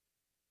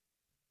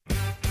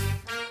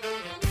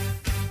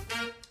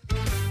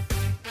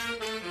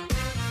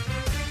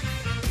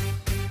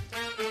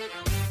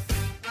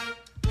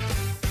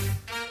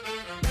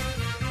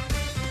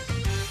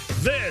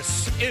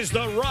This is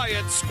the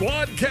Riot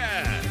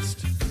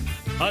Squadcast,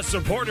 a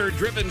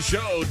supporter-driven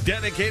show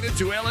dedicated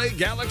to LA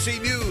Galaxy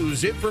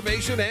news,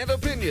 information, and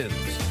opinions.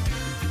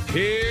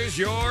 Here's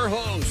your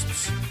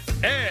hosts,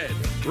 Ed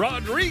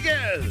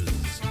Rodriguez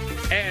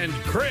and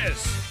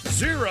Chris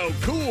Zero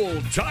Cool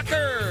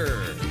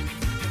Tucker.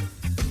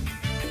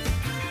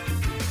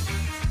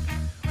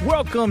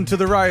 Welcome to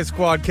the Riot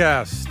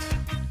Squadcast.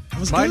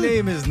 My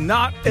name is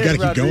not Ed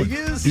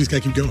Rodriguez. You just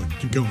gotta keep going.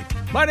 Keep going.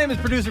 My name is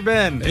Producer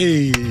Ben.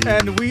 Hey.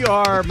 And we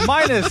are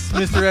minus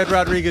Mr. Ed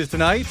Rodriguez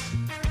tonight.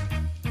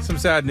 Some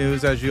sad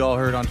news, as you all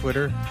heard on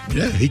Twitter.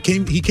 Yeah, he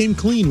came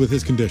clean with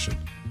his condition.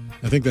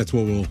 I think that's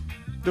what we'll...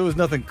 There was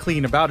nothing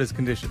clean about his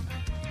condition.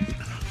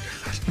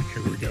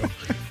 Here we go.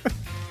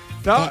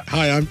 No.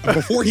 Hi,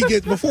 before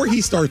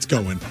he starts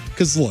going,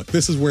 because look,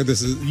 this is where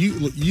this is.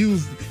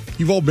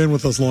 You've all been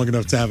with us long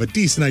enough to have a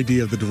decent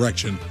idea of the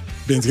direction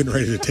Ben's getting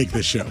ready to take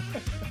this show.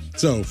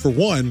 So, for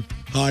one,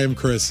 hi, I'm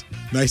Chris.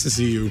 Nice to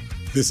see you.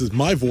 This is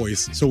my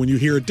voice. So when you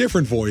hear a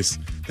different voice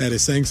that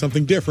is saying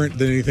something different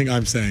than anything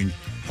I'm saying,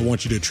 I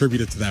want you to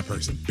attribute it to that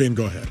person. Ben,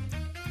 go ahead.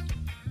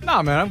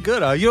 Nah, man, I'm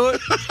good. You know what?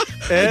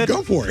 Ed,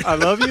 go for it. I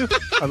love you.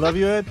 I love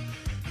you, Ed.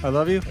 I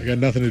love you. I got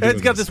nothing to do Ed's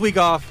with got this week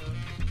off.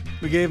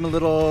 We gave him a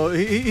little...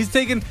 He's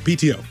taken...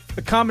 PTO.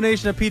 A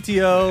combination of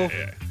PTO.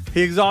 Yeah.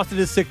 He exhausted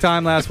his sick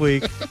time last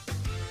week.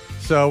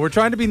 So we're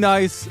trying to be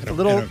nice.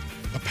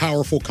 A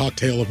powerful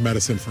cocktail of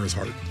medicine for his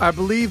heart. I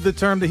believe the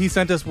term that he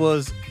sent us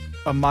was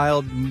a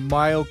mild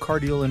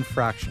myocardial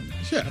infraction.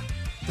 Yeah,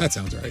 that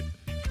sounds right.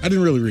 I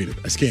didn't really read it.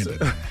 I scanned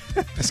it.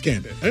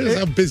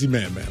 I'm a busy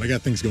man. I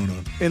got things going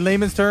on. In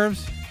layman's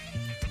terms,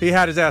 he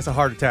had his ass a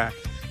heart attack.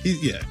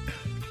 Yeah.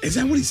 Is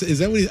that what he said?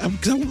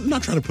 Because I'm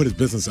not trying to put his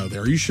business out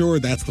there. Are you sure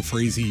that's the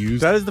phrase he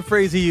used? That is the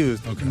phrase he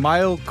used. Okay.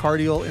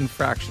 Myocardial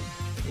infraction.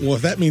 Well,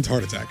 if that means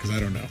heart attack, because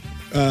I don't know.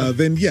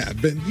 Then yeah,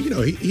 but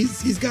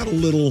he's got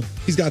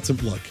some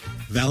look.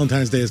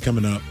 Valentine's Day is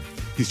coming up.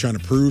 He's trying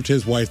to prove to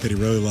his wife that he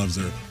really loves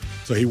her.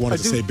 So he wanted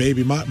to say,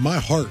 baby, my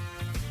heart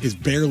is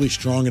barely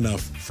strong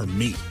enough for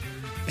me,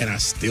 and I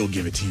still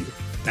give it to you.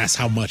 That's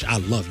how much I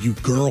love you,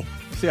 girl.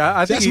 See,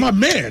 I think that's my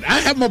man.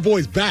 I have my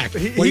boy's back.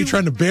 Why are you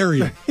trying to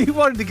bury him? He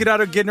wanted to get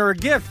out of getting her a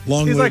gift.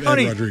 He's like,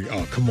 honey, Ed Rodriguez.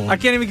 Oh, come on. I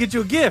can't even get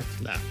you a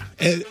gift. Nah.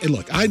 Ed,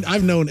 look,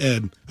 I've known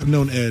Ed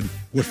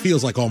what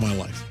feels like all my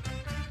life.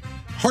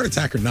 Heart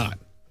attack or not,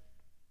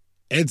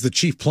 Ed's the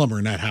chief plumber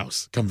in that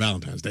house come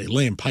Valentine's Day,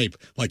 laying pipe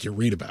like you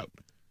read about.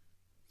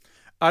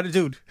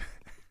 Dude.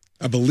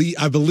 I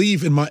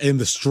believe in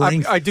the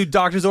strength. I do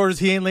doctor's orders.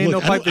 He ain't laying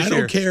no pipe this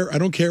year. I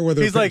don't care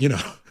whether he's like,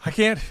 I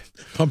can't.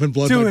 Pumping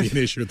blood might be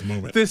an issue at the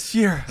moment. This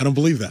year. I don't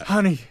believe that.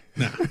 Honey.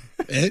 Nah.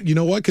 Ed, you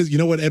know what? Because you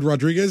know what Ed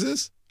Rodriguez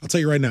is? I'll tell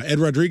you right now. Ed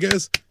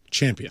Rodriguez,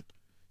 champion.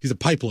 He's a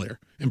pipe layer.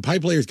 And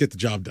pipe layers get the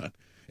job done.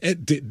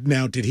 Ed,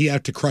 did he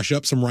have to crush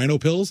up some rhino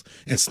pills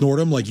and snort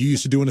them like you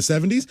used to do in the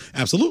 70s?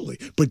 Absolutely.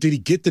 But did he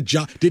get the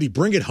job? Did he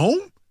bring it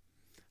home?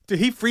 Dude,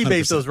 he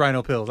freebased those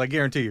rhino pills, I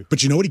guarantee you.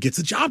 But you know what? He gets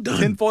the job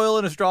done. Tinfoil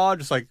in a straw,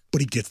 just like...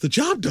 But he gets the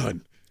job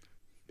done.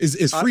 Is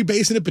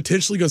freebasing it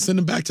potentially going to send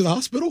him back to the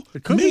hospital?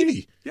 It could Maybe.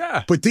 Be.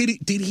 Yeah. But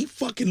did he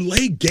fucking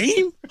lay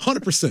game?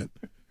 100%.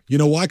 You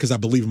know why? Because I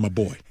believe in my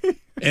boy.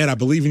 Ed, I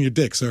believe in your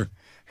dick, sir.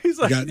 He's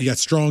like... You got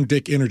strong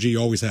dick energy you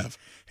always have.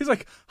 He's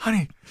like,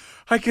 honey,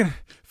 I can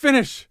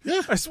finish.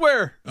 Yeah. I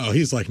swear. Oh,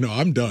 he's like, no,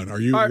 I'm done.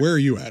 Where are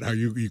you at? Are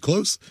you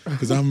close?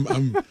 Because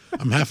I'm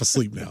half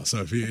asleep now.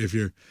 So if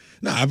you're...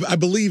 No, I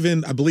believe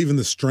in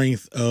the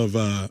strength of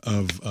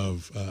Ed's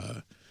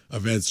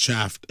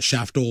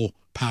shaftal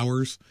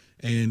powers,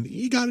 and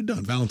he got it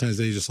done. Valentine's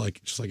Day is just like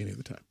any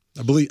other time.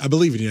 I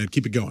believe in you, Ed.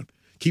 Keep it going.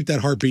 Keep that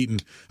heart beating.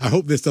 I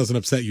hope this doesn't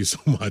upset you so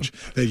much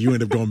that you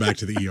end up going back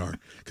to the ER,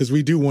 because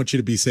we do want you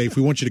to be safe.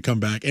 We want you to come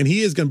back, and he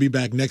is going to be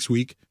back next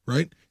week,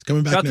 right? He's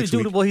coming back next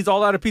week. Well, he's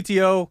all out of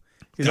PTO.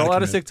 He's all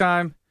out of sick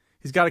time.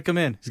 He's got to come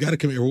in. He's got to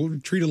come in. We'll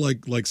treat it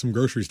like some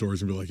grocery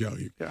stores and be like, yo,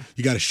 you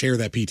got to share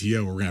that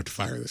PTO, or we're gonna have to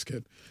fire this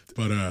kid.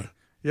 But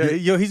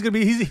he's gonna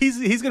be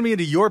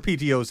into your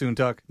PTO soon,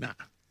 Tuck. Nah,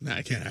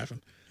 it can't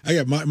happen.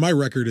 I got my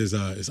record is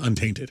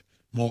untainted.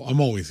 I'm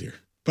always here,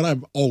 but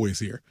I'm always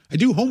here. I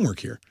do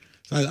homework here.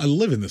 So I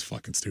live in this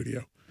fucking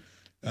studio.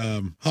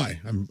 Hi,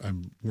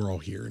 we're all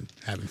here and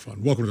having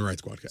fun. Welcome to the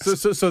Riot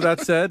Squadcast. So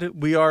that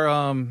said, we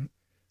are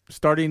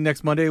starting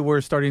next Monday.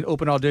 We're starting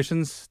open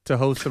auditions to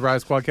host the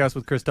Riot Squadcast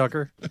with Chris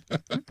Tucker.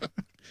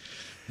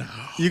 No.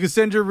 You can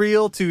send your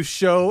reel to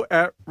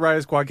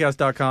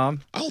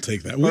show@riotsquadcast.com. I'll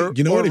take that.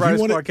 You know what? If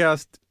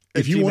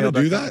you want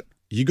to do that,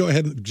 you go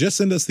ahead and just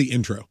send us the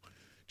intro.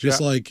 Just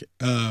go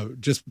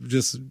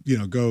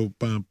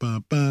bum,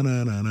 bum, ba,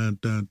 na, na, na,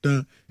 dun,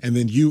 dun, and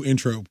then you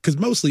intro, because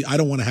mostly I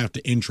don't want to have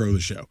to intro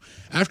the show.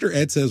 After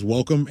Ed says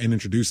welcome and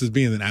introduces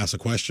me and then asks a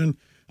question,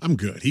 I'm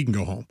good. He can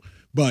go home.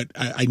 But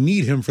I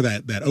need him for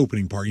that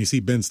opening part. You see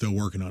Ben's still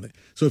working on it.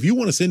 So if you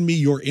want to send me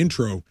your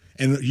intro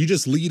and you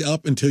just lead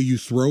up until you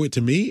throw it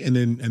to me, and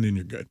then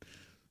you're good.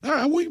 All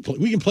right,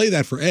 we can play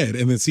that for Ed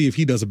and then see if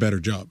he does a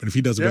better job. And if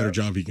he does a better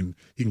job, he can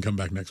come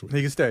back next week.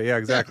 He can stay. Yeah,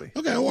 exactly. Yeah.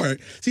 Okay, all right.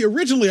 See,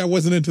 originally I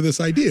wasn't into this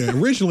idea.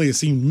 Originally it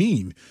seemed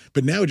mean,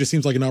 but now it just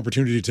seems like an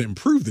opportunity to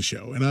improve the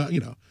show. And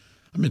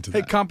I'm into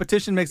that. Hey,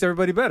 competition makes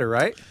everybody better,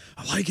 right?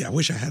 I like it. I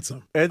wish I had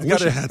some. I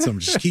had some.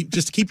 Just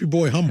to keep your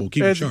boy humble,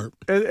 keep him sharp.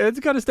 Ed's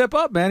got to step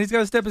up, man. He's got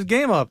to step his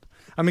game up.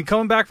 I mean,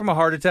 coming back from a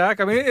heart attack.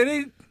 I mean,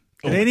 it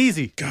ain't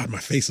easy. God, my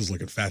face is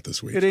looking fat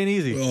this week. It ain't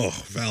easy. Oh,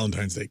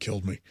 Valentine's Day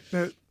killed me.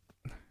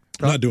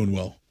 Not doing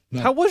well.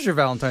 How was your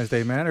Valentine's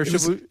Day, man? Or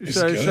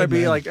should I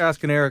be like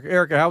asking Erica?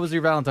 Erica, how was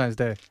your Valentine's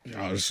Day? It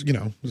was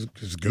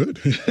good.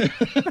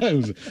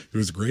 it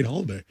was a great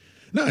holiday.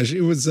 No,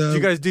 it was. Are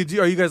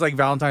you guys like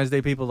Valentine's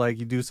Day people? Like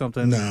you do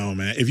something? No,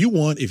 man. If you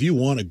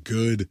want a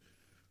good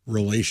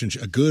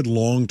relationship, a good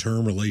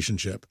long-term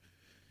relationship,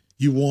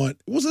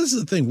 this is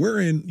the thing.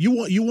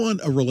 You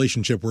want a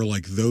relationship where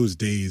like those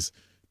days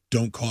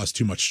don't cause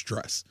too much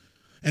stress.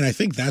 And I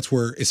think that's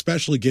where,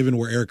 especially given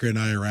where Erica and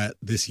I are at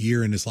this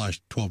year and this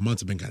last 12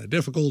 months have been kind of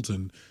difficult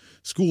and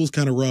school's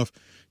kind of rough,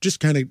 just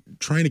kind of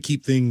trying to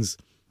keep things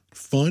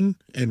fun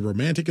and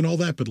romantic and all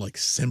that, but like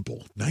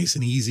simple, nice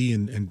and easy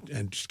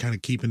and just kind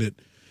of keeping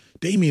it.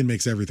 Damien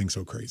makes everything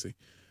so crazy.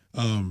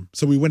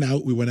 So we went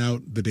out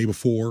the day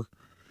before,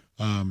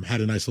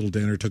 had a nice little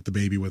dinner, took the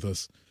baby with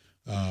us.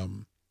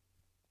 And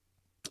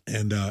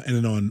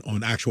then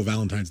on actual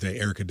Valentine's Day,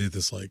 Erica did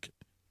this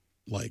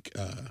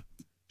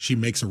she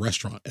makes a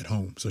restaurant at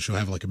home. So she'll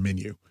have like a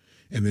menu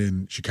and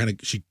then she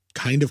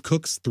kind of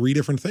cooks 3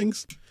 different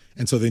things.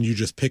 And so then you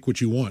just pick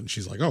what you want.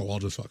 She's like, oh,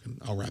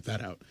 I'll wrap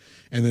that out.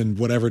 And then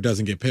whatever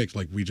doesn't get picked,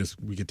 like we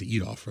get to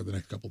eat off for the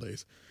next couple of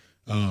days.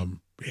 It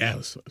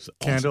was awesome.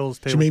 Candles,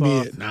 she made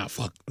me,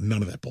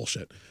 none of that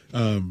bullshit.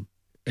 And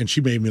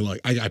she made me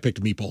I picked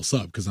a meatball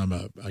sub because I'm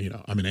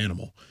an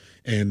animal.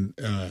 And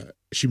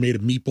she made a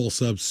meatball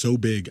sub so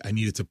big I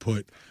needed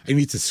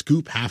to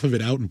scoop half of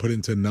it out and put it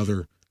into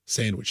another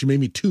sandwich. She made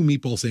me 2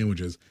 meatball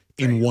sandwiches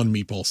in one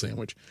meatball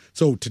sandwich.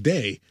 So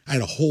today I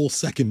had a whole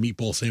second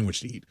meatball sandwich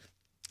to eat.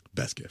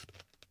 Best gift.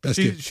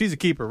 She's a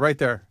keeper right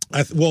there.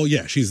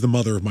 She's the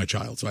mother of my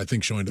child. So I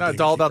think she'll end up.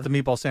 It's all about the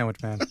meatball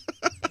sandwich, man.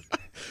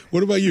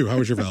 What about you? How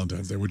was your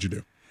Valentine's Day? What'd you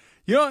do?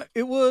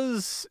 It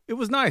was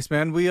nice,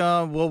 man. We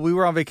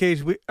were on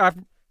vacation.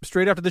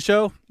 Straight after the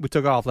show, we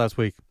took off last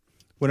week.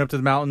 Went up to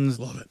the mountains.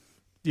 Love it.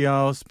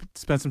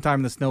 Spent some time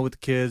in the snow with the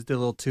kids, did a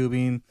little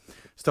tubing,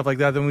 stuff like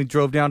that. Then we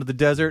drove down to the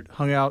desert,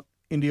 hung out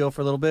Indio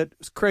for a little bit. It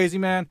was crazy,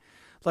 man.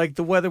 Like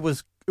the weather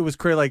was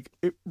crazy. Like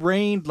it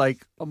rained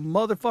like a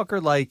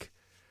motherfucker, like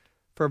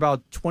for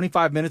about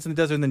 25 minutes in the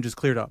desert and then just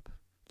cleared up.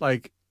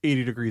 Like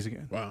 80 degrees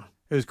again. Wow.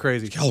 It was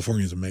crazy.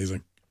 California is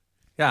amazing.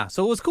 Yeah,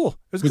 so it was cool.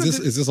 Is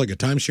this like a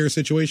timeshare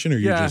situation, or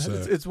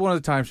it's one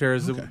of the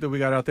timeshares that we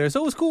got out there.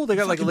 So it was cool. They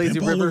got like a lazy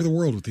river all over the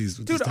world with these.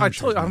 Dude, I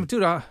told you, I'm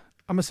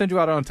gonna send you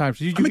out on a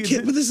timeshare. I'm a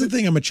kid, but this is the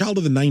thing. I'm a child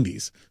of the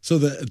 '90s, so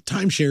the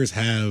timeshares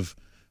have,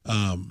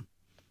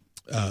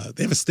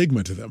 they have a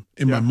stigma to them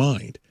in my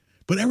mind.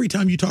 But every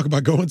time you talk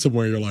about going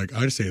somewhere, you're like,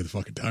 I just say the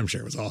fucking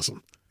timeshare was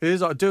awesome. It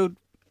is, dude.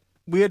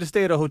 We had to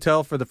stay at a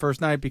hotel for the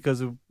first night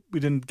because we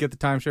didn't get the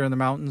timeshare in the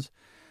mountains,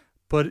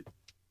 but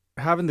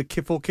having the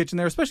full kitchen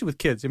there, especially with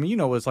kids. I mean,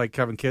 what it's like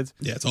having kids.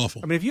 Yeah, it's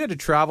awful. I mean, if you had to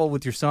travel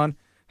with your son,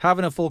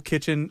 having a full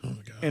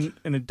kitchen and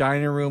a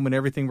dining room and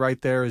everything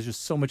right there is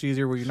just so much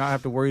easier where you're not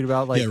have to worry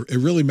about like. Yeah, it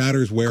really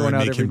matters where I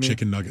make him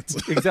chicken nuggets.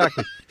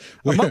 Exactly.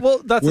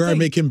 That's where I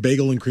make him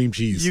bagel and cream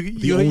cheese.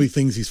 The only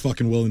things he's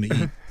fucking willing to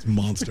eat is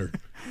monster.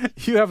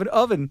 You have an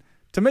oven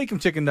to make him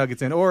chicken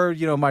nuggets in, or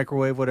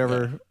microwave,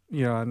 whatever.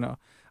 Yeah.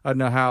 I don't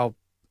know how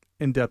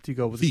in depth you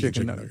go with the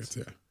chicken nuggets.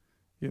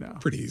 Yeah.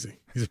 Pretty easy.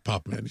 You just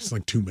pop them in. It's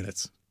like 2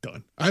 minutes.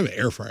 Done. I have an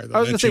air fryer, though. I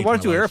was going to say, why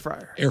don't you air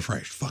fryer? Air fryer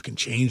fucking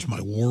changed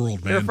my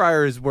world, man. Air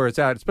fryer is where it's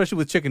at, especially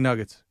with chicken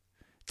nuggets.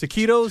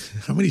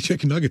 Taquitos. How many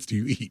chicken nuggets do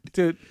you eat?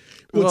 Dude.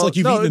 Well, it's like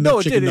you've eaten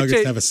enough chicken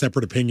nuggets to have a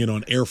separate opinion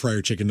on air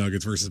fryer chicken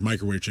nuggets versus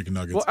microwave chicken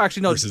nuggets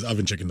versus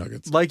oven chicken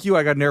nuggets. Like you,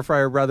 I got an air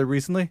fryer rather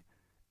recently.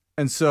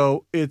 And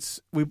so I'm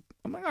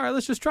like, all right,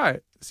 let's just try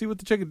it. See what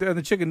the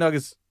chicken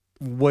nuggets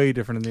way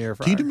different in the air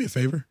fryer. Can you do me a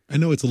favor? I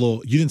know it's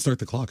you didn't start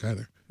the clock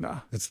either.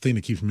 Nah. That's the thing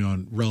that keeps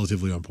me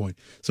relatively on point.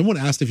 Someone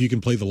asked if you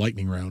can play the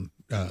lightning round,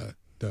 the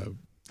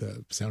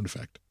sound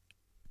effect.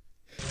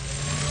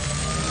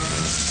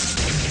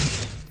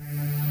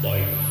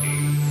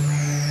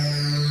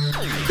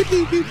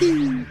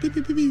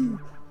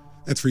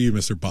 That's for you,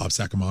 Mr. Bob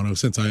Sacamano.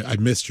 Since I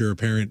missed your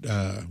apparent,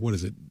 what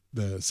is it,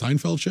 the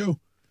Seinfeld show?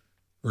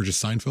 Or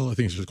just Seinfeld? I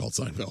think it's just called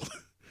Seinfeld.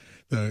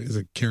 Is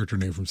a character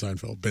name from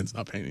Seinfeld. Ben's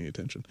not paying any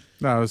attention.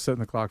 No, I was setting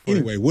the clock for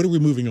Anyway, what are we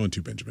moving on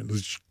to, Benjamin?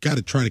 We've got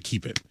to try to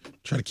keep it.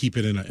 Try to keep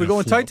it in a. We're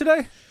going tight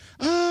today?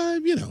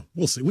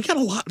 We'll see. We got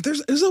a lot.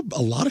 There's a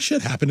lot of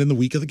shit happened in the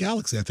week of the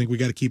Galaxy. I think we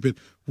got to keep it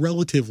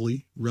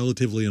relatively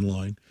in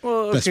line.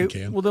 Well, best we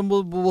can. Well, then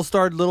we'll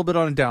start a little bit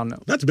on a down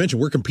note. Not to mention,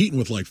 we're competing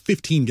with like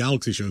 15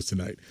 Galaxy shows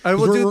tonight.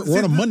 We're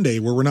on a Monday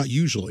where we're not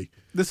usually.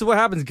 This is what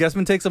happens.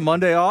 Guessman takes a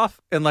Monday off,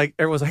 and like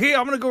everyone's like, "Hey,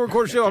 I'm going to go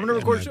record a show. I'm going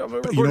to record a show. I'm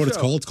going to record a show." You know what it's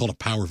called? It's called a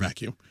power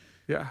vacuum.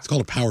 Yeah. It's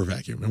called a power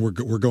vacuum, and we're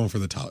going for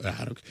the top.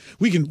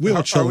 We'll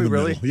Are chill we in the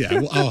really?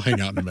 middle. Yeah, I'll hang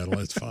out in the middle.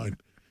 It's fine.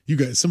 You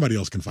guys, somebody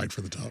else can fight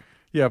for the top.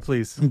 Yeah,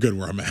 please. I'm good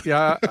where I'm at.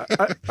 Yeah,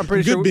 I'm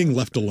pretty Good sure being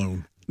left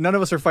alone. none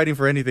of us are fighting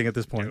for anything at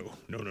this point.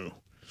 No.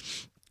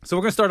 So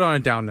we're going to start on a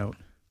down note.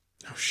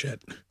 Oh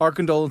shit. Our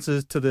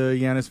condolences to the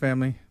Giannis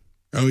family.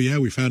 Oh yeah,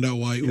 we found out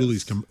why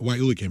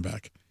Uli came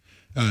back.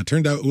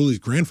 Turned out Uli's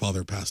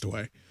grandfather passed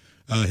away.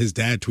 His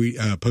dad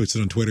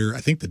posted on Twitter,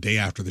 I think the day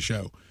after the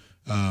show.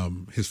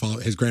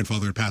 His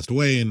grandfather had passed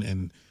away,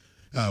 and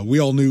we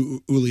all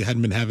knew Uli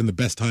hadn't been having the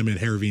best time at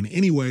Heerenveen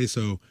anyway.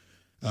 So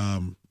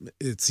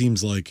it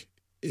seems like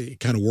it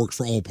kind of worked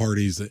for all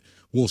parties that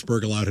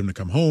Wolfsburg allowed him to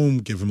come home,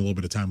 give him a little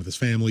bit of time with his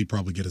family,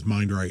 probably get his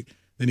mind right.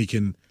 Then he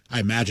can, I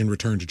imagine,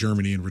 return to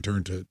Germany and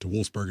return to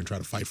Wolfsburg and try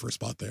to fight for a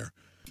spot there.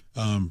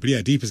 But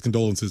yeah, deepest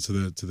condolences to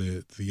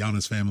the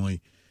Giannis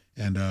family,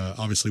 and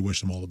obviously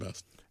wish them all the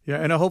best. Yeah,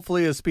 and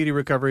hopefully a speedy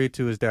recovery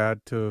to his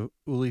dad, to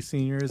Uli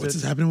Sr.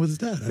 What's happening with his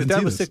dad? His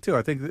dad was sick too.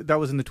 I think that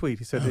was in the tweet.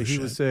 He said that he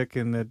shit. was sick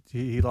and that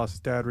he lost his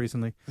dad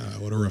recently.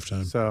 What a rough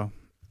time. So,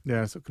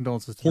 yeah, so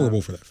condolences to Horrible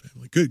them. for that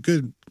family.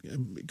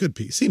 Good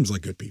people. Seems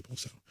like good people.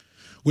 So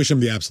wish them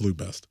the absolute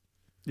best.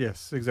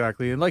 Yes,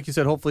 exactly. And like you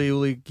said, hopefully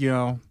Uli,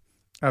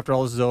 after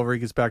all this is over, he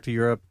gets back to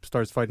Europe,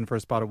 starts fighting for a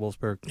spot at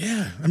Wolfsburg.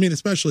 Yeah, I mean,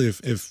 especially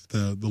if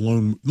the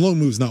loan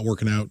move's not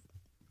working out,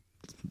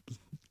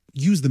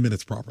 use the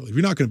minutes properly. If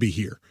you're not going to be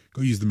here,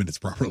 go use the minutes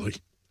properly.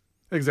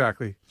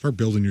 Exactly. Start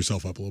building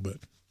yourself up a little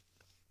bit.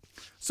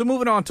 So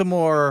moving on to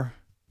more,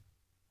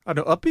 I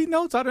don't know, upbeat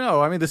notes? I don't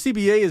know. I mean, the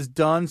CBA is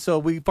done, so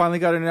we finally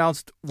got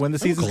announced when the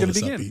season's going to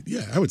begin. Upbeat.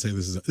 Yeah, I would say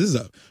this is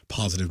a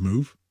positive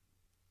move.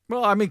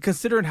 Well, I mean,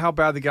 considering how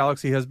bad the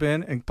Galaxy has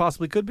been and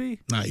possibly could be.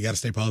 Nah, you got to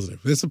stay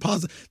positive. This is the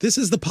positive This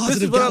is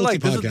what Galaxy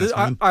I like. podcast,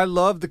 man. I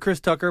love the Chris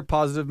Tucker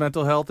positive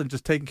mental health and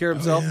just taking care of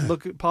himself.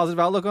 Yeah. Positive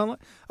outlook on life.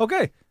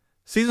 Okay,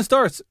 season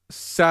starts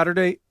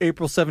Saturday,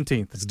 April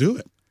 17th. Let's do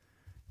it.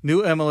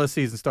 New MLS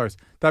season starts.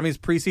 That means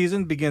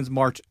preseason begins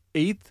March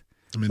 8th.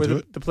 I'm Where into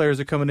it. the players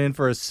are coming in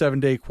for a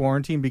 7-day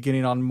quarantine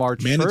beginning on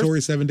March 1st. Mandatory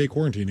 7-day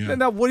quarantine. Yeah.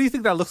 Now, what do you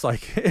think that looks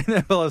like in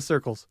MLS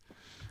circles?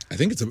 I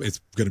think it's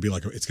going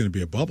to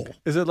be a bubble.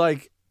 Is it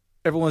like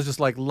everyone's just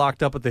like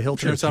locked up at the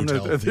Hilton or something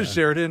Hotel, at the yeah.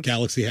 Sheraton?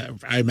 Galaxy.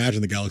 I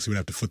imagine the Galaxy would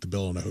have to foot the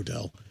bill on a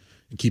hotel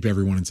and keep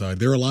everyone inside.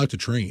 They're allowed to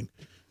train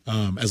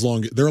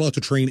they're allowed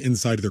to train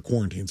inside of their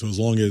quarantine. So as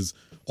long as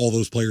all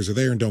those players are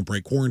there and don't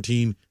break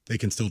quarantine, they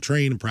can still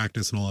train and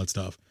practice and all that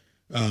stuff.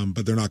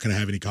 But they're not going to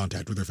have any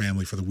contact with their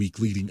family for the week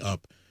leading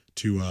up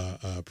to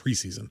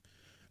preseason.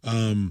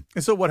 And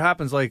so what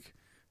happens like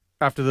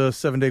after the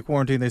 7-day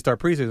quarantine, they start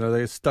preseason? Are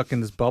they stuck in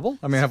this bubble?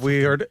 I mean, have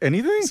we heard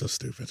anything? So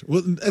stupid.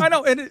 Well, I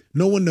know. And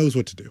no one knows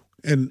what to do,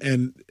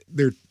 and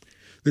they're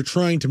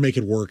trying to make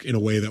it work in a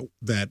way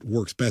that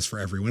works best for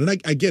everyone.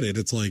 And I get it.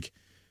 It's like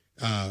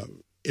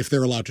if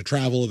they're allowed to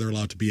travel, they're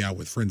allowed to be out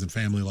with friends and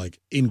family. Like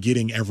in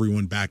getting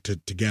everyone back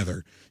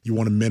together, you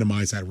want to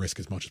minimize that risk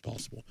as much as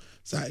possible.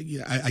 So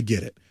I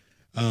get it.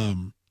 I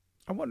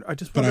want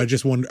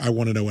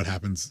to know what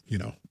happens.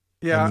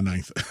 Yeah. On the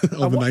 9th,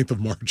 on the 9th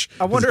of March.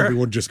 I wonder. Does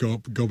everyone just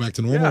go back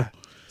to normal? Yeah.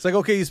 It's like,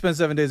 okay, you spend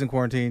 7 days in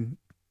quarantine.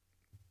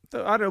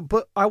 I don't.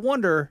 But I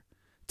wonder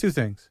two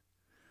things.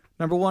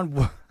 Number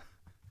one,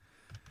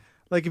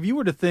 like if you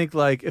were to think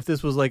like if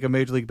this was like a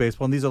Major League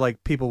Baseball, and these are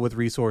like people with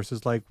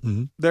resources, like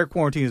their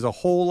quarantine is a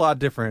whole lot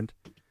different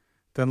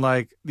than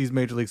like these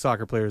Major League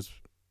Soccer players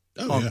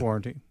on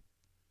quarantine.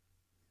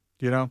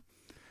 So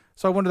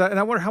I wonder that, and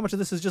I wonder how much of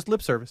this is just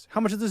lip service. How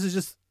much of this is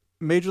just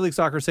Major League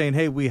Soccer saying,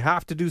 hey, we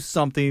have to do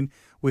something.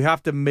 We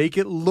have to make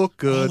it look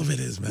good. All of it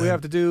is, man. We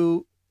have to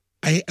do.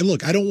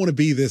 Look, I don't want to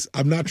be this.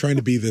 I'm not trying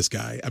to be this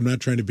guy. I'm not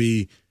trying to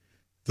be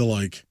the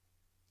like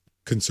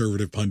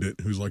conservative pundit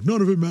who's like, none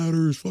of it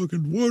matters.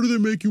 Fucking, why do they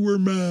make you wear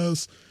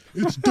masks?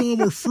 It's dumb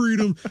or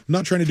freedom. I'm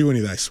not trying to do any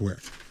of that, I swear.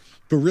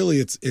 But really,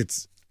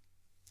 it's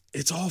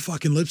all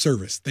fucking lip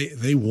service.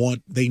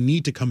 They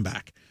need to come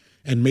back.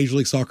 And Major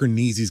League Soccer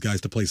needs these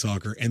guys to play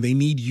soccer, and they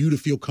need you to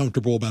feel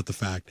comfortable about the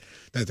fact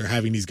that they're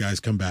having these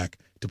guys come back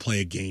to play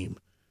a game.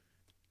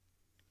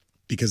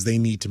 Because they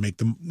need to make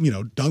them,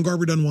 Don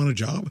Garber doesn't want a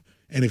job.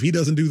 And if he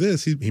doesn't do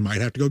this, he might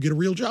have to go get a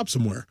real job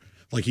somewhere.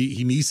 Like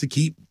he needs to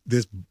keep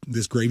this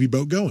gravy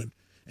boat going.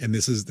 And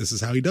this is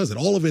how he does it.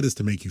 All of it is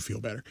to make you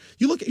feel better.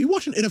 You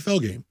watch an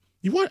NFL game.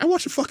 I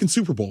watch a fucking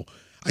Super Bowl.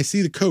 I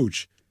see the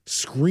coach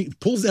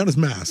pulls down his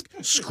mask,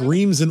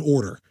 screams an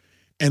order,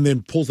 and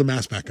then pulls the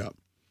mask back up.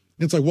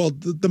 And it's like, well,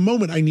 the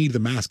moment I need the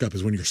mask up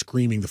is when you're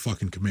screaming the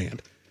fucking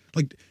command.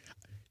 Like,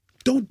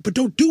 don't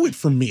do it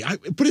from me.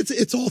 But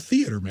it's all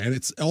theater, man.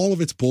 It's all of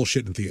it's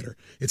bullshit in theater.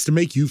 It's to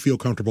make you feel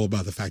comfortable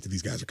about the fact that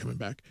these guys are coming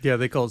back. Yeah,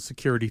 they call it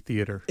security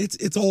theater. It's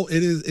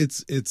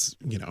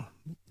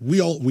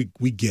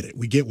we get it.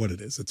 We get what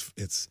it is.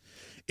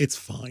 It's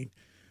fine.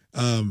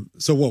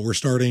 So we're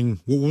starting.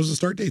 What was the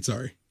start date?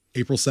 Sorry,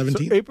 April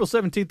 17th. So April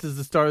 17th is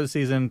the start of the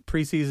season.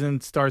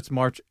 Preseason starts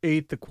March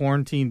 8th. The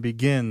quarantine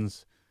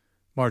begins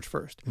March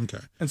 1st.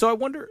 Okay. And so I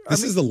wonder.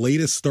 This is the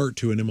latest start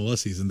to an MLS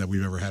season that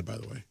we've ever had, by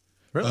the way.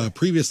 Really?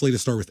 Previous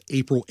latest start with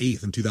April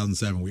 8th in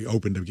 2007. We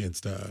opened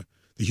against the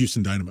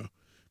Houston Dynamo.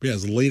 But yeah,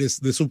 it's the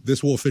latest.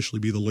 This will officially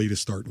be the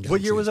latest start in Galaxy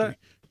What year was history.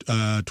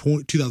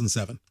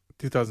 2007.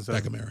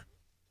 2007. Beckham era.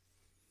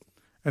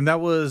 And that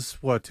was,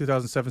 what,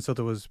 2007? So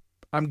there was,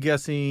 I'm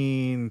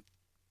guessing,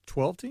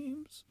 12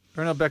 teams?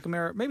 Or no, Beckham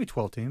era, maybe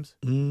 12 teams.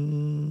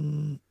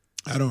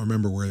 I don't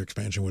remember where the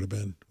expansion would have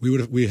been.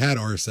 We had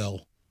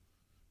RSL.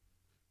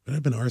 Would it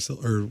have been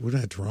RSL or would it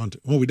have had Toronto?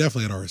 Well, we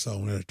definitely had RSL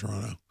when we had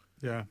Toronto.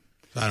 Yeah.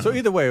 I don't So know.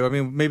 either way, I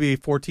mean, maybe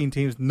 14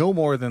 teams, no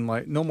more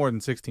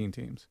than 16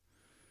 teams.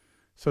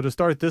 So to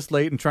start this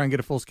late and try and get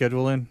a full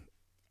schedule in,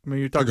 I mean,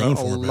 you're talking They're about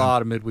going a for it, man.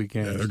 lot of midweek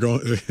games. Yeah, they're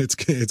going. It's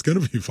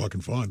going to be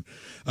fucking fun.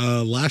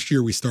 Last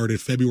year we started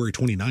February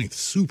 29th,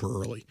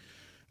 super early.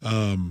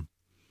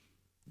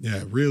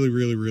 Yeah, really,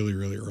 really, really,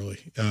 really early.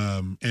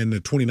 And the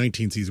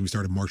 2019 season we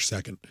started March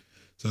 2nd.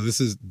 So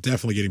this is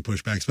definitely getting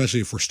pushed back,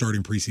 especially if we're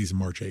starting preseason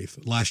March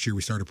 8th. Last year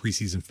we started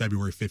preseason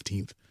February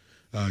 15th.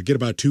 Get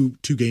about two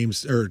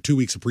games or 2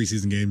 weeks of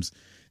preseason games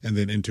and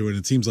then into it.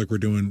 It seems like we're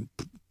doing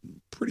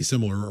pretty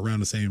similar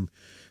around the same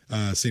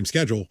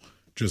schedule,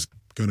 just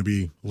going to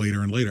be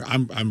later and later.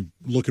 I'm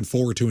looking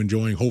forward to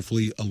enjoying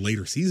hopefully a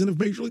later season of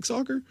Major League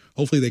Soccer.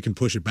 Hopefully they can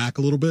push it back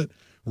a little bit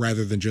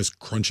rather than just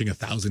crunching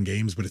 1,000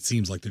 games, but it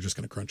seems like they're just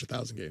going to crunch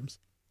 1,000 games.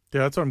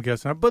 Yeah, that's what I'm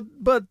guessing. But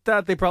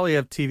that they probably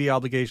have TV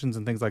obligations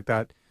and things like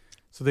that,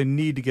 so they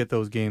need to get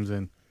those games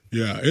in.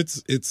 Yeah,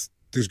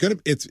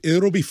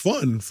 it'll be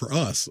fun for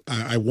us.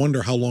 I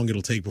wonder how long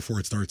it'll take before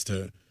it starts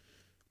to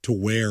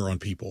wear on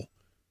people.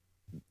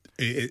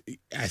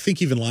 I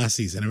think even last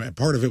season,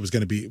 part of it's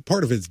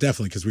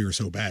definitely because we were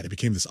so bad. It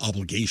became this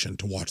obligation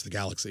to watch the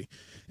Galaxy,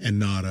 and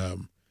not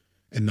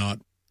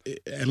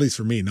at least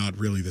for me, not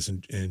really this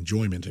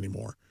enjoyment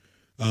anymore.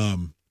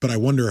 But I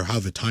wonder how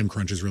the time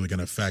crunch is really going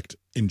to affect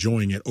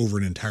enjoying it over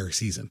an entire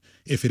season.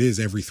 If it is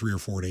every 3 or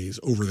 4 days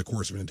over the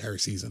course of an entire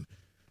season,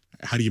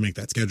 how do you make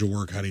that schedule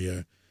work? How do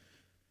you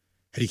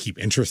keep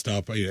interest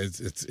up? I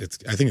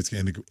think it's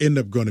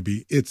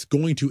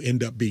going to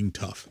end up being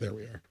tough. There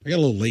we are. I got a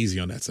little lazy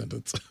on that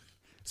sentence.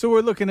 So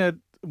we're looking at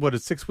what a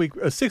 6 week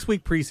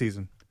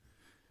preseason.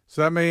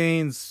 So that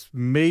means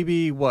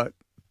maybe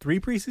 3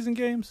 preseason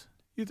games?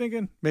 You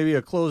thinking? Maybe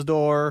a closed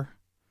door,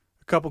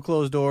 a couple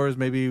closed doors,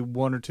 maybe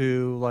 1 or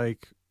 2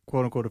 like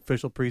quote unquote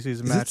official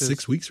preseason matches. Is it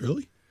 6 weeks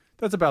really?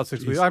 That's about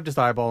 6 weeks. I'm just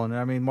eyeballing it.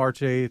 I mean,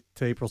 March 8th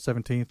to April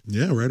 17th.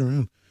 Yeah, right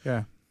around.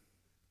 Yeah.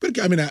 But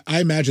I mean,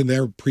 I imagine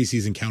their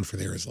preseason count for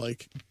there is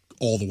like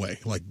all the way,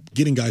 like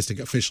getting guys to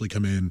officially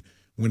come in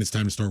when it's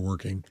time to start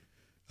working.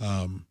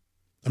 I mean,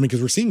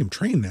 because we're seeing them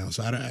train now,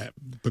 so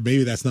but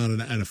maybe that's not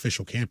an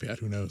official camp yet.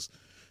 Who knows?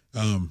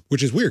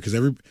 Which is weird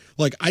because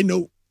I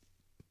know,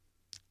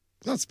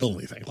 not spilling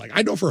anything. Like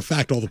I know for a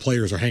fact all the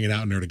players are hanging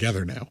out in there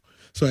together now.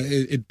 So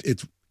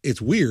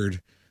it's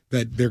weird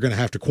that they're going to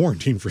have to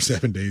quarantine for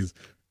 7 days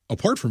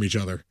apart from each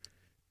other.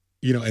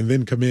 You know, and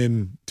then come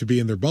in to be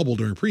in their bubble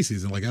during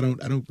preseason. Like I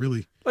don't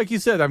really, like you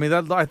said. I mean,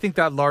 I think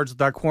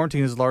that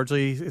quarantine is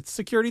largely it's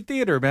security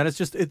theater, man. It's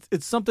just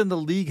it's something the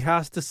league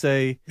has to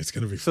say. It's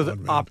gonna be so fun, that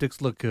man.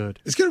 optics look good.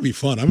 It's gonna be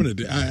fun. I'm gonna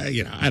do.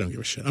 I don't give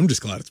a shit. I'm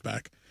just glad it's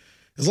back.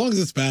 As long as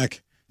it's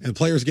back and the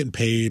players are getting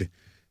paid,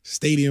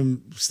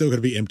 stadium still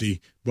gonna be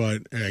empty.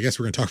 But I guess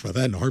we're gonna talk about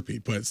that in a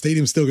heartbeat. But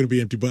stadium's still gonna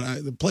be empty.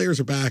 But the players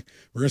are back.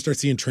 We're gonna start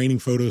seeing training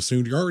photos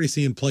soon. You're already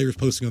seeing players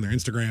posting on their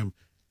Instagram.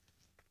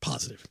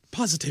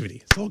 Positivity.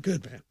 It's all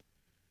good, man.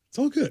 It's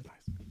all good.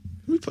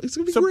 It's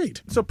gonna be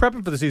great. So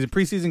prepping for the season,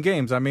 preseason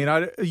games. I mean,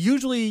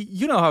 usually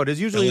you know how it is.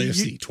 Usually,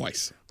 LAFC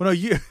twice, well, no,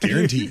 you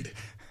guaranteed.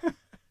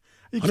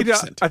 I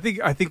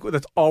 100%. think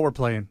that's all we're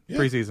playing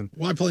preseason.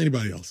 Why play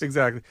anybody else?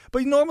 Exactly.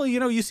 But normally,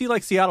 you see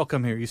like Seattle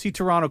come here. You see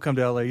Toronto come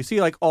to LA. You see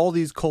like all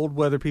these cold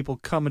weather people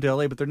coming to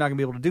LA, but they're not going to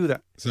be able to do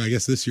that. So I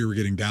guess this year we're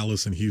getting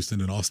Dallas and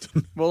Houston and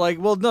Austin.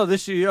 Well, no,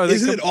 this year.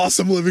 Isn't it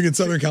awesome living in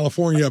Southern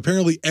California?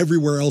 Apparently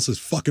everywhere else is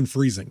fucking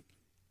freezing.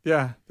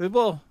 Yeah.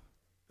 Well,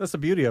 that's the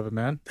beauty of it,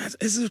 man.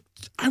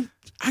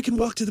 I can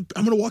walk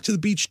I'm going to walk to the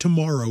beach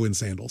tomorrow in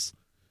sandals.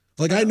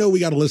 Like I know we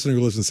got a listener who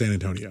lives in San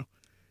Antonio.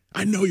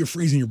 I know you're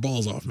freezing your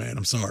balls off, man.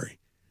 I'm sorry.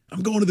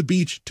 I'm going to the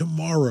beach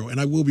tomorrow, and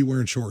I will be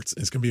wearing shorts.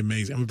 It's going to be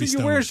amazing. I'm going to be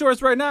stoned. You're wearing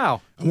shorts right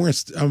now. I'm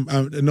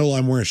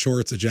wearing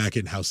shorts, a jacket,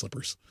 and house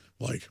slippers.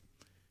 Like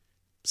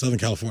Southern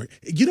California.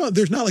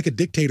 There's not like a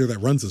dictator that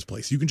runs this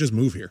place. You can just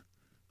move here.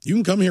 You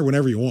can come here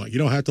whenever you want. You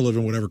don't have to live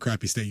in whatever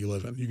crappy state you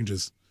live in. You can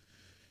just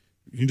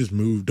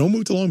move. Don't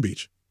move to Long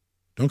Beach.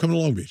 Don't come to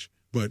Long Beach.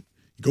 But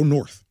go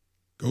north.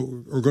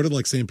 Go to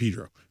like San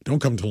Pedro. Don't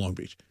come to Long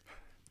Beach.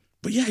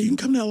 But yeah, you can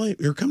come to LA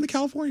or come to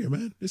California,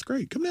 man. It's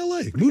great. Come to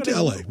LA. Move to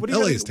LA.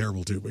 LA is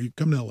terrible too, but you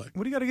come to LA.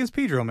 What do you got against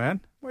Pedro, man?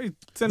 Why are you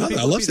sending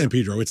people I love San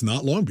Pedro. It's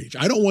not Long Beach.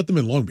 I don't want them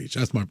in Long Beach.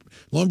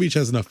 Long Beach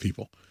has enough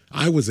people.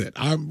 I was it.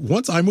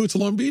 Once I moved to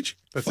Long Beach,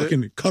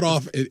 fucking cut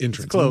off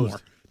entrance.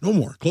 Closed. No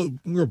more. We're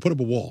gonna put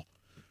up a wall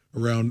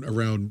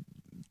around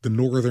the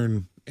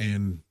northern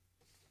and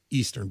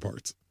eastern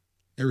parts.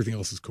 Everything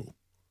else is cool.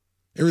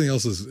 Everything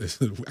else is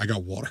I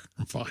got water.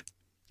 I'm fine.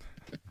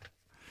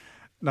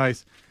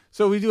 Nice.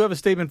 So we do have a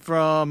statement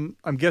from,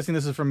 I'm guessing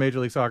this is from Major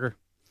League Soccer.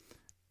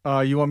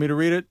 You want me to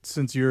read it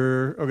since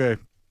you're okay?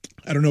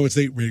 I don't know what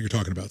state you're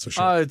talking about, so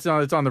sure. It's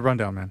on the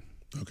rundown, man.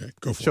 Okay,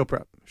 go for Show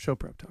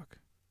prep talk.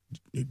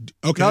 it.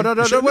 Okay. No, wait.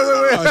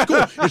 It's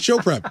cool. It's show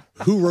prep.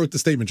 Who wrote the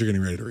statement you're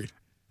getting ready to read?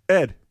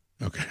 Ed,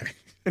 Okay.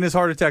 in his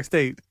heart attack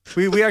state.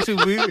 We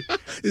actually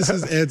This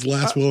is Ed's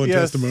last will and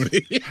yes.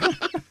 testimony.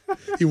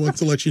 He wants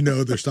to let you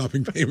know they're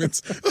stopping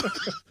payments.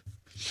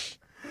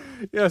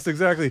 yes,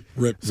 exactly.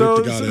 Rip to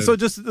So God, Ed. so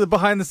just the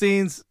behind the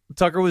scenes.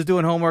 Tucker was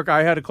doing homework.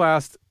 I had a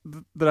class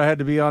that I had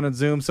to be on in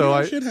Zoom, so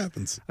Yeah, shit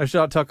happens. I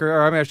shot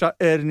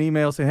Ed an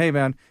email saying, "Hey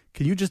man,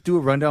 can you just do a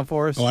rundown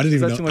for us?" Oh, I didn't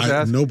Is even that too know. much to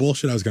ask? No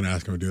bullshit. I was going to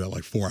ask him to do that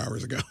like 4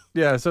 hours ago.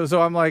 Yeah, so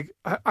I'm like,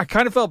 I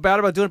kind of felt bad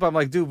about doing it, but I'm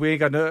like, dude,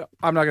 I'm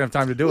not gonna have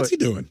time to do What's it.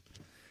 he doing?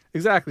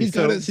 Exactly.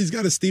 He's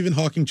got a Stephen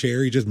Hawking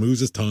chair. He just moves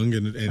his tongue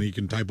and he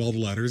can type all the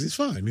letters. He's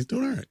fine. He's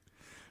doing all right.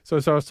 So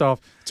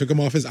Took him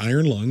off his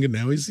iron lung, and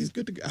now he's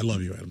good to go. I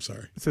love you, Ed. I'm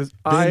sorry. it says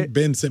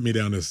Ben sent me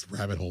down this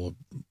rabbit hole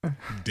of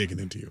digging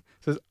into you.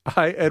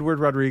 I, Edward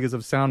Rodriguez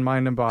of sound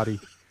mind and body,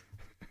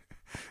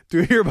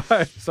 do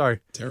hereby.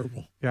 Sorry.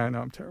 Terrible. Yeah, I know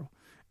I'm terrible.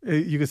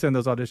 You can send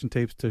those audition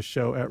tapes to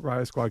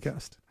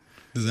show@riot_squadcast.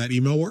 Does that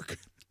email work?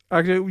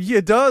 Actually, yeah,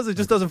 it does. It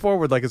just doesn't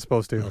forward like it's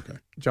supposed to. Okay.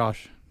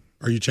 Josh,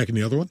 Are you checking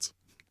the other ones?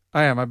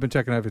 I am. I've been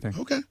checking everything.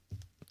 Okay.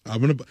 I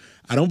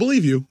don't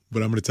believe you,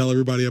 but I'm gonna tell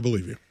everybody I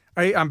believe you.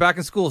 I'm back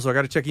in school, so I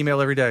got to check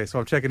email every day. So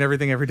I'm checking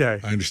everything every day.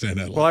 I understand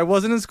that. While I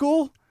wasn't in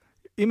school,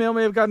 email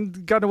may have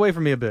gotten away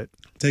from me a bit.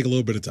 Take a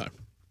little bit of time.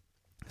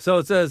 So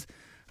it says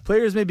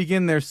players may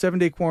begin their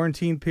 7-day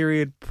quarantine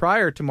period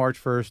prior to March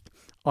 1st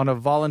on a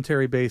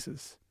voluntary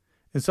basis.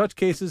 In such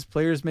cases,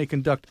 players may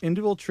conduct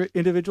individual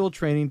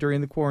training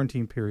during the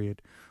quarantine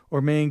period or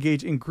may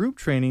engage in group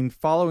training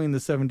following the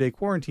 7-day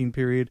quarantine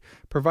period,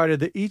 provided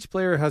that each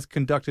player has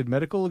conducted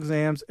medical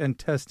exams and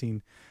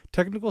testing.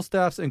 Technical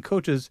staffs and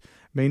coaches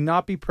may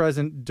not be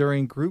present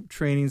during group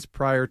trainings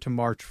prior to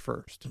March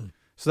 1st.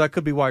 So that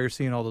could be why you're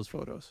seeing all those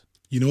photos.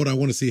 You know what I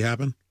want to see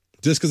happen?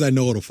 Just because I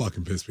know it'll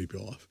fucking piss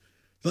people off.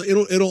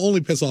 It'll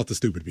only piss off the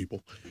stupid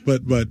people,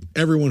 but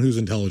everyone who's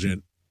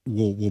intelligent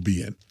will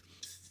be in.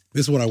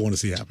 This is what I want to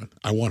see happen.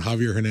 I want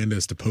Javier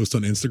Hernandez to post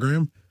on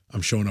Instagram.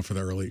 I'm showing up for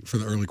the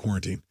early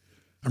quarantine.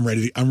 I'm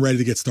ready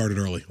to get started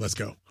early. Let's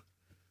go.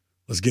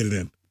 Let's get it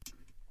in.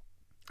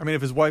 I mean,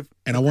 if his wife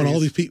And I want all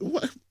these people.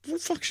 What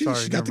fuck? She's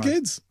Sorry, got the never mind.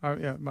 kids.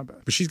 Yeah, my bad.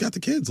 But she's got the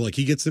kids. Like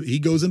he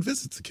goes and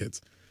visits the kids.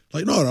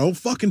 Like, no, don't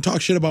fucking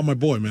talk shit about my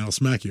boy, man. I'll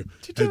smack you.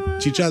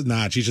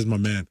 Chicha's my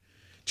man.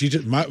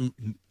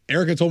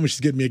 Erica told me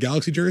she's getting me a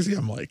Galaxy jersey.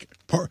 I'm like,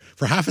 for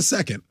half a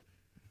second,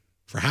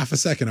 I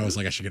was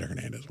like, I should get a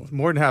Hernandez one.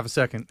 More than half a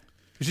second.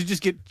 You should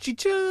just get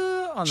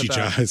Chicha on the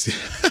back.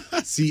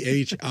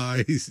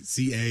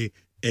 CHICAAAAA.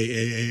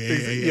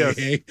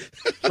 Yes.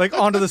 Like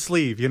onto the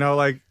sleeve,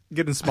 like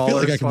getting I smaller. feel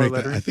like I can smaller make that.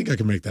 letters. I think I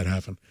can make that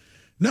happen.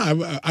 No,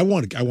 I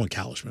want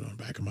Kalishman on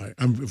the back of my.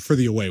 I'm for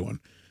the away one.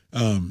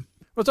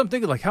 What's I'm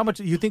thinking? Like, how much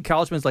you think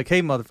Kalishman's like?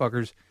 Hey,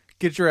 motherfuckers,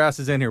 get your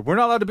asses in here. We're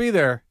not allowed to be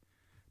there,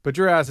 but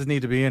your asses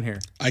need to be in here.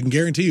 I can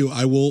guarantee you,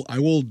 I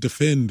will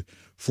defend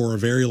for a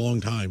very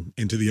long time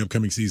into the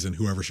upcoming season.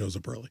 Whoever shows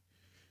up early,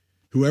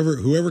 whoever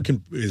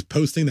is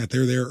posting that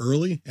they're there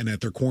early and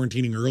that they're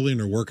quarantining early and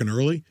they're working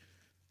early,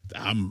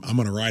 I'm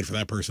gonna ride for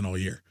that person all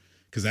year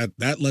because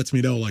that lets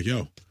me know like,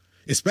 yo,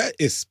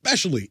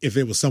 especially if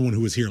it was someone who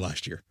was here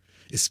last year,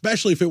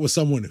 especially if it was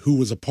someone who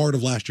was a part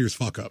of last year's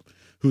fuck up.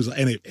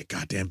 It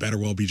goddamn better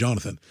well be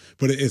Jonathan,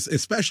 but it's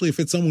especially if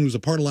it's someone who's a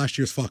part of last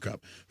year's fuck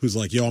up, who's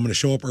like, yo, I'm going to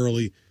show up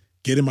early,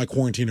 get in my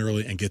quarantine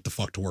early, and get the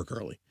fuck to work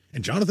early.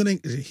 And Jonathan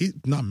he's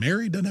not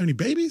married, doesn't have any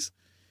babies.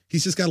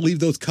 He's just got to leave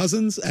those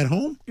cousins at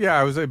home. Yeah,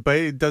 I was like, but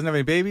he doesn't have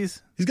any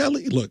babies. He's got to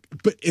leave. Look,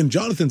 but in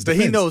Jonathan's That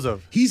defense, he knows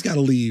of. He's got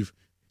to leave.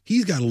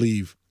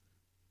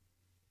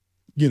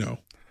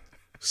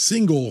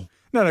 Single.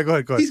 No, go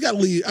ahead. He's got to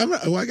leave.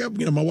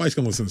 My wife's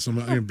going to listen, so I'm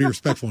going to be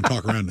respectful and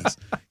talk around this.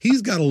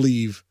 He's got to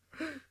leave.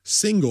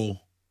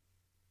 Single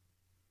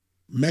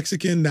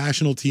Mexican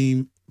national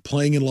team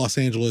playing in Los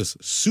Angeles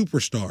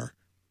superstar.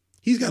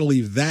 He's got to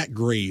leave that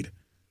grade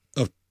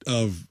of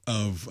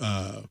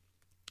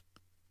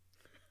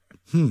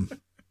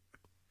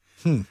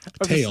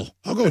tail.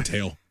 I'll go with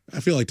tail. I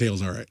feel like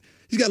tail's all right.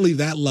 He's got to leave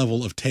that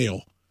level of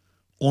tail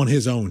on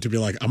his own to be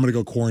like, I'm going to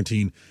go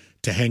quarantine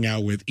to hang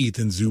out with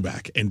Ethan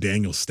Zubak and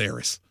Daniel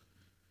Steris.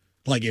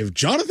 Like if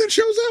Jonathan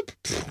shows up,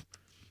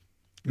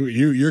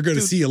 you're going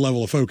to see a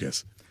level of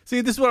focus. See,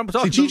 this is what I'm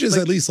talking See, Chicha's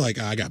about. at least like,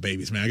 I got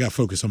babies, man. I got to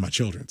focus on my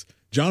children's.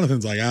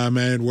 Jonathan's like,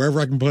 man,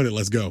 wherever I can put it,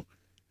 let's go.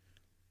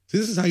 See,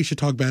 this is how you should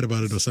talk bad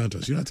about Dos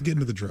Santos. You don't have to get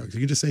into the drugs. You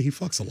can just say he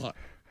fucks a lot.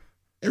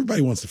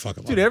 Everybody wants to fuck a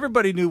lot. Dude,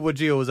 everybody knew what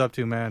Gio was up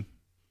to, man.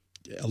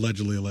 Yeah,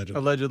 allegedly.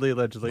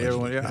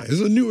 Everyone, yeah.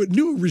 There's a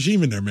new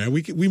regime in there, man.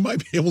 We might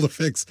be able to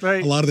fix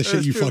Right. a lot of the shit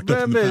That's you true. fucked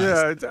up in the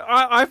past. Yeah,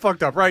 I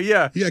fucked up, right?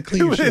 Yeah. You got to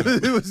clean your shit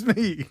up. It was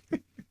me.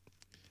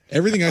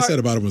 Everything I said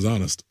about him was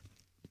honest.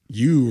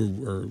 You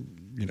were,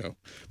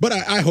 but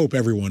I hope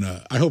everyone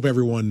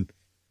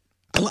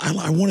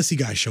I want to see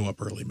guys show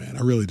up early, man.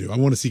 I really do. I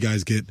want to see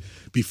guys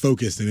be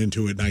focused and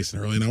into it nice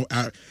and early. And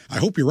I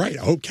hope you're right.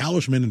 I hope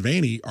Kalishman and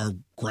Vanny are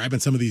grabbing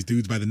some of these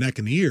dudes by the neck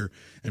and the ear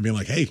and being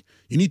like, hey,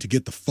 you need to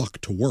get the fuck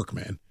to work,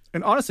 man.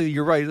 And honestly,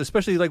 you're right,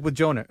 especially like with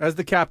Jonah. As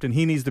the captain,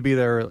 he needs to be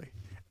there early.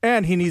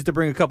 And he needs to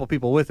bring a couple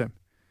people with him.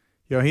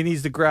 You know, he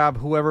needs to grab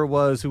whoever it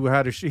was who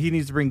had he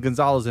needs to bring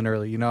Gonzalez in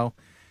early, you know.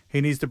 He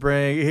needs to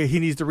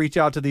reach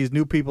out to these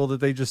new people that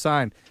they just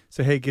signed.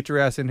 Say, hey, get your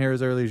ass in here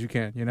as early as you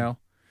can, you know.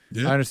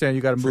 Yeah. I understand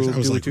you got to move. I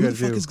was do like, what you who got the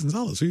to fuck do. is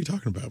Gonzalez? Who are you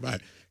talking about? I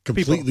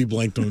completely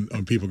blanked on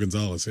People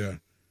Gonzalez, yeah.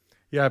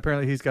 Yeah,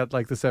 apparently he's got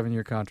like the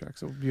 7-year contract.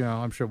 So, you know,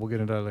 I'm sure we'll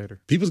get into that later.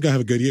 People's got to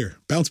have a good year.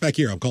 Bounce back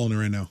year. I'm calling it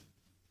right now.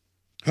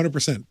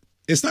 100%.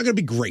 It's not going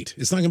to be great.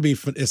 It's not going to be,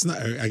 it's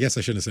not, I guess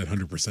I shouldn't have said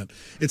 100%.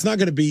 It's not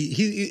going to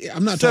be,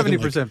 I'm not 70% talking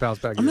like, bounce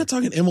back. I'm not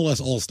talking MLS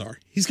All-Star.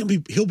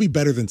 He'll be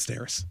better than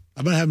Steris.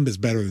 I'm going to have him as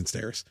better than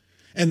Steris.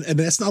 And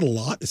that's not a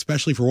lot,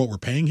 especially for what we're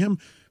paying him.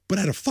 But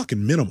at a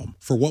fucking minimum,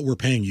 for what we're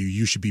paying you,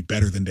 you should be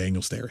better than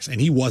Daniel Steris.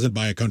 And he wasn't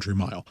by a country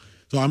mile.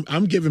 So I'm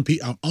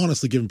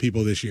honestly giving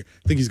people this year,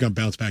 I think he's going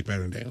to bounce back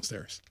better than Daniel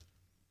Steris.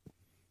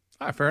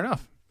 All right, fair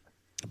enough.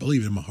 I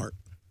believe it in my heart.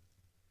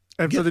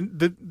 And for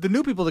the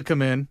new people that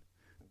come in,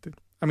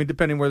 I mean,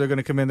 depending where they're going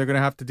to come in, they're going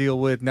to have to deal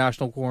with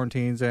national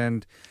quarantines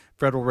and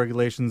federal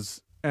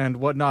regulations and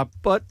whatnot.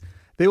 But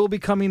they will be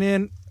coming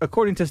in,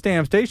 according to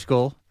Stam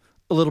Stejskal,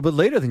 a little bit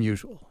later than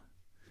usual.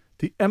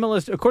 The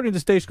MLS, according to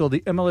Stejskal,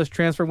 the MLS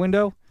transfer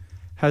window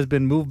has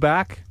been moved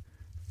back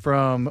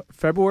from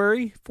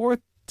February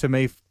 4th to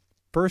May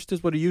 1st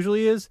is what it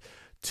usually is,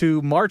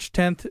 to March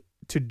 10th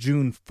to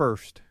June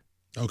 1st.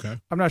 Okay.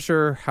 I'm not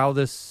sure how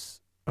this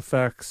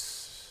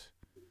affects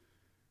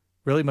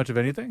really much of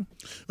anything.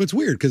 It's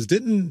weird because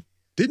didn't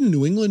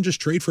New England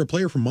just trade for a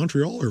player from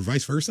Montreal or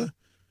vice versa?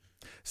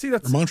 See,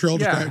 that's or Montreal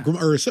yeah.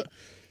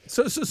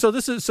 So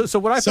this is so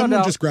what I found out.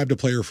 Someone just grabbed a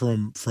player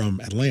from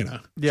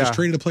Atlanta. Yeah. Just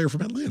traded a player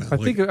from Atlanta. I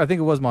think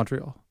it was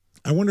Montreal.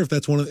 I wonder if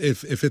that's one of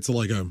if it's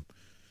like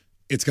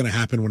it's going to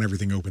happen when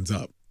everything opens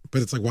up.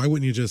 But it's like, why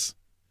wouldn't you just?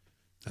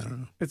 I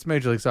don't know. It's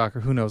Major League Soccer.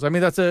 Who knows? I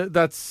mean, that's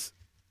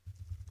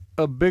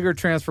a bigger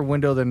transfer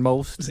window than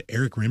most. Was it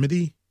Eric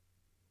Remedy?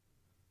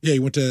 Yeah, he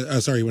went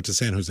to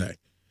San Jose.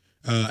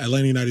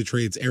 Atlanta United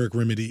trades Eric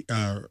Remedy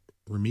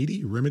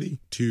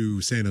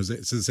to San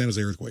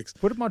Jose Earthquakes.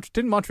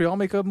 Didn't Montreal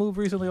make a move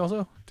recently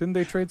also? Didn't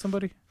they trade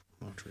somebody?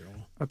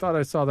 Montreal. I thought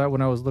I saw that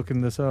when I was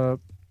looking this up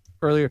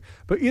earlier.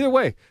 But either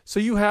way, so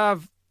you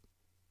have,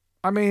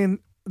 I mean,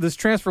 this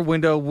transfer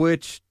window,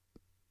 which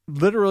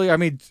literally, I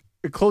mean,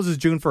 it closes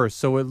June 1st,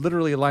 so it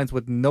literally aligns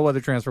with no other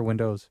transfer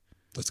windows.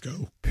 Let's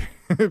go.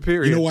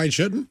 Period. You know why it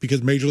shouldn't?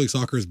 Because Major League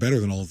Soccer is better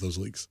than all of those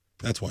leagues.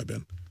 That's why,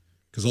 Ben.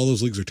 Because all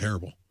those leagues are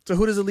terrible. So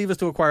who does it leave us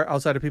to acquire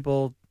outside of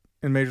people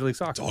in Major League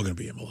Soccer? It's all going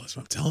to be MLS.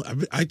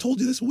 I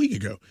told you this a week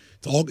ago.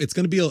 It's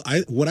going to be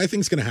what I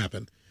think is going to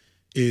happen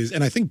is,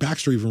 and I think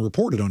Baxter even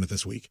reported on it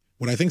this week.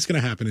 What I think is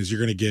going to happen is you're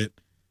going to get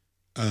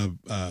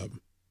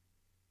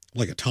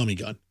like a Tommy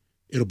gun.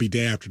 It'll be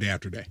day after day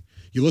after day.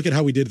 You look at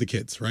how we did the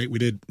kids, right? We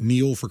did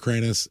Neal for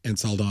Kranis and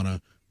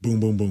Saldana, boom,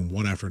 boom, boom,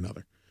 one after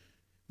another.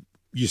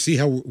 You see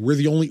how we're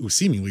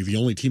seemingly the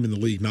only team in the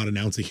league not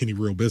announcing any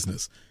real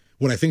business.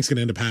 What I think is going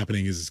to end up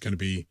happening is it's going to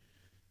be,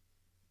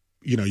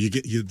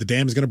 the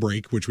dam is going to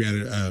break, which we had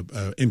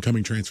a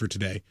incoming transfer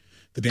today.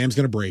 The dam's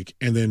going to break,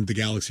 and then the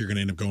Galaxy are going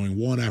to end up going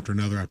one after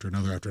another, after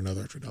another, after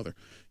another, after another.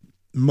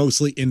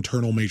 Mostly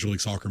internal Major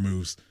League Soccer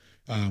moves.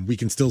 We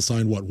can still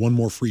sign one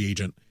more free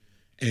agent,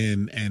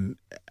 and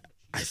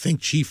I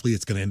think chiefly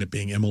it's going to end up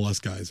being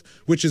MLS guys,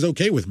 which is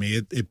okay with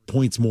me. It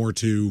points more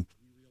to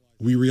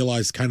we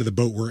realize kind of the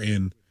boat we're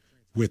in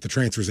with the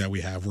transfers that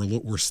we have.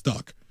 We're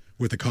stuck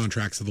with the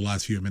contracts of the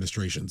last few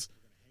administrations.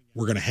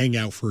 We're going to hang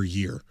out for a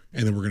year,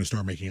 and then we're going to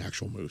start making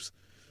actual moves.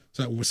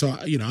 So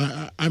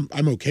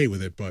I'm okay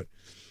with it, but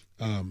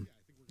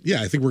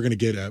I think we're going to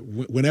get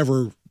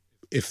whenever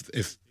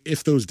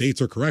if those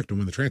dates are correct and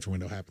when the transfer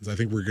window happens, I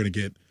think we're going to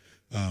get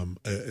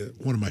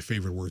one of my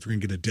favorite words. We're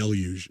going to get a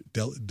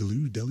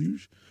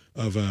deluge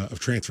of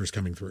transfers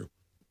coming through,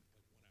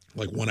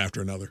 like one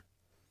after another.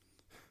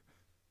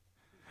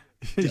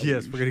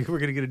 Yes, we're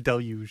gonna get a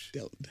deluge.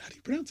 How do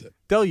you pronounce it?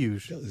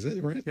 Deluge. Is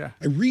that right? Yeah.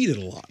 I read it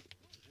a lot.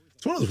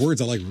 It's one of those words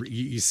I like.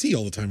 You see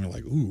all the time. You're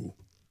like, ooh.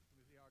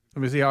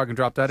 Let me see how I can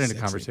drop that into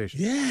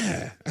conversation.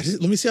 Yeah.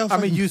 Let me see how. I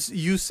mean, you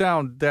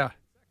sound that.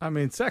 I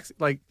mean, sexy.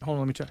 Like, hold on,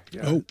 let me check.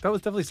 Yeah, that was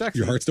definitely sexy.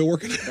 Your heart's still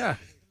working? Yeah.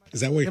 Is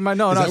that what?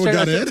 No. That what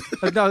got Ed?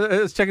 No, I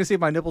was checking to see if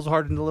my nipples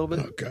hardened a little bit.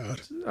 Oh God.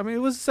 I mean,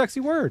 it was a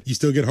sexy word. You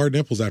still get hard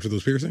nipples after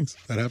those piercings?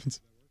 That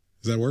happens?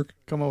 Does that work?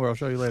 Come over. I'll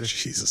show you later.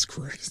 Jesus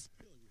Christ.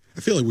 I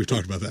feel like we've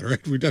talked about that,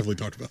 right? We definitely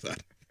talked about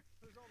that.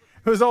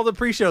 It was all the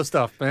pre-show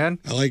stuff, man.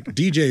 I like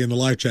DJ in the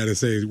live chat to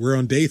say, we're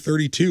on day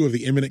 32 of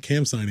the imminent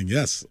Cam signing.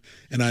 Yes.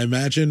 And I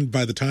imagine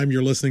by the time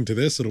you're listening to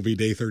this, it'll be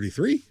day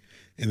 33,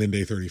 and then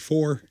day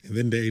 34, and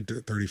then day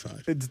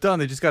 35. It's done.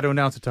 They just got to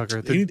announce it,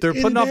 Tucker. They're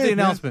putting off the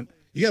announcement. Man.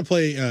 You got to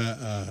play,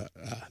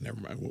 never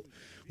mind.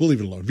 We'll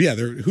leave it alone. But yeah,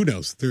 who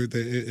knows?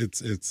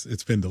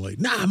 It's been delayed.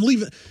 Nah, I'm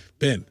leaving.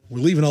 Ben, we're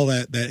leaving all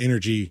that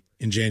energy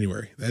in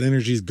January. That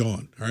energy is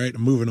gone. All right,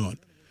 I'm moving on.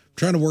 I'm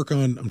trying to work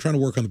on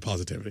the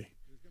positivity.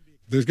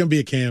 There's going to be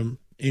a Cam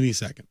any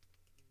second.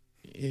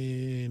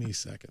 Any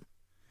second.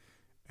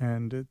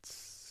 And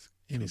it's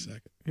any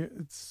second.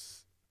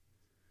 It's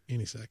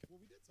any second.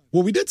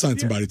 Well, we did sign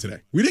somebody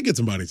today. We did get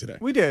somebody today.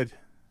 We did.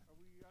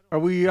 Are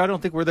we? I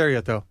don't think we're there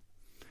yet, though.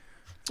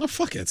 Oh,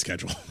 fuck that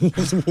schedule.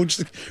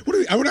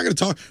 We're not going to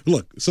talk.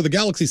 Look, so the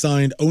Galaxy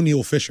signed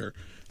O'Neal Fisher,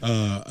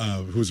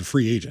 who's a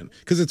free agent,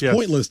 because it's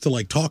pointless to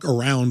like talk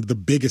around the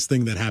biggest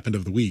thing that happened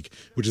of the week,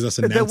 which is us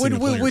announcing a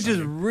player which is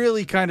signing.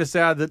 really kind of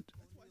sad that.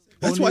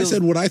 That's why I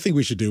said what I think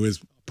we should do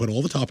is put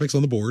all the topics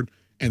on the board,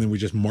 and then we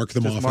just mark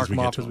them off as we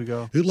get to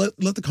them.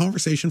 Let the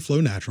conversation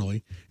flow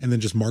naturally, and then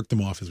just mark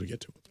them off as we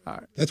get to it. All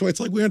right. That's why it's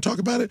like we're going to talk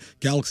about it.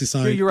 Galaxy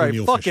signed. You're right.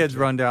 O'Neal Fuck Fisher Ed's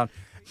rundown.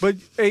 But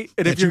hey,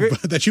 and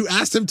that you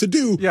asked him to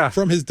do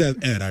from his death,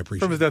 Ed, I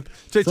appreciate from his death.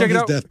 Check from it his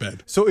out.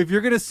 Deathbed. So if you're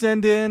going to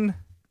send in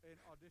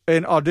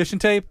an audition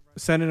tape,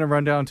 send in a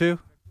rundown too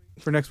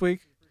for next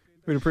week.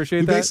 We'd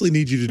appreciate that. We basically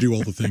need you to do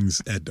all the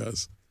things Ed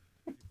does.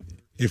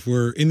 If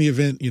we're in the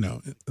event, in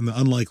the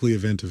unlikely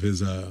event of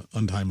his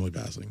untimely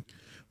passing,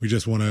 we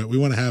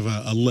want to have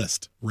a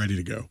list ready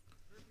to go.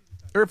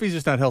 Or if he's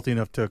just not healthy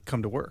enough to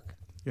come to work,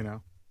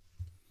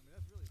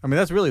 I mean,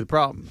 that's really the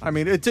problem. I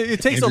mean, it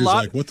takes Andrew's a lot.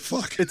 Like, what the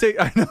fuck?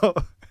 I know.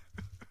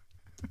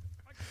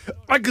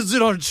 I can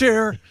sit on a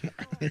chair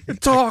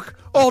and talk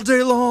all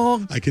day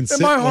long. I can and sit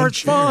my on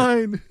heart's a chair.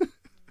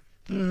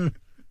 fine.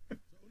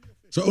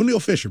 So O'Neal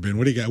Fisher, Ben,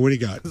 what do you got? What do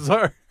you got?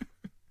 Sorry.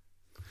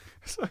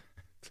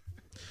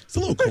 It's a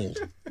little cold.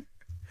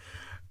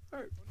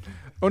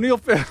 O'Neal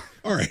Fisher.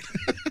 All right.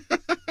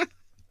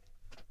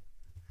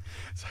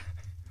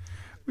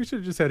 We should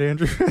have just had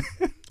Andrew.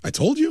 I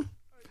told you.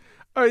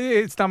 Oh, yeah,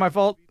 it's not my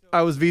fault.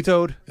 I was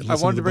vetoed. I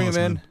wanted to bring him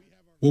in. Man.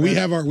 Well, we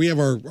have our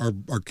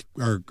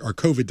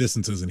COVID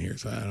distances in here,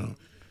 so I don't know.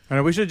 I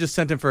know we should have just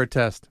sent him for a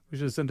test. We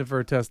should have sent him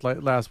for a test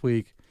last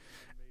week,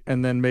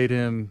 and then made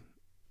him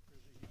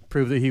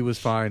prove that he was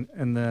fine,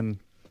 and then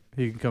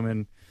he can come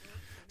in.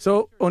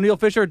 So O'Neal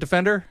Fisher,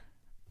 defender,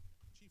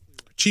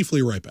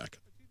 chiefly right back.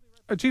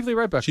 Chiefly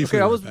right back. Chiefly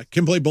right back.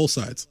 Can play both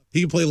sides. He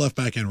can play left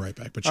back and right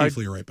back, but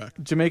chiefly right back.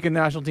 Jamaican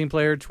national team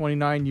player,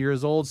 29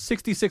 years old,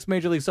 66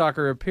 Major League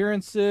Soccer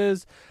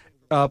appearances.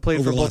 Played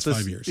over for the both last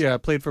 5 years. Yeah,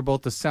 played for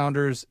both the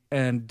Sounders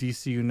and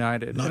DC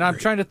United. Not and I'm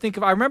great. trying to think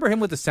of. I remember him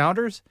with the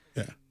Sounders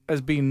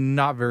as being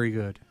not very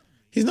good.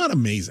 He's not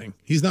amazing.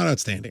 He's not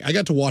outstanding. I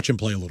got to watch him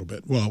play a little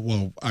bit.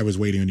 Well, I was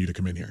waiting on you to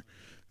come in here.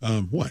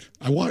 What?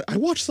 I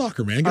watch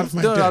soccer, man. Get off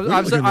my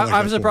dick.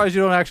 I'm surprised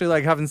you don't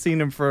actually haven't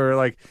seen him for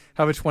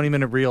have a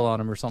 20-minute reel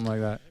on him or something like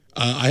that.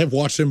 I have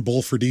watched him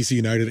both for DC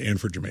United and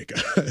for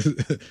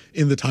Jamaica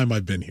in the time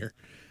I've been here.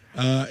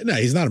 No,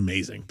 he's not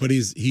amazing, but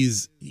he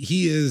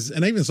is.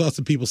 And I even saw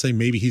some people say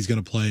maybe he's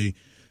going to play.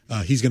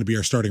 He's going to be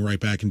our starting right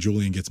back, and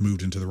Julian gets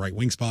moved into the right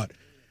wing spot.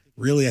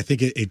 Really, I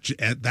think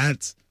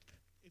that's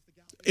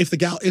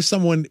if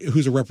someone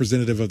who's a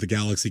representative of the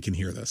Galaxy can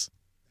hear this.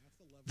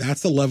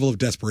 That's the level of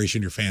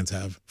desperation your fans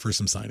have for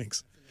some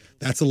signings.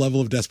 That's the level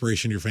of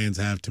desperation your fans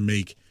have to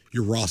make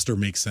your roster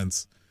make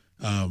sense.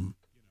 A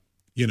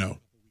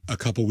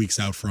couple weeks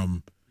out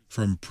from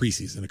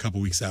preseason, a couple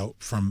weeks out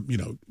from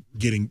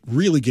getting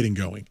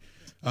going.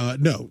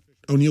 No,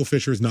 O'Neal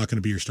Fisher is not going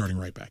to be your starting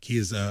right back. He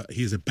is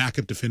a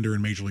backup defender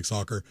in Major League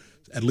Soccer,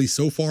 at least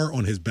so far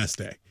on his best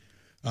day.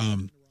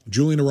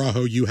 Julian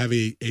Araujo, you have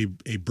a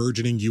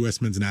burgeoning U.S.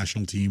 men's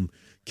national team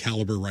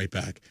caliber right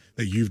back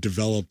that you've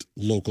developed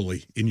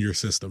locally in your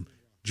system.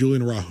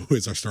 Julian Araujo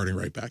is our starting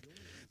right back.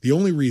 The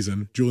only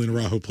reason Julian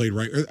Araujo played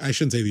right, or I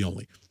shouldn't say the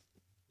only,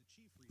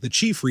 the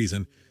chief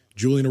reason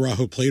Julian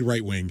Araujo played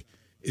right wing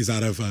is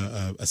out of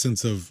a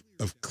sense of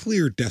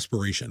clear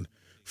desperation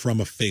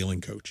from a failing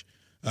coach.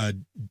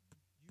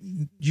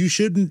 You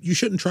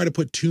shouldn't try to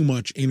put too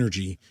much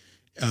energy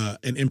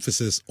and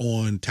emphasis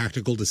on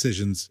tactical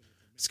decisions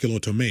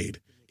Schelotto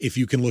made. If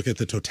you can look at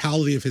the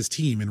totality of his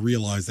team and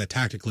realize that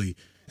tactically,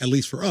 at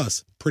least for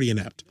us, pretty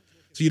inept.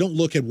 So you don't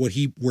look at where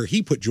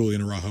he put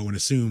Julian Araujo and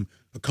assume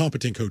a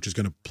competent coach is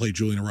going to play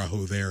Julian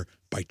Araujo there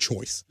by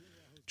choice.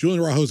 Julian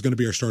Araujo is going to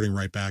be our starting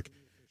right back.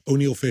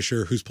 O'Neal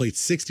Fisher, who's played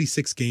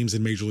 66 games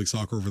in Major League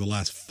Soccer over the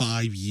last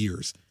 5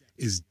 years,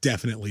 is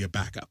definitely a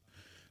backup.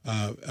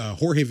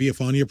 Jorge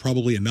Villafania,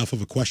 probably enough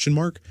of a question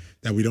mark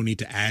that we don't need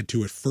to add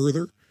to it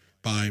further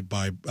by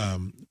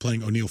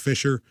playing O'Neal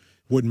Fisher.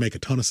 Wouldn't make a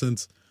ton of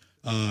sense.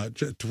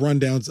 To run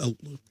down a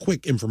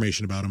quick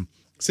information about him.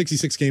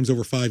 66 games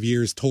over 5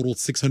 years, total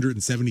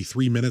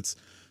 673 minutes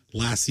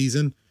last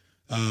season.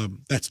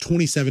 That's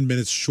 27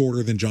 minutes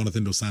shorter than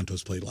Jonathan Dos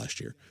Santos played last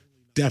year.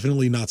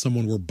 Definitely not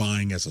someone we're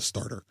buying as a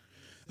starter.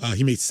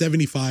 He made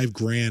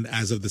 $75,000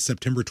 as of the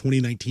September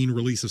 2019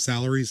 release of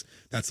salaries.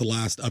 That's the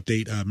last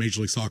update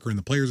Major League Soccer and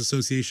the Players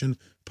Association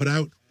put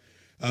out.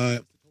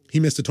 He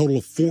missed a total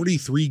of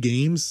 43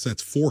 games. So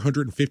that's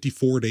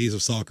 454 days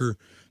of soccer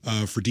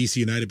for DC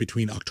United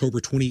between October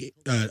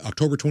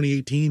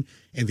 2018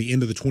 and the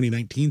end of the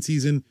 2019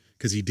 season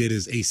because he did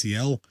his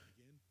ACL.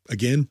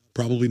 Again,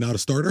 probably not a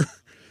starter.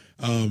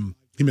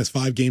 He missed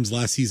 5 games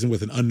last season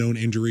with an unknown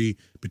injury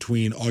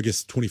between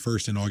August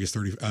 21st and August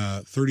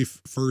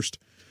 31st.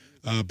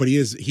 But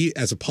he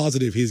as a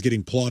positive, he's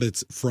getting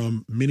plaudits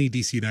from many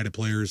DC United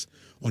players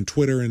on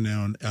Twitter and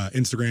on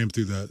Instagram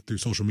through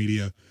social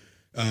media,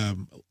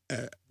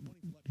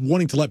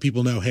 wanting to let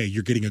people know, hey,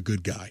 you're getting a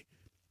good guy.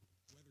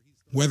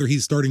 Whether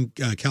he's starting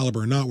caliber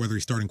or not, whether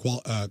he's starting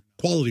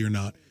quality or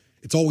not,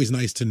 it's always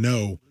nice to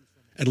know,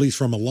 at least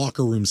from a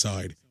locker room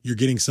side, you're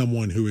getting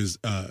someone who is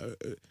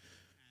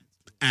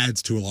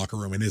adds to a locker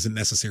room and isn't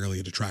necessarily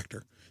a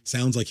detractor.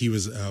 Sounds like he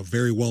was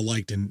very well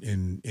liked at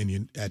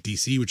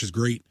DC, which is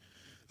great.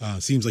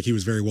 Seems like he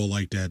was very well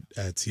liked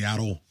at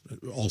Seattle,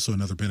 also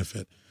another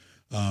benefit.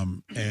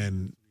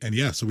 And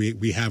yeah, so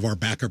we have our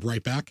backup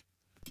right back,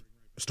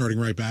 starting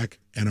right back,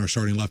 and our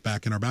starting left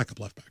back and our backup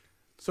left back.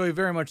 So he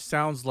very much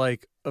sounds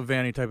like a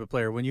Vanney type of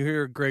player. When you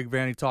hear Greg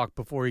Vanney talk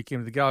before he came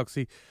to the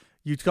Galaxy,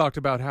 you talked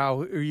about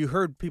you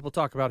heard people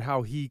talk about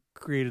how he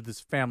created this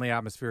family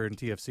atmosphere in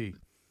TFC.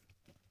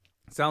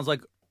 Sounds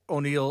like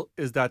O'Neill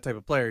is that type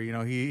of player. You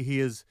know, he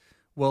is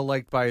well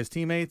liked by his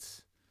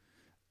teammates.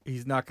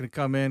 He's not going to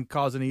come in,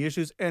 cause any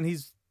issues, and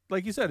he's,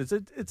 like you said,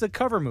 it's a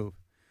cover move.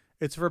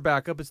 It's for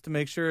backup. It's to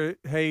make sure,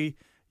 hey,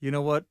 you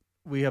know what?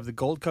 We have the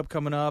Gold Cup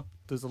coming up.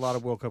 There's a lot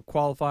of World Cup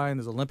qualifying.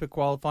 There's Olympic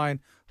qualifying.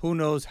 Who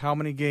knows how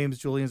many games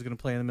Julian's going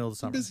to play in the middle of the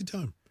summer? Busy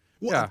time.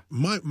 Well, yeah.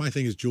 My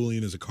thing is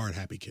Julian is a card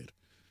happy kid.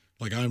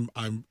 Like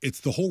it's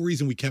the whole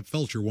reason we kept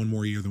Felcher one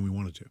more year than we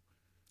wanted to.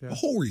 Yeah. The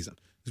whole reason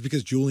is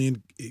because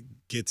Julian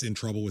gets in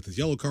trouble with his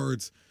yellow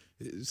cards.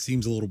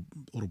 Seems a little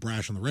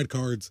brash on the red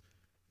cards.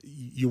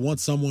 You want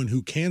someone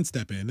who can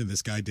step in, and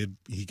this guy did.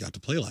 He got to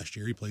play last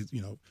year. He played,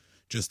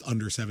 just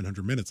under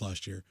 700 minutes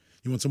last year.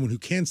 You want someone who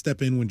can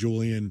step in when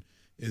Julian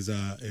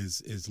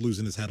is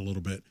losing his head a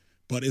little bit,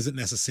 but isn't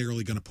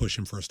necessarily going to push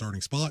him for a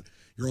starting spot.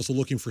 You're also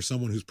looking for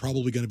someone who's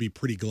probably going to be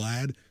pretty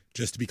glad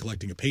just to be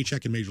collecting a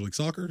paycheck in Major League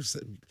Soccer,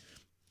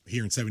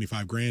 hearing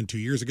 $75,000 2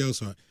 years ago.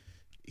 So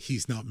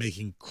he's not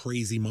making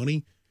crazy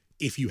money.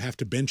 If you have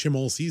to bench him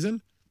all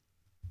season,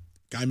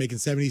 guy making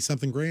 70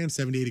 something grand,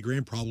 70, 80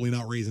 grand, probably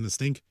not raising a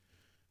stink.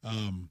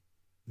 And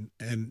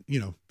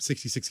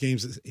 66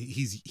 games,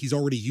 he's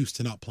already used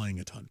to not playing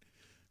a ton.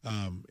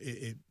 And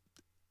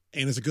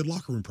it's a good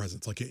locker room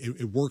presence. Like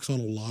it works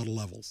on a lot of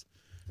levels.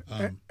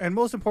 And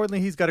most importantly,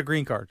 he's got a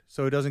green card,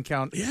 so it doesn't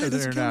count as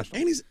an international.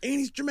 And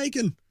he's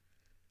Jamaican.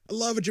 I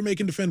love a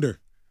Jamaican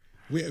defender.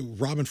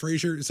 Robin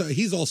Fraser. So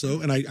he's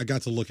also, and I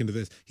got to look into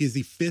this. He's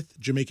the 5th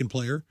Jamaican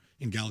player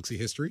in Galaxy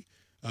history.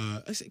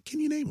 I said, can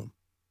you name him?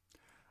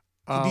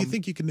 Do you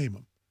think you can name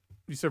him?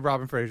 You said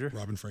Robin Fraser.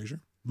 Robin Fraser,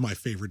 my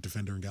favorite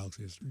defender in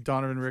Galaxy history.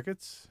 Donovan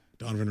Ricketts,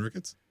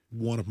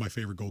 one of my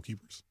favorite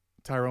goalkeepers.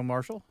 Tyrone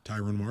Marshall,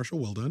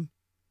 well done.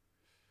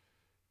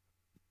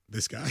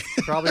 This guy.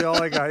 Probably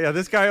all I got. Yeah,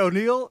 this guy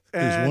O'Neill.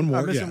 And there's one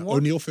more. Yeah,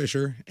 O'Neill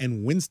Fisher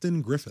and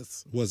Winston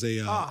Griffiths was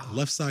a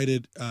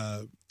left-sided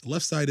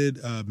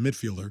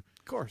midfielder.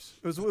 Of course,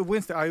 it was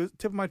Winston. I was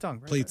tip of my tongue.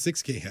 Right played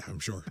 6 games. Yeah, I'm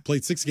sure.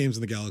 Played 6 games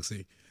in the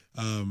Galaxy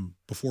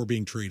before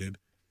being traded.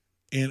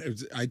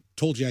 And I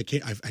told you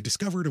I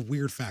discovered a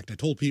weird fact. I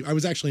told people I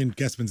was actually in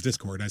Guestman's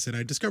Discord. And I said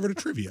I discovered a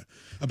trivia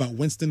about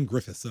Winston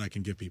Griffiths that I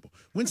can give people.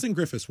 Winston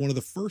Griffiths, one of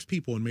the first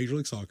people in Major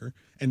League Soccer,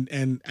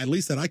 and at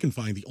least that I can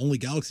find, the only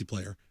Galaxy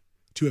player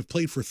to have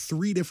played for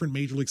 3 different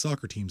Major League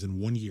Soccer teams in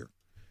 1 year.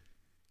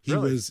 He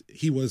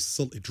was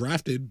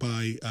drafted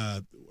by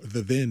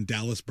the then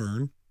Dallas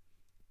Burn.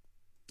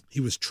 He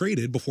was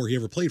traded before he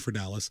ever played for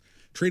Dallas.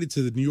 Traded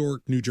to the New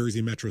York, New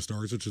Jersey Metro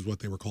Stars, which is what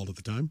they were called at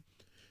the time.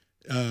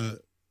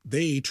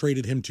 They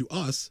traded him to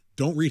us.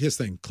 Don't read his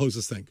thing. Close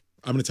this thing.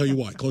 I'm going to tell you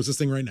why. Close this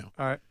thing right now.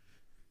 All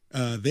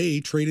right. They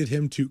traded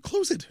him to...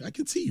 Close it. I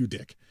can see you,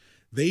 Dick.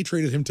 They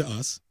traded him to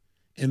us,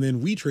 and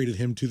then we traded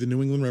him to the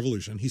New England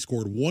Revolution. He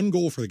scored 1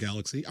 goal for the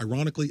Galaxy,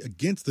 ironically,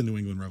 against the New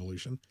England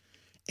Revolution.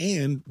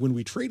 And when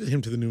we traded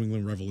him to the New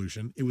England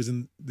Revolution, it was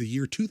in the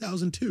year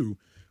 2002,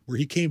 where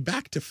he came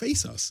back to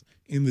face us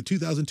in the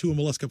 2002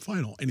 MLS Cup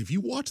final. And if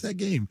you watch that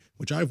game,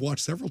 which I've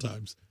watched several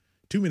times,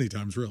 too many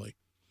times really,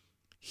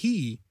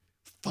 he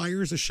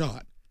fires a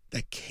shot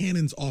that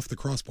cannons off the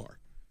crossbar.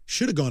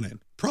 Should have gone in.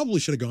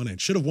 Probably should have gone in.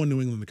 Should have won New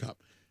England the Cup.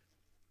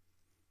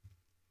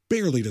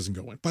 Barely doesn't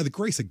go in. By the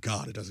grace of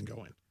God, it doesn't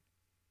go in.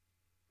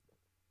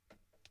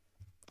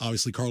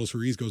 Obviously, Carlos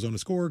Ruiz goes on to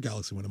score.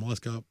 Galaxy win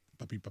MLS Cup.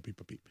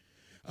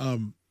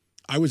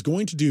 I was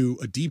going to do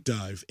a deep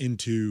dive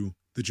into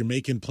the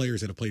Jamaican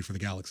players that have played for the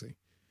Galaxy.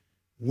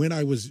 When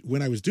I was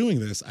doing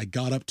this, I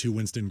got up to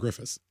Winston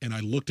Griffiths and I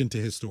looked into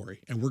his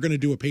story. And we're going to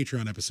do a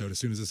Patreon episode as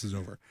soon as this is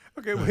over.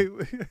 Okay, wait.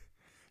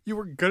 You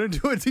were going to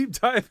do a deep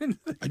dive into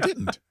the I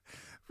didn't.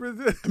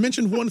 I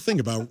mentioned one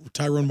thing about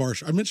Tyrone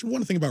Marshall. I mentioned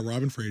one thing about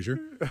Robin Fraser.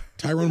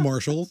 Tyrone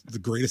Marshall, the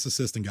greatest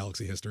assist in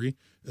Galaxy history,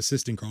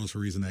 assisting Carlos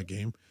Ruiz in that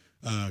game.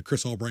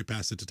 Chris Albright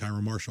passed it to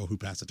Tyrone Marshall, who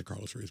passed it to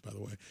Carlos Ruiz, by the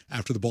way,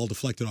 after the ball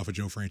deflected off of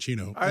Joe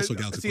Franchino, also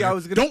Galaxy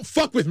player. Don't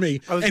fuck with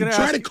me and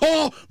try to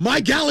call my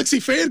Galaxy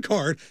fan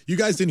card. You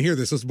guys didn't hear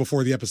this. This was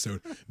before the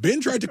episode.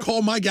 Ben tried to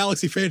call my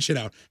Galaxy fan shit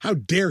out. How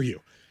dare you?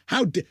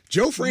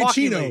 Joe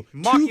Franchino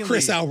Mockingly. to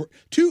Chris Albert,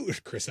 to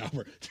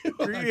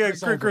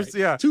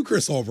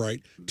Chris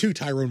Albright, to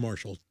Tyrone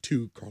Marshall,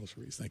 to Carlos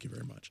Ruiz. Thank you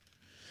very much.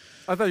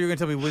 I thought you were going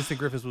to tell me Winston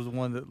Griffiths was the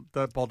one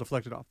that ball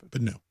deflected off.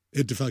 But no,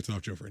 it deflected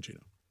off Joe Franchino.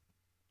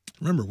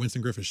 Remember,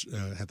 Winston Griffiths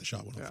had the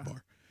shot went off the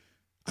bar.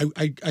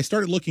 I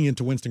started looking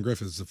into Winston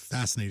Griffiths. It's a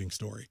fascinating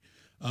story.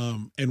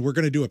 And we're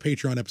going to do a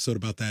Patreon episode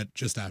about that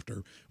just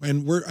after.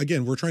 And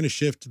we're trying to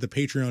shift the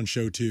Patreon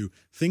show to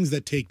things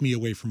that take me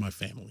away from my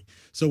family.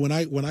 So when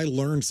I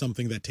learn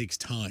something that takes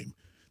time,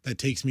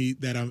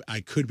 that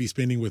I could be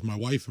spending with my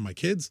wife and my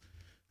kids,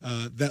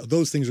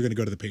 those things are going to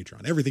go to the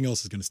Patreon. Everything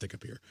else is going to stick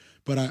up here.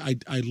 But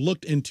I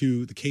looked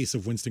into the case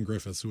of Winston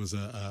Griffiths, who was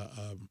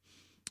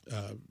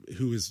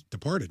who is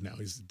departed now.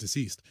 He's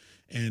deceased,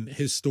 and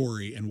his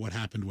story and what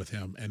happened with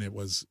him, and it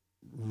was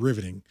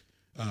riveting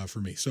for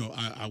me. So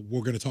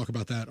we're going to talk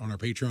about that on our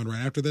Patreon right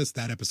after this.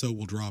 That episode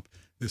will drop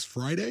this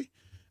Friday.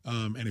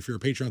 And if you're a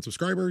Patreon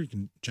subscriber, you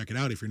can check it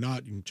out. If you're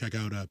not, you can check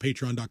out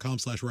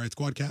patreon.com/Riot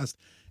Squadcast,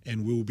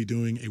 and we will be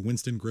doing a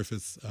Winston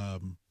Griffiths,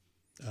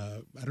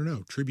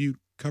 tribute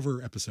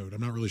cover episode.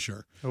 I'm not really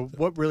sure. So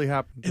what really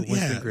happened to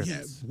Winston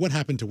Griffiths? Yeah, what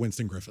happened to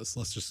Winston Griffiths?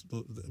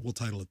 We'll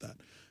title it that.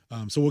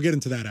 So we'll get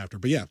into that after.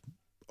 But yeah,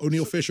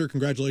 O'Neal Fisher,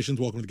 congratulations.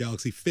 Welcome to the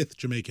Galaxy, 5th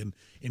Jamaican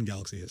in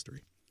Galaxy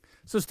history.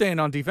 So staying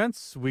on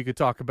defense, we could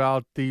talk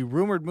about the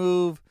rumored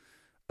move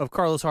of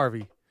Carlos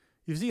Harvey.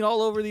 You've seen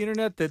all over the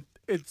internet that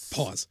it's...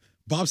 Pause.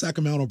 Bob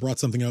Sacamano brought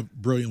something up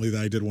brilliantly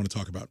that I did want to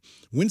talk about.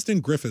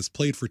 Winston Griffiths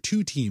played for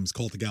 2 teams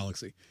called the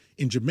Galaxy.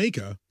 In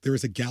Jamaica, there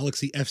is a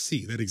Galaxy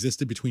FC that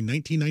existed between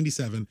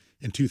 1997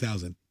 and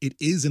 2000. It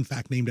is, in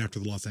fact, named after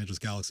the Los Angeles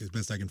Galaxy, as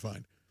best I can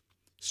find.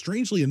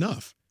 Strangely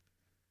enough,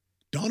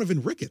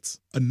 Donovan Ricketts,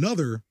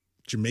 another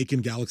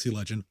Jamaican Galaxy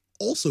legend,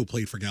 also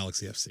played for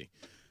Galaxy FC.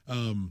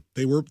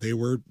 They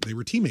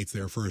were teammates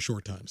there for a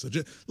short time. So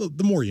look,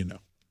 the more you know.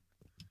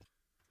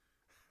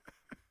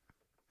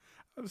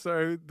 I'm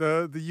sorry,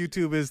 the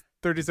YouTube is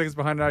 30 seconds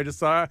behind, and I just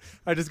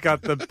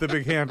got the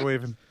big hand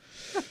waving.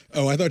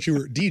 Oh, I thought you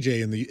were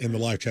DJ in the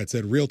live chat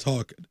said, "Real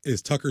talk,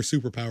 is Tucker's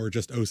superpower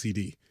just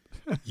OCD?"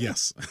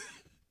 Yes.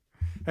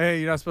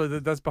 Hey, you're not supposed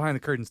to, that's behind the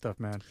curtain stuff,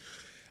 man.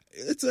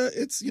 It's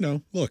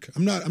look,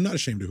 I'm not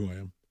ashamed of who I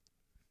am.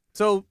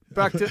 So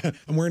back to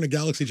I'm wearing a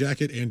Galaxy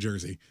jacket and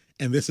jersey,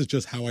 and this is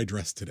just how I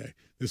dressed today.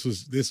 This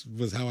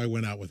was how I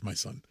went out with my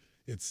son.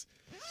 It's,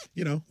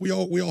 we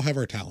all have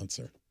our talents,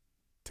 sir.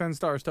 10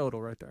 stars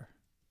total right there.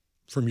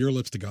 From your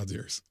lips to God's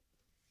ears.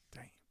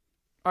 Dang.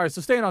 All right,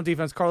 so staying on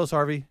defense, Carlos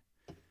Harvey.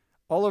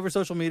 All over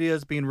social media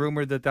is being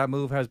rumored that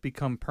move has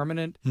become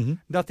permanent. Mm-hmm.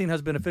 Nothing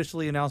has been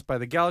officially announced by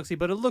the Galaxy,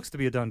 but it looks to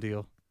be a done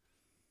deal.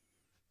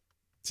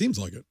 Seems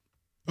like it.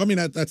 I mean,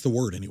 that's the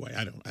word anyway.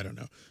 I don't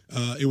know.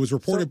 It was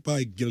reported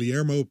by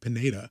Guillermo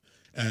Pineda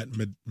at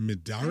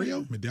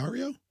Medario. I'm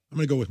going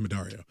to go with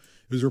Medario.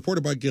 It was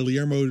reported by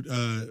Guillermo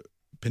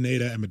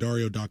Pineda at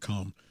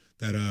Medario.com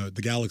that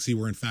the Galaxy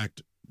were in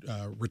fact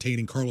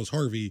retaining Carlos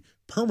Harvey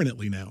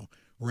permanently now,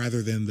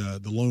 rather than the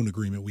loan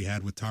agreement we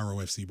had with Taro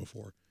FC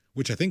before,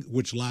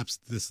 which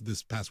lapsed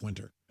this past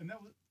winter. And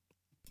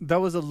that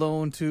was a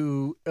loan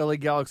to LA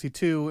Galaxy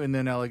 2 and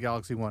then LA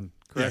Galaxy 1.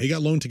 Correct? Yeah, he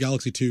got loaned to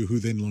Galaxy 2, who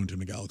then loaned him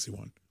to Galaxy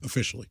 1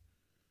 officially.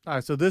 All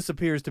right, so this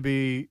appears to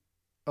be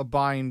a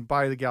buying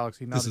by the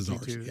Galaxy, not this is G2.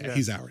 ours. Yeah,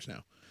 he's ours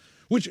now.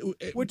 Which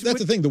that's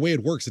the thing. The way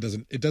it works,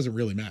 it doesn't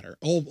really matter.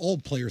 All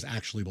players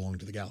actually belong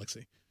to the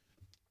Galaxy.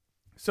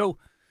 So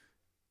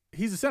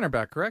he's a center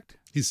back, correct?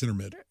 He's center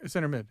mid.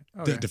 Center mid.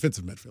 Okay.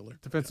 Defensive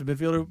midfielder. Defensive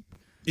midfielder.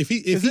 If he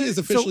is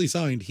officially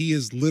signed, he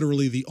is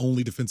literally the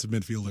only defensive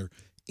midfielder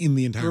in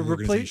the entire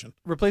organization.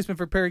 Replacement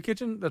for Perry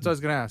Kitchen? That's what I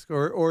was going to ask.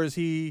 Or is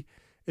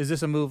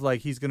this a move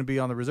like he's going to be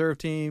on the reserve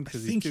team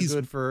because he's too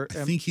good for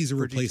I think he's a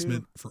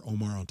replacement G2? for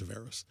Omar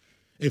Ontiveros.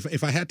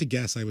 If I had to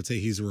guess, I would say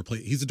he's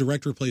a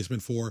direct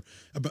replacement for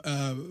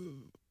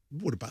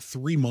about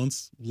 3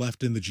 months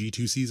left in the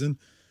G2 season.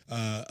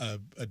 A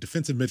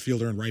defensive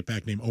midfielder and right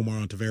back named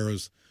Omar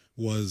Ontiveros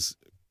was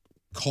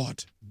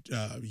caught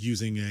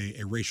using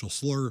a racial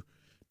slur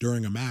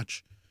during a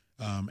match,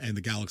 and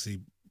the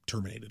Galaxy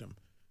terminated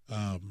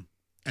him,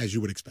 as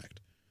you would expect.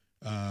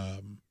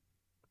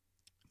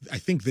 I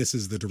think this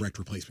is the direct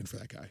replacement for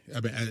that guy. I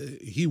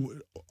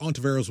mean,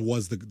 Ontiveros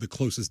was the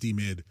closest D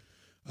mid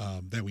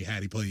that we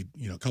had. He played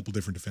a couple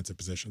different defensive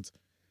positions.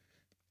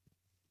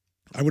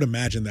 I would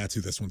imagine that's who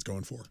this one's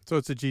going for. So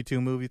it's a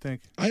G2 move, you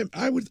think?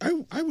 I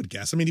would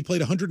guess. I mean, he played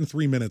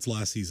 103 minutes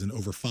last season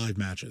over 5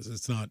 matches.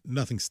 It's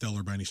nothing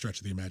stellar by any stretch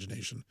of the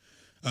imagination.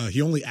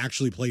 He only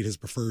actually played his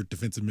preferred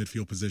defensive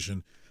midfield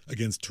position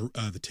against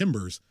the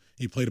Timbers.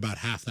 He played about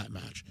half that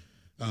match.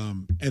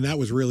 And that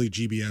was really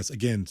GBS,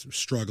 again,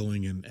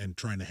 struggling and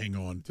trying to hang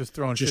on. Just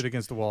throwing shit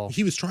against the wall.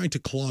 He was trying to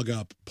clog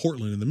up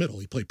Portland in the middle.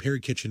 He played Perry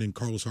Kitchen and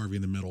Carlos Harvey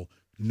in the middle.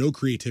 No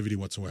creativity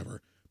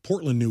whatsoever.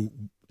 Portland knew...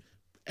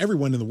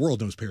 Everyone in the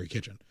world knows Perry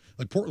Kitchen.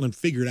 Like, Portland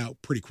figured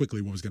out pretty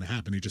quickly what was going to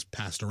happen. He just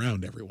passed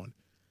around everyone.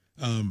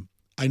 I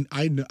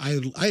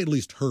at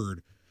least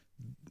heard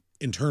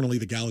internally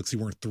the Galaxy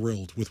weren't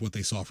thrilled with what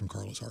they saw from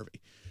Carlos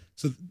Harvey.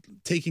 So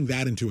taking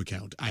that into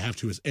account, I have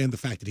to, and the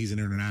fact that he's an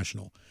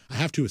international, I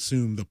have to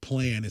assume the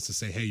plan is to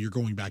say, hey, you're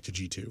going back to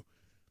G2.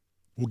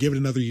 We'll give it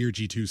another year,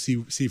 G2.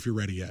 See if you're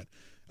ready yet.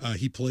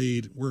 He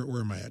played. Where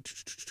am I at?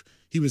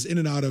 He was in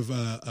and out of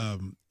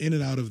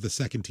the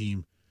second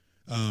team.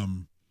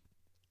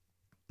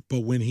 But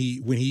when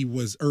he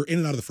was, or in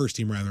and out of the first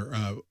team rather,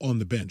 on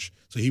the bench.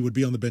 So he would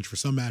be on the bench for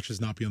some matches,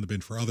 not be on the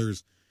bench for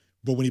others.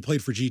 But when he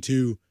played for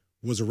G2,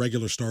 was a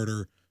regular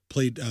starter,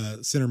 played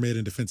center mid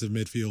and defensive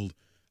midfield,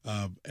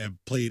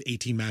 played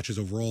 18 matches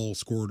overall,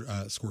 scored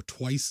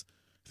twice,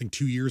 I think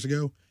 2 years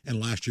ago, and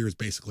last year is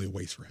basically a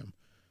waste for him.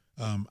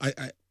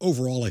 I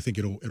overall, I think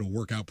it'll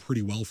work out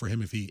pretty well for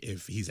him if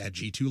he's at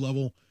G2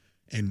 level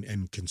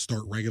and can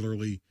start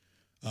regularly.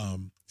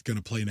 He's going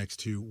to play next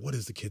to, what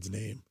is the kid's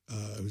name?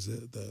 It was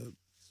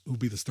who'll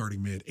be the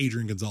starting mid,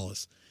 Adrian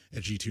Gonzalez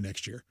at G2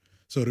 next year.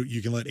 So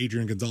you can let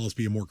Adrian Gonzalez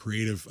be a more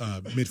creative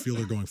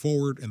midfielder going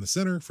forward in the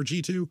center for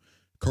G2.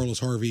 Carlos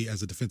Harvey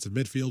as a defensive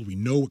midfield. We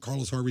know what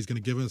Carlos Harvey's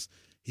going to give us.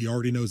 He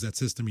already knows that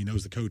system. He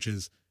knows the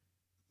coaches.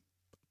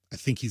 I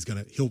think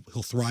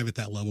he'll thrive at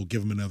that level.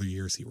 Give him another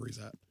year, see where he's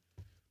at.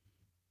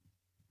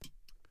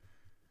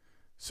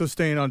 So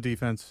staying on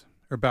defense,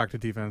 or back to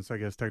defense, I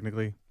guess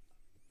technically.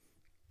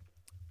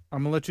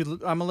 I'm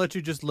gonna let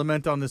you just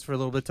lament on this for a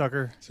little bit,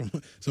 Tucker.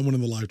 Someone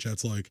in the live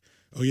chat's like,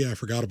 "Oh yeah, I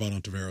forgot about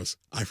Ontiveros.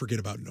 I forget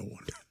about no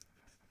one.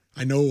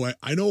 I know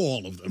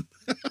all of them."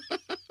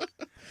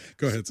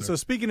 Go ahead, sir. So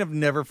speaking of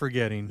never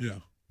forgetting, yeah,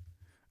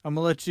 I'm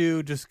gonna let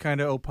you just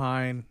kind of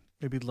opine,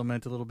 maybe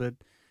lament a little bit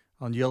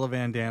on Jelle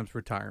Van Dam's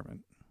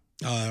retirement.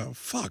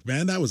 Fuck,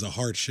 man, that was a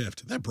hard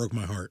shift. That broke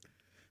my heart.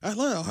 I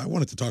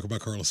wanted to talk about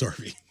Carlos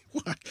Harvey.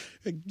 Why?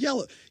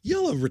 Jelle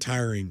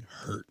retiring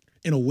hurt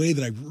in a way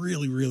that I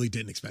really, really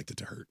didn't expect it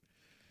to hurt.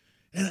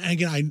 And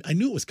again, I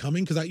knew it was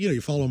coming because you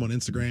follow him on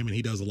Instagram and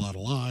he does a lot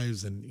of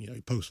lives and he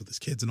posts with his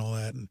kids and all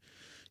that. And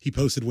he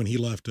posted when he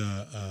left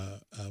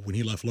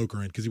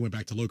Lokeren, because he went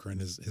back to Lokeren,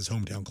 his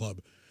hometown club.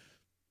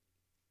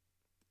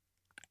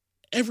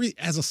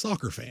 As a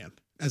soccer fan,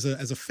 as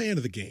a fan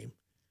of the game,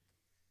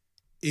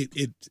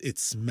 it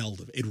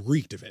smelled of it. It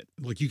reeked of it.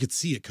 Like you could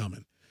see it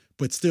coming.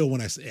 But still, when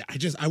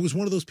I was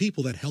one of those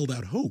people that held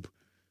out hope,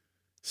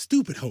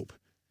 stupid hope,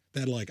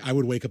 that like I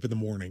would wake up in the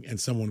morning and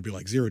someone would be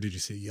like, "Zero, did you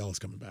see Jelle's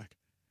coming back?"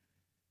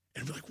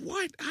 And I'd be like,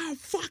 "What? Oh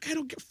fuck!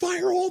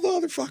 Fire all the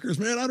other fuckers,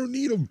 man. I don't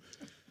need them.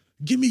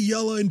 Give me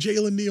Jelle and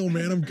Jalen Neal,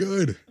 man. I'm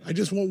good. I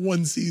just want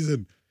one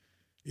season."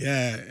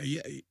 Yeah.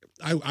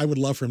 I would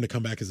love for him to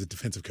come back as a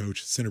defensive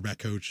coach, center back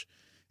coach,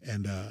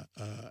 and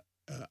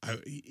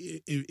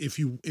if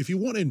you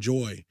want to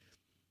enjoy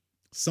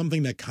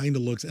something that kind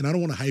of looks, and I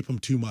don't want to hype him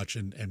too much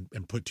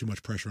and put too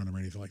much pressure on him or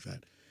anything like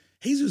that.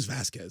 Jesus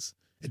Vasquez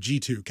at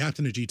G2,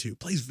 captain of G2,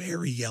 plays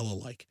very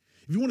Jelle-like.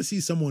 If you want to see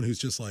someone who's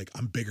just like,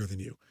 I'm bigger than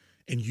you,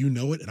 and you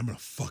know it, and I'm going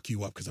to fuck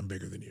you up because I'm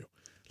bigger than you.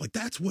 Like,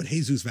 that's what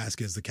Jesus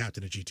Vasquez, the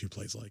captain of G2,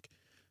 plays like.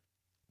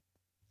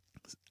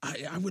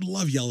 I would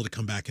love Jelle to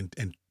come back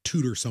and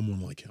tutor someone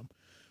like him.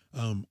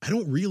 I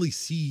don't really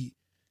see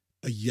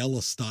a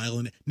Jelle style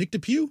in it. Nick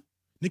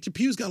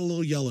DePuy's got a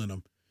little Jelle in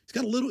him.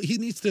 He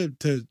needs to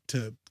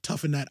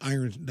toughen that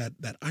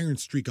iron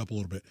streak up a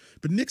little bit.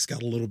 But Nick's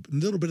got a little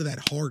bit of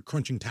that hard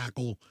crunching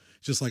tackle.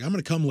 It's just like, I'm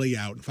going to come lay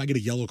out. If I get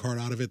a yellow card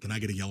out of it, then I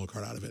get a yellow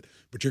card out of it.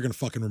 But you're going to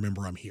fucking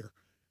remember I'm here.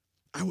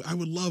 I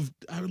would love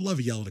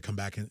a Jelle to come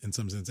back in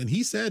some sense. And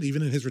he said,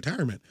 even in his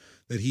retirement,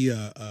 that he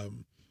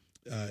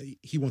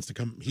wants to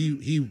come.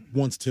 He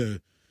wants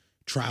to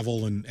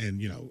travel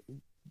and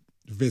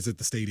visit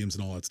the stadiums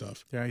and all that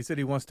stuff. Yeah, he said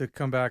he wants to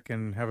come back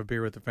and have a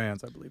beer with the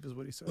fans, I believe is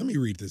what he said. Let me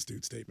read this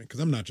dude's statement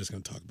because I'm not just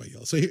going to talk about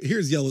Jelle. So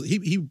here's Jelle.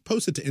 He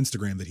posted to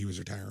Instagram that he was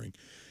retiring,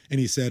 and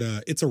he said,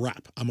 "It's a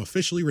wrap. I'm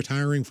officially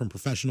retiring from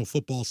professional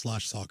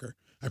football/soccer."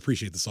 I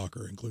appreciate the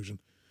soccer inclusion.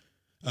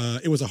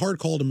 It was a hard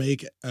call to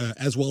make,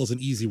 as well as an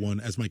easy one,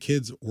 as my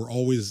kids were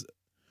always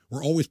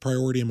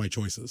priority in my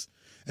choices.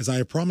 As I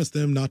have promised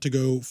them not to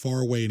go far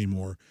away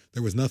anymore,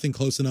 there was nothing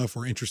close enough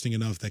or interesting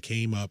enough that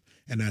came up,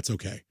 and that's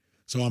okay.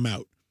 So I'm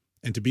out.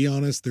 And to be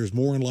honest, there's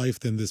more in life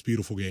than this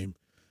beautiful game.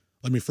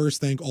 Let me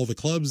first thank all the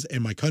clubs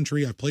and my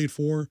country I've played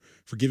for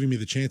giving me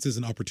the chances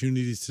and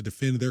opportunities to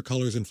defend their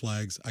colors and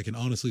flags. I can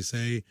honestly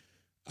say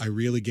I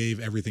really gave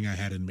everything I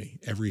had in me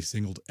every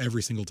single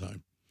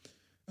time.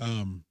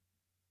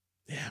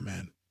 Yeah,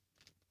 man.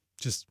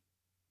 Just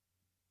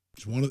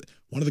one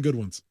of the good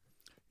ones.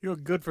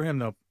 Good for him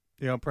though.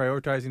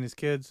 Prioritizing his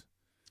kids.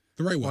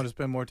 The right way. Want to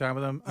spend more time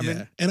with them. I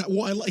mean, and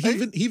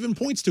he even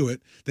points to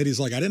it that he's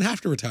like, I didn't have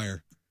to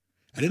retire.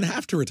 I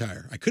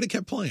could have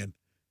kept playing,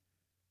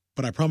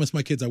 but I promised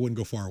my kids I wouldn't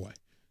go far away.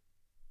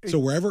 So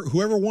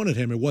whoever wanted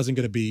him, it wasn't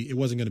going to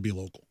be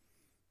local.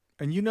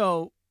 And you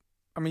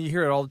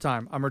hear it all the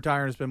time. I'm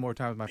retiring to spend more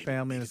time with my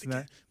family and this and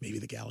that. Maybe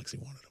the Galaxy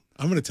wanted him.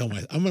 I'm going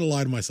to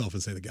lie to myself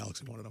and say the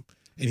Galaxy wanted him.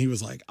 And he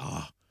was like,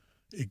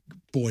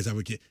 boys,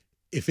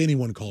 if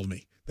anyone called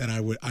me that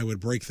I would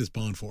break this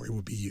bond for, it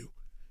would be you.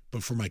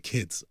 But for my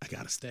kids, I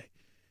got to stay.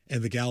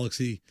 And the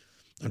Galaxy,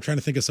 I'm trying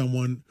to think of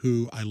someone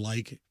who I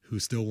like who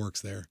still works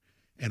there.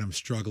 and I'm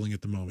struggling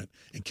at the moment.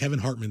 And Kevin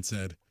Hartman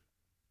said,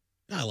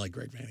 I like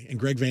Greg Vanney. And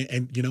Greg Van,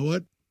 and you know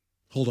what?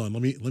 Hold on.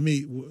 Let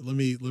me,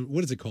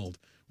 what is it called?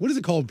 What is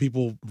it called when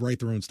people write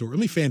their own story? Let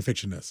me fan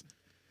fiction this.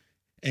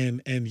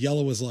 And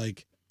Yella was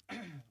like,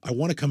 I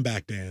want to come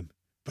back, Dan,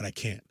 but I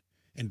can't.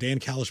 And Dan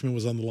Kalishman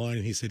was on the line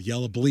and he said,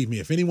 Yella, believe me,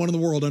 if anyone in the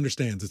world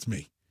understands, it's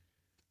me.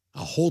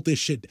 I'll hold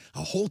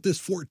this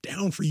fort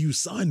down for you,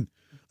 son,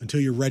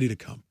 until you're ready to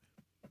come.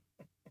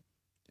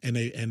 And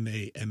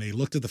they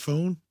looked at the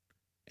phone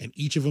and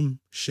each of them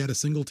shed a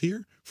single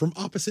tear from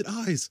opposite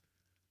eyes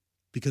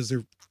because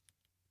they're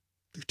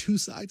two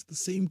sides of the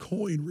same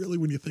coin, really,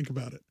 when you think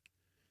about it.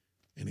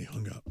 And he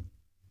hung up.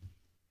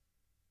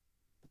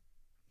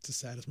 It's the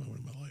saddest moment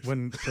of my life.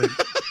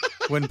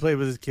 When played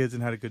with his kids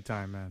and had a good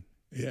time, man.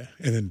 Yeah,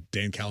 and then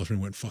Dan Kalishman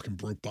went fucking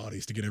broke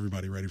bodies to get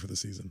everybody ready for the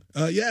season.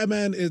 Yeah,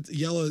 man, it's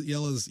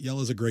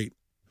Yella's a great.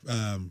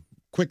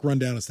 Quick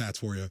rundown of stats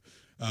for you.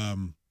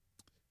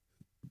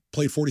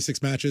 Played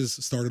 46 matches,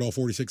 started all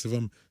 46 of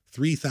them,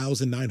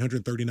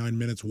 3,939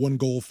 minutes, 1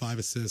 goal, 5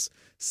 assists,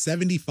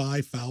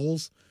 75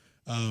 fouls.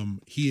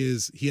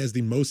 He has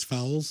the most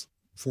fouls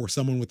for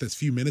someone with as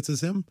few minutes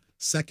as him.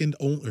 Second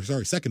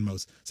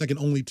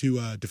only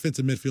to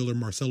defensive midfielder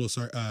Marcelo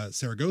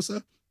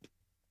Saragossa,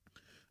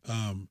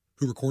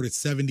 who recorded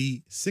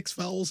 76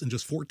 fouls in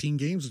just 14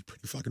 games. It's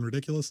pretty fucking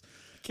ridiculous.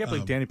 Can't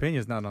believe Danny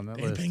Pena's not on that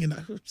list.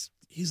 Pena,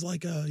 he's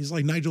like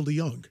Nigel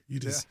DeYoung.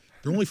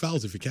 They're only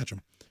fouls if you catch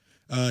them.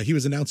 He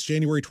was announced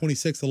January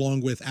 26th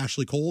along with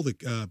Ashley Cole,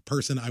 the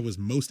person I was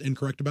most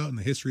incorrect about in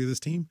the history of this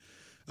team.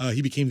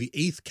 He became the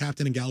 8th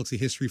captain in Galaxy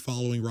history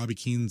following Robbie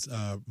Keane's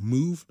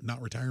move, not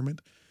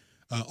retirement.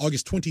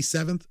 August of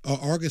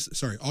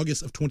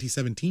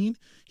 2017,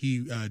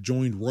 he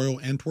joined Royal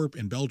Antwerp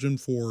in Belgium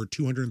for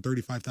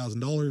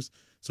 $235,000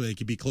 so he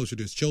could be closer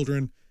to his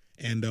children.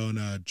 And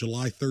on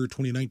July 3rd,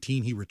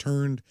 2019, he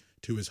returned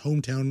to his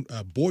hometown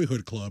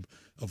boyhood club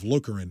of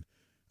Lokeren,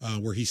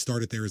 where he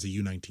started there as a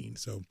U19.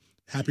 So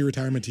happy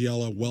retirement to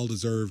Yella,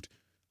 well-deserved.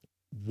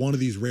 One of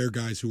these rare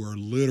guys who are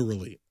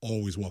literally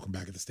always welcome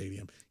back at the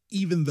stadium,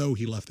 even though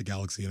he left the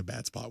Galaxy in a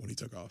bad spot when he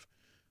took off.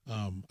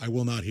 I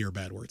will not hear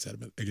bad words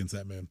said against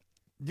that man.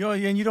 You know,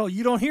 and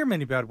you don't hear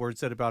many bad words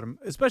said about him,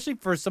 especially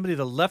for somebody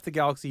that left the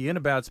Galaxy in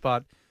a bad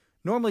spot.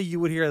 Normally, you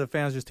would hear the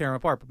fans just tear him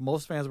apart, but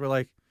most fans were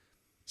like,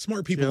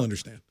 smart people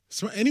understand.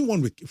 So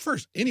anyone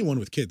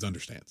with kids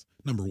understands,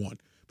 number one.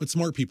 But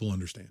smart people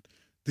understand.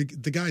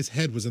 The guy's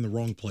head was in the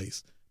wrong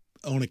place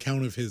on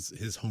account of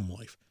his home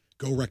life.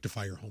 Go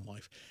rectify your home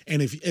life.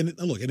 And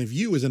if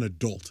you as an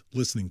adult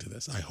listening to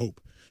this, I hope,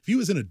 if you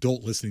as an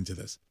adult listening to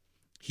this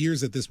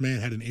hears that this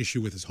man had an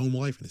issue with his home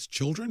life and his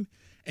children,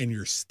 and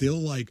you're still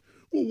like,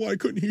 well, why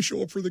couldn't he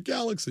show up for the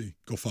Galaxy?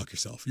 Go fuck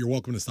yourself. You're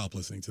welcome to stop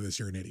listening to this.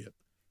 You're an idiot.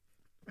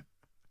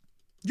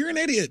 You're an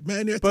idiot,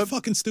 man. It's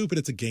fucking stupid.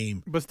 It's a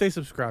game. But stay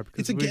subscribed.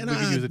 It's a game. You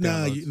can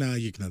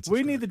unsubscribe.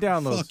 We need the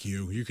downloads. Fuck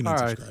you. You can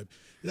unsubscribe.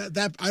 Right.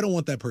 That I don't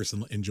want that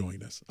person enjoying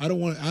this. I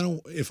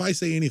don't. If I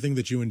say anything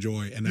that you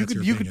enjoy and that's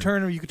your opinion, you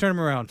can turn him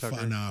around,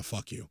 Tucker. Nah,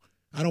 fuck you.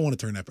 I don't want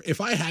to turn that.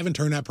 If I haven't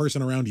turned that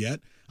person around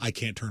yet, I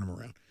can't turn him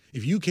around.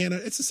 If you can't,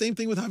 it's the same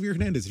thing with Javier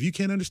Hernandez. If you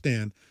can't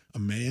understand a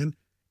man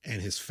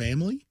and his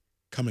family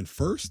coming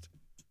first,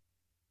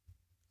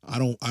 I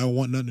don't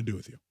want nothing to do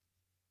with you.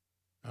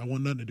 I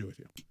want nothing to do with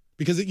you.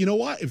 Because you know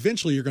what?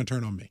 Eventually you're going to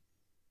turn on me.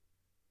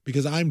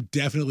 Because I'm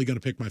definitely going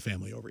to pick my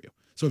family over you.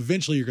 So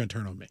eventually you're going to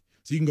turn on me.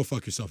 So you can go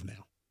fuck yourself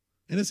now.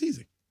 And it's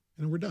easy.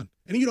 And we're done.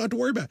 And you don't have to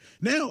worry about it.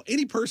 Now,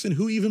 any person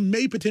who even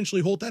may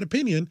potentially hold that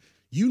opinion,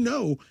 you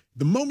know,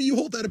 the moment you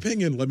hold that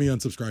opinion, let me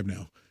unsubscribe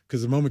now.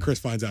 Because the moment Chris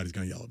finds out, he's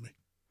going to yell at me.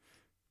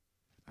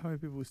 How many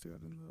people we still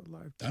got in the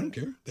live? I don't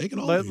care. They can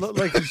all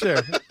like and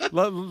share.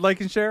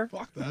 Like and share?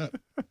 Fuck that.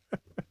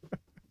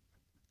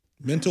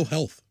 Mental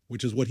health,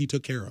 which is what he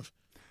took care of.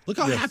 Look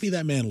how happy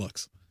that man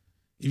looks.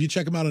 If you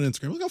check him out on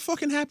Instagram, look how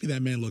fucking happy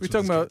that man looks. We're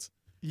talking about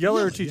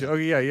Yella or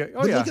Chicha? Yeah.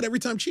 Oh, but look at every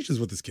time Chicha's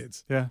with his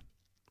kids. Yeah.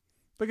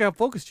 Look how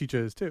focused Chicha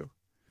is, too.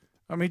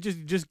 I mean,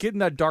 just getting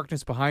that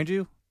darkness behind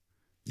you.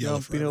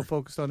 Yella forever. Being able to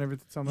focus on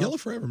everything. Yella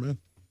forever, man.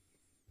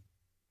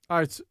 All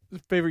right.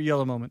 Favorite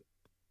Yella moment?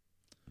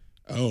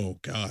 Oh,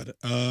 God.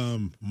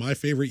 My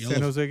favorite Yella.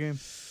 San Jose game?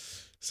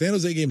 San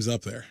Jose game's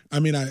up there. I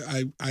mean,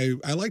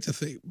 I like to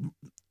think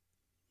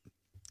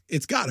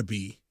it's got to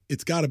be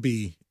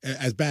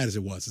as bad as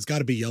it was. It's got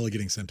to be Yella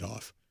getting sent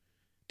off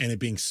and it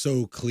being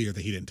so clear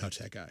that he didn't touch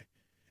that guy.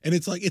 And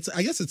it's like,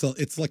 I guess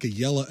it's like a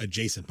Yella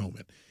adjacent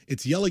moment.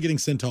 It's Yella getting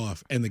sent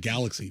off and the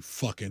Galaxy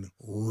fucking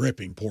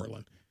ripping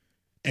Portland.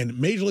 And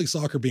Major League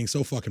Soccer being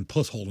so fucking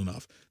pusshole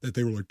enough that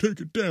they were like, take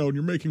it down.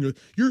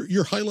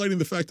 You're highlighting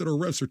the fact that our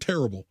refs are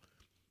terrible.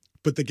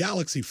 But the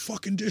Galaxy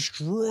fucking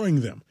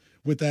destroying them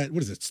with that,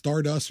 what is it,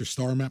 Stardust or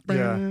Star Map?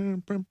 Yeah.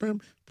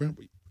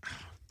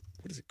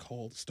 What is it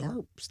called?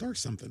 Star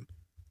something.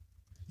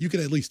 You could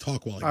at least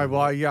talk while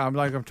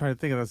I'm trying to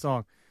think of that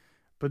song.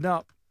 But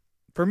no,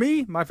 for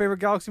me, my favorite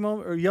Galaxy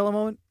moment or Yella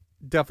moment,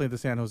 definitely the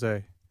San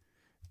Jose.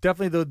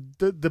 Definitely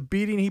the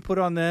beating he put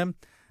on them.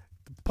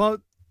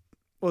 What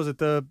was it?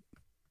 The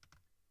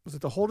Was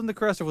it the hold in the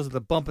crest or was it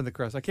the bump in the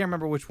crest? I can't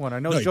remember which one. I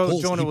know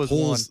No, Jonah was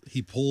one.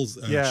 He pulls.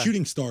 Yeah.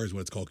 Shooting Star is what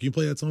it's called. Can you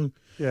play that song?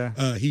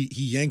 Yeah. He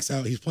yanks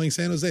out. He's playing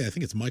San Jose. I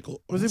think it's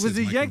Michael. Was he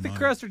Michael yank the Mann.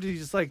 crest or did he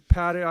just like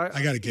pat it?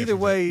 I got a GIF. Either of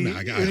way, it. Nah,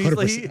 and he's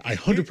 100%. I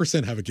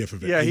 100% have a GIF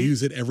of it. Yeah, I he-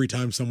 use it every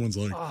time someone's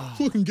like,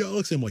 "Fucking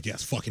Galaxy." I'm like,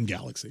 "Yes, fucking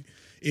Galaxy."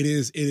 It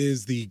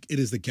is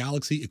the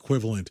Galaxy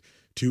equivalent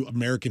to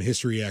American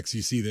History X.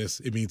 You see this?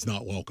 It means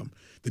not welcome.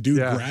 The dude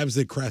Yeah. grabs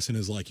the crest and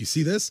is like, "You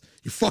see this?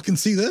 You fucking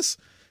see this?"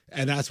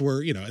 And that's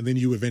where and then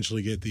you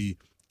eventually get the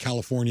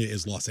California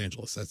is Los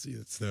Angeles. It's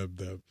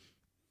the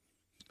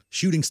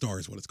Shooting Star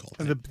is what it's called.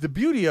 And the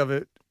beauty of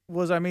it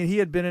was, I mean, he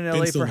had been in LA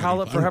Ben's still for how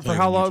not even- I'm for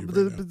how playing long? on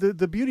YouTube right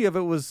The beauty of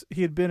it was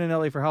he had been in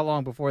LA for how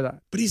long before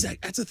that? But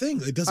that's the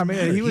thing. It doesn't I mean,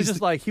 matter. he was just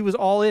like he was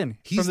all in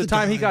he's from the the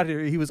time he guy- got here.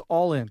 He was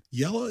all in.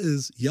 Yella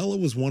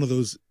was one of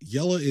those.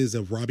 Yella is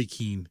a Robbie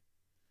Keane.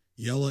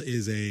 Yella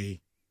is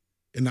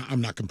and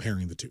I'm not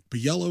comparing the two, but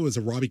Yella is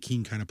a Robbie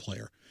Keane kind of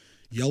player.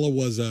 Yella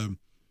was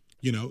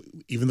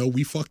even though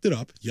we fucked it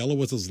up, Yella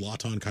was a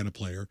Zlatan kind of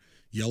player.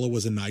 Yella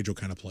was a Nigel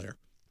kind of player.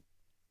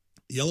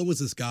 Yella was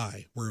this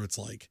guy where it's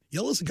like,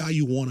 Yella's a guy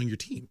you want on your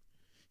team.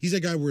 He's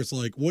that guy where it's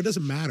like, well, it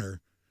doesn't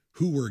matter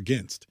who we're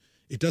against.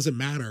 It doesn't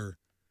matter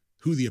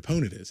who the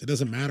opponent is. It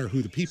doesn't matter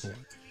who the people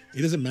are.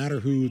 It doesn't matter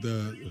who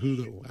the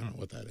I don't know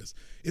what that is.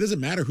 It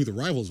doesn't matter who the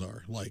rivals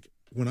are. Like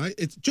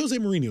it's Jose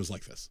Mourinho's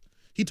like this.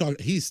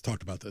 He's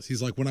talked about this.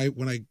 He's like, when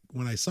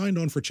I signed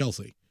on for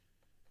Chelsea,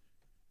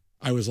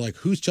 I was like,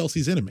 who's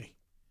Chelsea's enemy?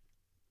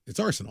 It's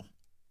Arsenal.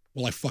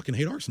 Well, I fucking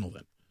hate Arsenal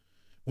then.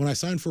 When I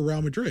signed for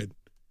Real Madrid,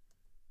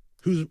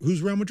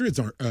 who's Real Madrid's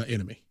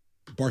enemy?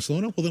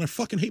 Barcelona? Well, then I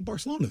fucking hate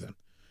Barcelona then.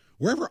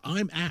 Wherever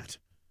I'm at,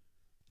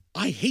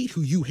 I hate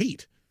who you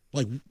hate.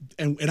 Like,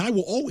 and I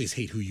will always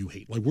hate who you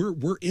hate. Like,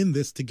 we're in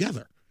this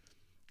together.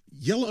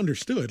 Yella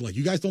understood. Like,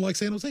 you guys don't like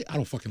San Jose? I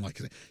don't fucking like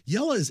it.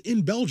 Yella is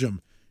in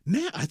Belgium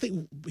now. I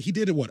think he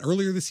did it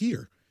earlier this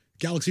year.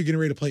 Galaxy are getting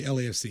ready to play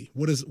LAFC.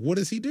 What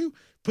does he do?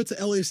 Puts the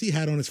LAFC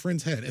hat on his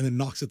friend's head and then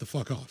knocks it the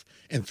fuck off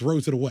and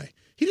throws it away.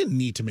 He didn't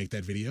need to make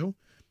that video.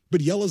 But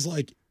Yella's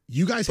like,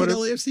 you guys hate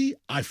LAFC?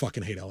 I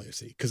fucking hate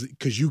LAFC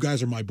because you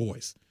guys are my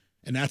boys.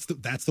 And that's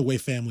the way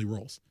family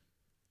rolls.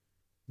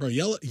 Bro,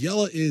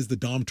 Yella is the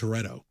Dom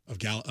Toretto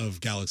of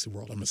Galaxy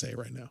World. I'm going to say it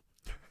right now.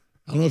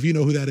 I don't know if you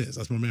know who that is.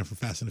 That's my man from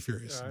Fast and the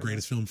Furious.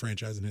 Greatest film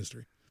franchise in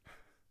history.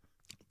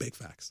 Big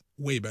facts.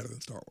 Way better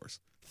than Star Wars.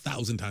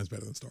 1,000 times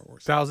better than Star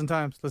Wars. 1,000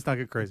 times. Let's not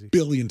get crazy.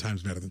 Billion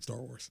times better than Star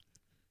Wars.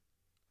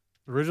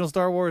 Original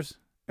Star Wars,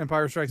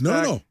 Empire Strikes No,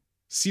 Back. no.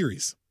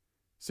 Series.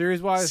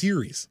 Series wise.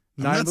 Series.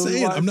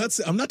 I'm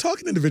not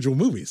talking individual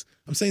movies.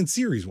 I'm saying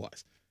series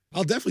wise.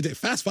 I'll definitely take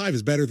Fast 5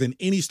 is better than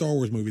any Star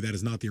Wars movie that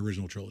is not the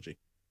original trilogy.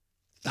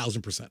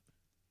 1,000%.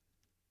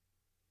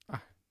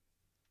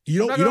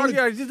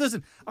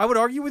 Listen, I would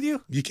argue with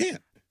you. You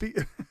can't. Be-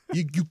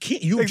 You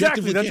can't. You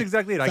Exactly. objectively That's can't.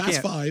 exactly it. I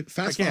can't.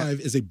 Fast I can't. 5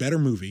 is a better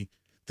movie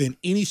than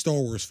any Star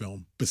Wars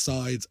film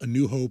besides A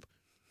New Hope,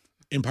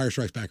 Empire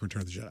Strikes Back, and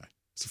Return of the Jedi.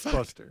 It's a fact.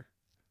 Buster.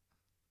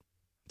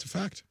 It's a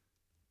fact.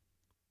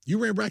 You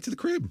ran back to the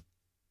crib.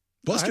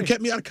 Buster Right.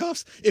 kept me out of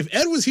cuffs. If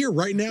Ed was here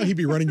right now, he'd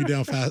be running you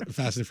down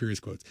Fast and Furious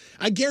quotes.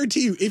 I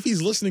guarantee you, if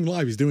he's listening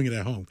live, he's doing it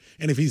at home.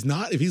 And if he's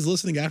not, if he's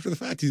listening after the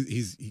fact,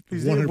 he's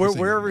 100%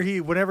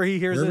 whenever he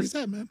hears wherever this.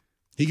 he's at, man.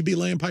 He could be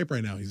laying pipe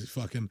right now. He's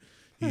going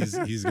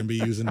to be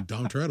using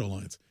Dom Toretto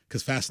lines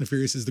because Fast and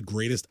Furious is the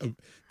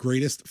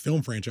greatest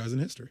film franchise in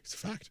history. It's a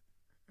fact.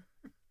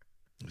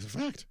 It's a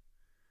fact.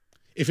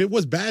 If it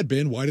was bad,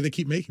 Ben, why do they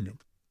keep making them?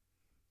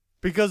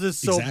 Because it's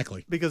so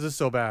Exactly. Because it's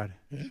so bad.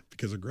 Yeah,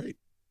 because they're great.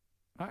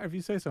 If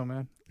you say so,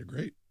 man. They're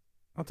great.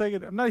 I'll take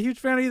it. I'm not a huge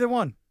fan of either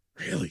one.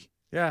 Really?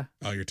 Yeah.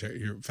 Oh, you're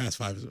Fast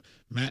 5 is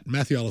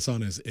Matthew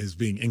Alassane is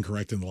being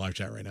incorrect in the live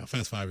chat right now.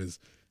 Fast 5 is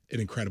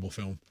an incredible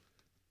film.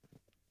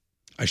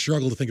 I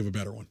struggle to think of a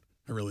better one.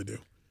 I really do.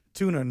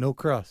 Tuna, no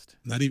crust.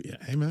 Not even,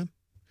 hey man,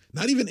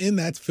 not even in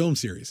that film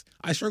series.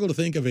 I struggle to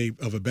think of a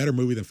better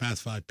movie than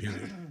Fast 5.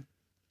 Period.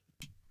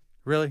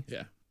 Really?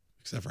 Yeah,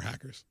 except for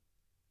Hackers.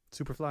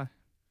 Superfly.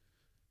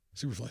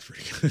 Superfly's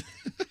pretty good.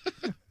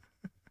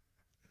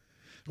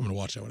 I'm gonna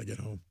watch that when I get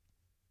home.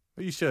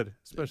 But you should,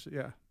 especially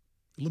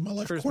Live my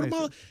life Curtis quarter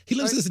Mason. mile. He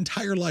lives Right. his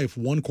entire life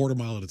 1/4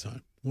 mile at a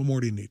time. What more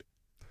do you need?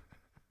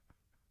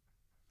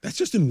 That's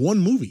just in one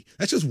movie.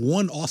 That's just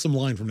one awesome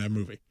line from that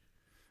movie.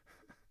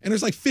 And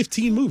there's like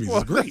 15 movies.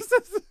 It's great.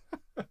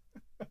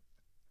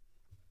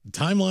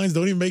 Timelines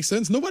don't even make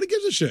sense. Nobody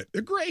gives a shit.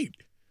 They're great.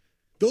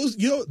 Those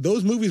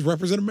movies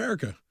represent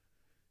America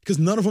because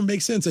none of them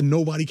make sense and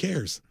nobody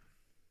cares.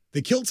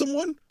 They killed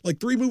someone, like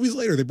 3 movies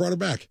later, they brought her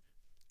back.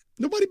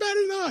 Nobody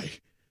batted an eye.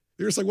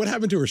 They're just like, what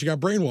happened to her? She got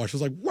brainwashed. I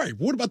was like, wait,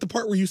 what about the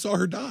part where you saw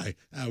her die?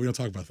 We don't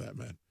talk about that,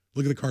 man.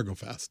 Look at the car go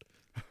fast.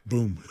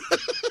 Boom.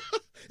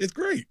 It's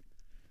great.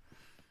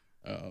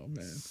 Oh,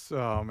 man.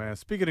 So, man,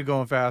 speaking of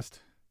going fast,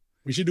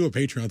 We should do a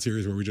Patreon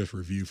series where we just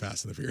review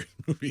Fast and the Furious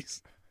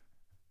movies.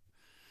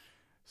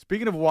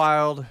 speaking of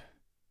Wild,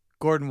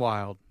 Gordon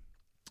Wild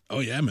Oh,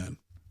 yeah, man.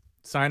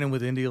 signing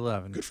with Indy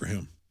 11. Good for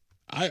him.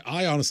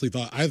 I honestly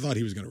thought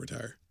he was going to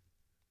retire.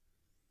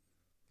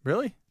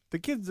 Really? The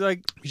kid's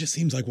like, He just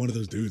seems like one of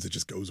those dudes that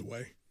just goes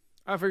away.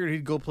 I figured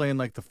he'd go play in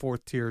like the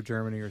 4th tier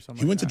Germany or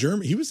something. He went to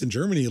Germany. Germany. He was in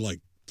Germany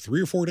like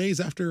 3 or 4 days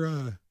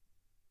after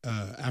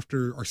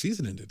our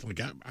season ended. Like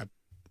I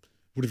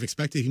would have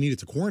expected he needed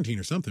to quarantine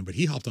or something, but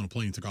he hopped on a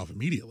plane and took off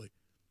immediately.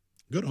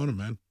 Good on him,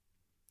 man.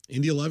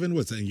 Indy 11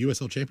 was a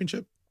USL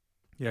championship.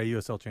 Yeah,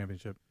 USL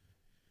championship.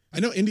 I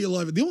know Indy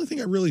 11. The only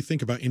thing I really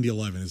think about Indy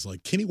 11 is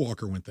like Kenny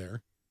Walker went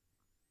there.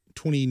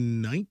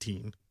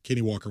 2019,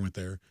 Kenny Walker went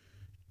there.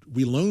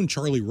 We loaned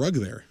Charlie Rugg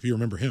there, if you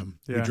remember him.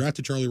 Yeah. We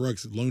drafted Charlie Rugg,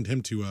 loaned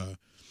him to,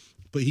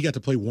 but he got to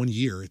play 1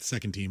 year at the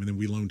second team, and then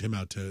we loaned him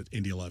out to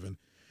Indy 11.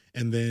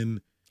 And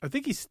then I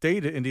think he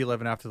stayed at Indy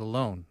 11 after the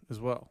loan as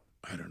well.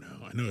 I don't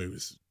know. I know he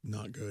was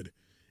not good.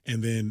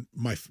 And then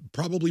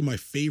probably my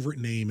favorite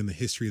name in the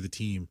history of the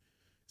team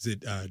is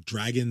that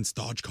Dragan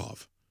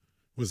Stojkov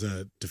was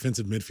a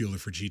defensive midfielder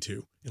for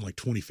G2 in like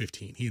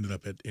 2015. He ended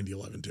up at Indy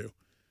 11 too.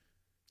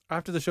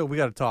 After the show, we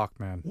got to talk,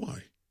 man.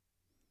 Why?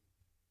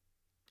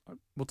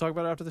 We'll talk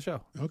about it after the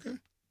show. Okay.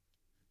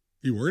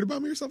 You worried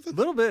about me or something? A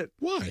little bit.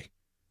 Why?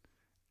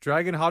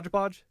 Dragon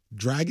Hodgepodge?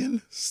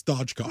 Dragan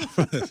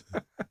Stojkov.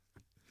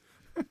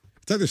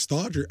 It's either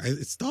Stodge or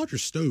it's Stodge or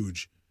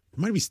Stoge. It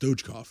might be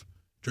Stojkov.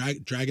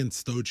 Dragan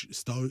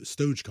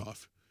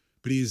Stojkov.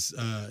 But he's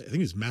I think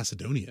he's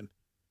Macedonian.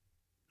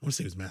 I want to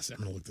say he was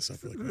Macedonian. I'm gonna look this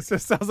up really quick.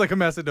 This sounds like a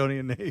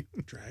Macedonian name.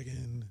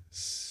 Dragan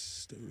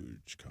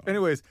Stojkov.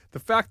 Anyways, the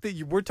fact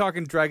that we're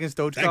talking Dragon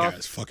That guy Stojkov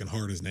is fucking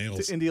hard as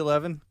nails. to Indy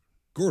 11.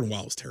 Gordon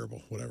Wild was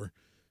terrible. Whatever.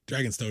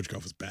 Dragan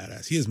Stojkov was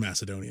badass. He is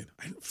Macedonian.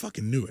 I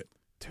fucking knew it.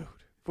 Dude,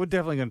 we're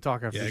definitely going to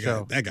talk after Yeah, the that guy,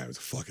 show. that guy was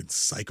a fucking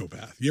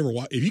psychopath. You ever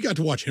watch? If you got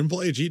to watch him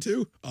play at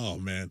G2, oh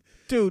man,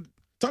 Dude,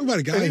 talk about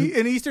a guy.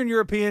 an Eastern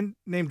European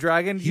named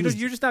Dragon, you're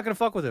just not going to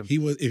fuck with him. He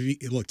was.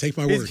 Look, take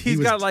my word. He's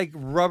got like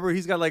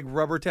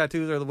rubber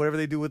tattoos or whatever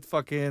they do with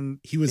fucking.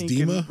 He was ink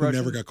Dima, and who Russian.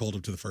 never got called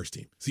up to the first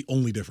team. It's the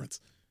only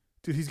difference.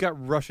 Dude, he's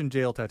got Russian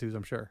jail tattoos,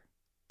 I'm sure.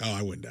 Oh,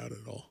 I wouldn't doubt it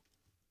at all.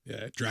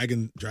 Yeah,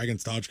 Dragan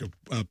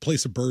Stojkov,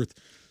 place of birth,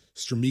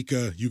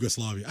 Stramica,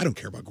 Yugoslavia. I don't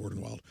care about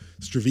Gordon Wild.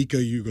 Stravica,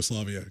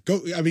 Yugoslavia.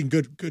 I mean,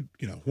 good.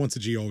 You know, once a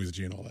G, always a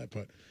G, and all that.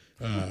 But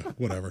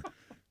whatever.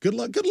 Good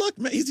luck,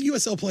 man. He's a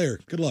USL player.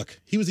 Good luck.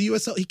 He was a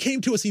USL. He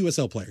came to us a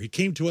USL player. He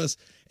came to us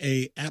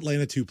a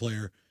Atlanta 2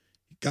 player.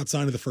 Got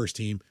signed to the first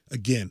team.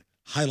 Again,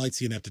 highlights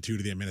the ineptitude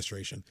of the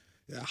administration.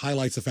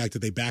 Highlights the fact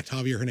that they backed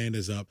Javier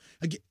Hernandez up.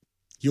 Again,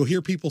 you'll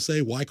hear people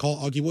say, "Why call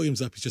Augie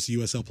Williams up? He's just a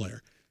USL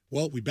player."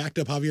 Well, we backed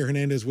up Javier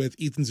Hernandez with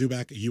Ethan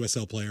Zubak, a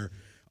USL player,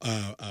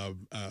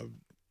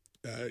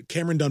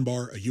 Cameron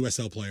Dunbar, a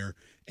USL player,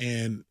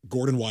 and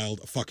Gordon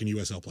Wild, a fucking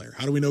USL player.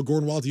 How do we know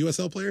Gordon Wild's a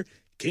USL player?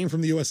 Came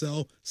from the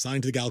USL,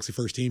 signed to the Galaxy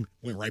first team,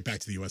 went right back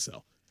to the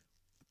USL.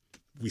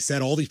 We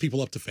set all these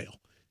people up to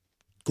fail.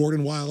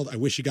 Gordon Wild, I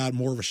wish you got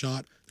more of a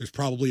shot. There's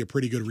probably a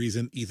pretty good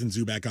reason Ethan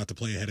Zubak got to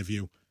play ahead of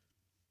you.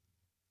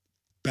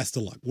 Best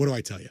of luck. What do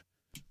I tell you?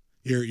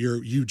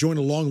 You join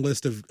a long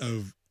list of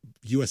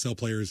USL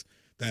players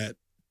that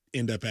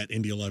end up at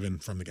Indy 11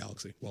 from the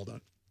Galaxy. Well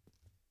done.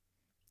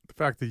 The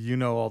fact that you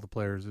know all the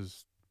players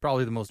is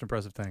probably the most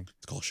impressive thing.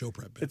 It's called show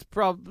prep. It's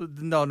probably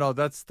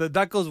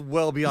that goes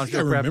well beyond I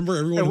show prep. remember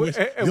everyone.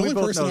 The only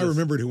person I know this.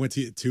 remembered who went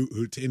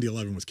to Indy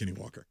 11 was Kenny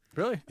Walker.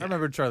 Really? I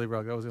remember Charlie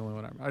Rugg. That was the only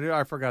one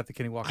I forgot that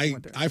Kenny Walker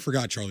went there. I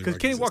forgot Charlie Rugg. Because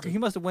Kenny Walker, he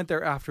must have went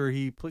there after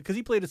he played, because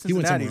he played at He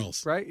went Cincinnati, somewhere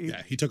else,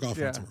 right? He took off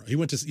and somewhere. He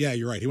went to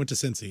you're right. He went to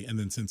Cincy, and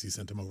then Cincy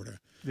sent him over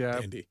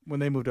to Indy. When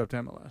they moved up to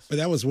MLS. But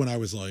that was when I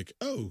was like,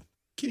 oh,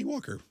 Kenny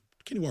Walker.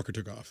 Kenny Walker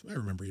took off. I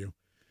remember you.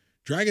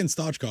 Dragan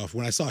Stojkov,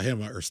 when I saw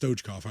him, or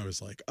Stojkov, I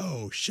was like,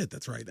 oh shit,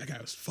 that's right. That guy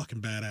was fucking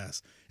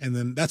badass. And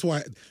then that's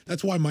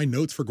why my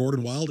notes for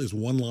Gordon Wild is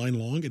 1 line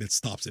long and it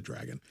stops at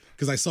Dragan.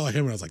 Because I saw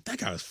him and I was like, that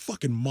guy was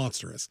fucking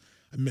monstrous.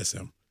 I miss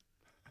him.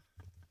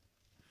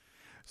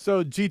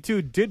 So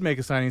G2 did make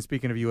a signing,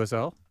 speaking of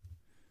USL.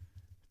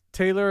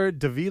 Taylor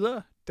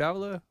Davila?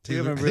 Taylor, We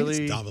haven't I think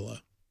really. it's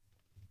Davila.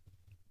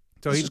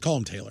 So Let's he just call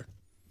him Taylor.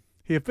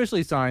 He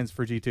officially signs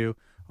for G2,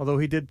 although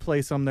he did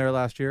play some there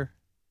last year.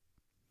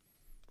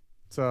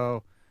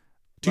 So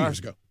 2 years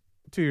ago.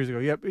 2 years ago.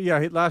 Yep.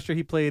 Yeah. Last year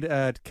he played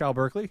at Cal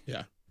Berkeley.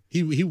 Yeah.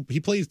 He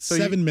played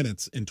 7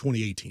 minutes in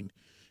 2018.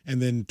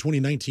 And then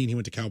 2019 he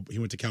went to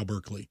Cal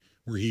Berkeley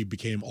where he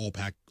became all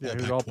Pac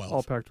 12.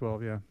 All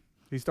Pac-12, yeah.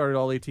 He started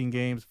all 18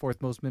 games, fourth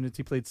most minutes.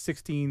 He played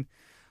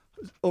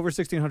over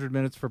 1,600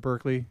 minutes for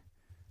Berkeley.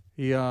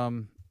 He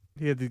had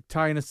the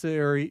tie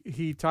in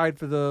he tied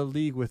for the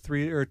league with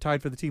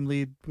tied for the team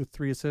lead with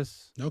 3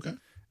 assists. Okay.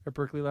 At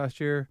Berkeley last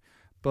year.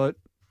 But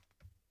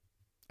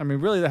I mean,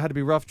 really, that had to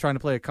be rough trying to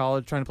play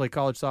college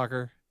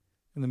soccer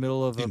in the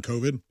middle of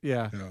COVID.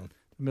 Yeah, Oh.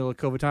 the middle of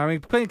COVID time. I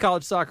mean, playing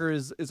college soccer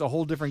is a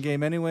whole different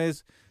game,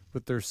 anyways,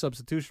 with their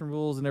substitution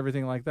rules and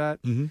everything like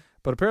that. Mm-hmm.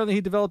 But apparently,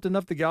 he developed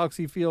enough the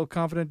Galaxy feel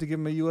confident to give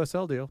him a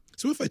USL deal.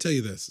 So if I tell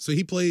you this, so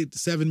he played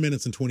 7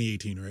 minutes in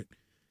 2018, right?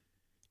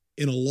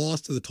 In a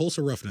loss to the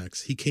Tulsa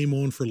Roughnecks, he came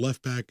on for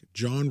left back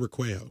John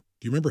Requejo.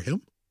 Do you remember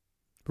him?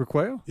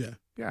 Requejo? Yeah.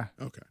 Yeah.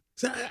 Okay.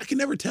 So I can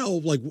never tell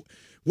like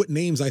what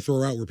names I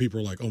throw out where people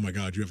are like, "Oh my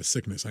God, you have a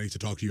sickness. I need to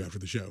talk to you after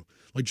the show."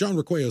 Like John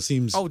Requello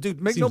seems. Oh, dude,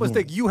 make seems no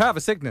mistake, normal. you have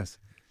a sickness,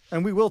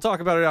 and we will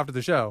talk about it after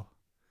the show.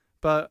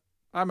 But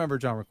I remember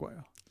John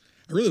Requello.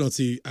 I really don't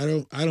see. I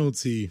don't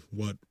see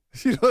what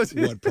You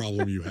know, what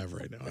problem you have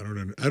right now.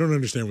 I don't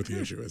understand what the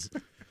issue is.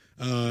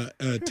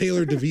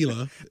 Taylor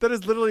Davila. that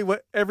is literally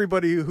what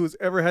everybody who's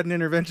ever had an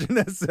intervention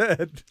has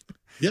said.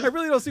 Yeah. I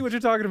really don't see what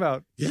you're talking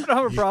about. Yeah. You don't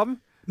have a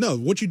problem. No,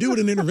 what you do at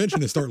an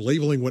intervention is start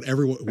labeling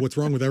what's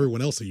wrong with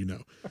everyone else that you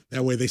know.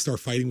 That way they start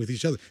fighting with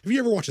each other. Have you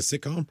ever watched a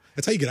sitcom?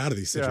 That's how you get out of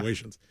these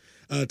situations.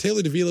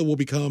 Taylor Davila will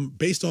become,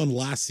 based on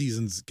last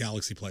season's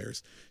Galaxy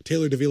players,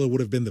 Taylor Davila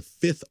would have been the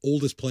 5th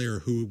oldest player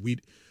who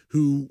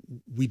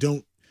we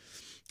don't,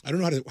 I don't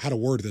know how to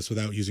word this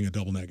without using a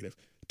double negative.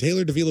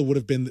 Taylor Davila would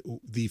have been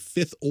the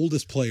 5th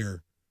oldest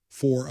player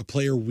for a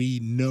player we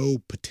know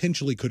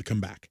potentially could come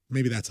back.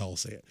 Maybe that's how I'll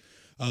say it.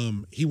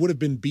 He would have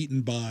been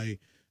beaten by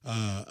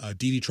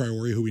Didi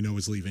Traore, who we know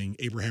is leaving,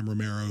 Abraham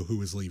Romero,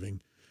 who is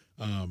leaving.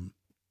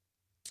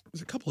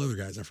 There's a couple other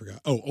guys I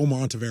forgot. Oh,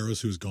 Omar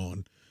Ontiveros, who's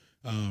gone.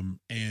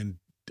 And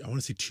I want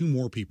to say 2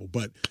 more people,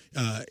 but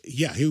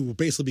he will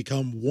basically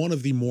become one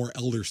of the more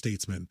elder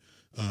statesmen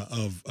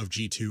of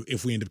G2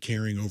 if we end up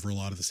carrying over a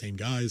lot of the same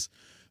guys.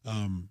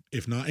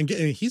 If not, and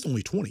he's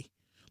only 20.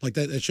 Like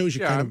that shows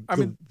you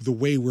the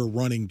way we're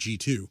running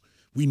G2.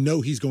 We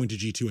know he's going to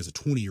G2 as a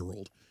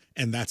 20-year-old,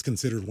 and that's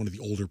considered one of the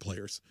older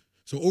players.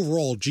 So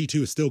overall,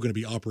 G2 is still going to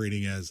be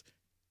operating as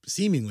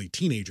seemingly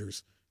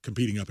teenagers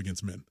competing up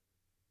against men.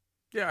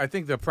 Yeah, I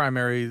think the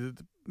primary,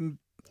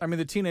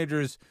 the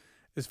teenagers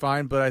is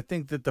fine, but I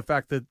think that the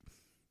fact that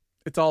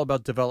it's all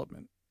about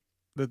development,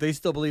 that they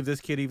still believe this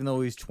kid, even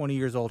though he's 20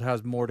 years old,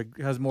 has more to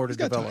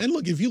develop. And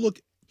look, if you look,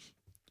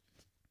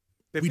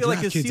 they feel like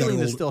his ceiling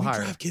is still higher.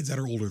 We draft kids that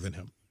are older than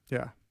him.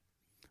 Yeah.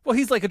 Well,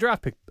 he's like a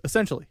draft pick,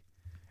 essentially.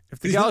 If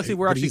the Galaxy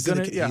were actually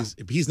going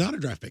to, he's not a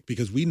draft pick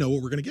because we know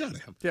what we're going to get out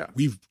of him. Yeah,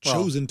 we've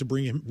chosen to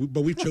bring him,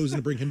 but we've chosen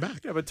to bring him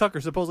back. Yeah, but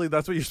Tucker, supposedly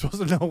that's what you're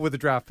supposed to know with a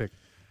draft pick.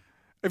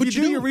 If you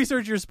do your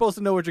research, you're supposed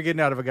to know what you're getting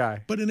out of a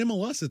guy. But in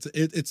MLS,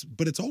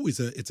 it's always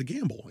a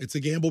gamble. It's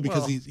a gamble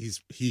because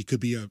he could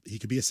be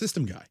a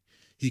system guy.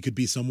 He could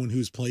be someone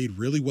who's played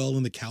really well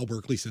in the Cal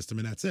Berkeley system,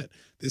 and that's it.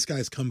 This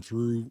guy's come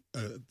through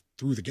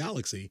the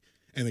Galaxy,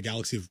 and the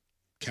Galaxy have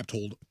kept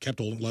hold,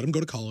 let him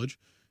go to college.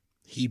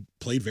 He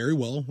played very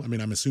well. I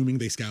mean, I'm assuming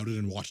they scouted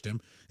and watched him.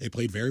 They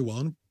played very well,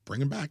 and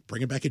bring him back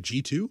at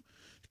G2.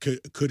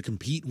 Could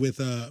compete with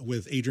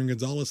Adrian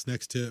Gonzalez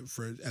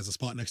as a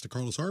spot next to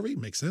Carlos Harvey.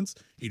 Makes sense.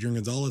 Adrian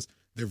Gonzalez,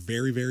 they're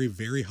very, very,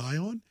 very high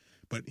on,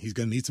 but he's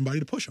going to need somebody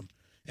to push him.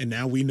 And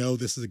now we know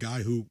this is a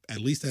guy who, at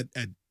least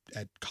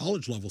at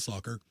college level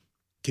soccer,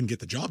 can get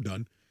the job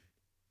done.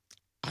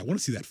 I want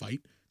to see that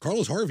fight.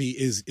 Carlos Harvey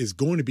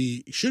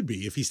should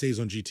be, if he stays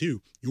on G2,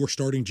 your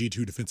starting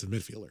G2 defensive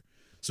midfielder.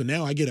 So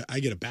now I get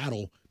a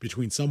battle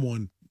between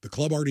someone the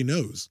club already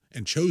knows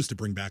and chose to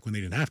bring back when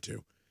they didn't have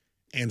to,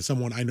 and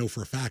someone I know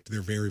for a fact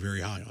they're very,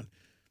 very high on.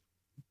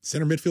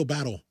 Center midfield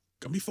battle,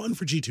 gonna be fun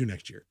for G2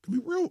 next year.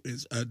 Gonna be real,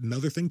 is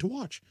another thing to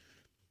watch.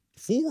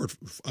 Forward,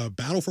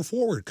 battle for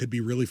forward could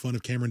be really fun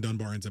if Cameron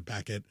Dunbar ends up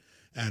back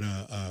on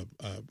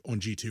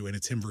G2 and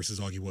it's him versus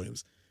Augie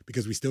Williams.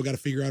 Because we still got to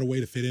figure out a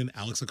way to fit in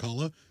Alex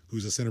Akala,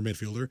 who's a center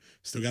midfielder.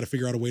 Still got to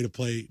figure out a way to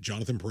play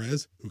Jonathan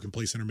Perez, who can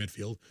play center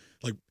midfield.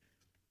 Like,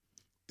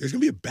 there's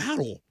going to be a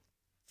battle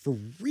for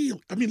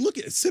real. I mean, look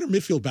at center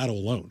midfield battle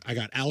alone. I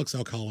got Alex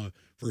Alcala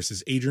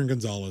versus Adrian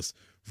Gonzalez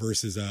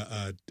versus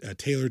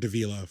Taylor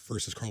Davila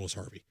versus Carlos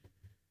Harvey.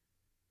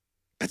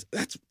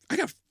 That's I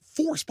got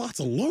 4 spots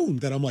alone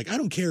that I'm like, I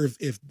don't care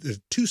if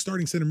the 2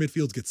 starting center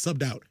midfields get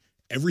subbed out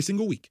every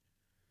single week,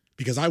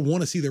 because I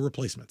want to see their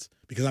replacements,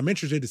 because I'm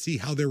interested to see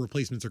how their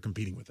replacements are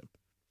competing with them.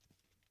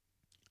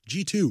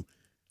 G2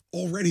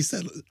 already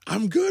said,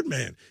 I'm good,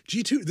 man.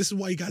 G2, this is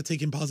why you got to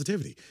take in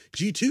positivity.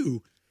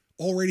 G2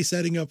 already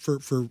setting up for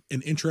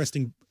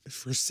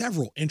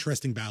several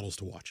interesting battles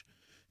to watch.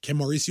 Can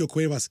Mauricio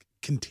Cuevas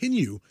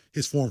continue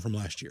his form from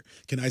last year?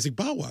 Can Isaac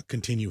Bawa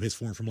continue his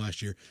form from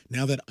last year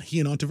now that he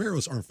and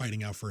Ontiveros aren't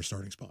fighting out for a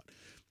starting spot?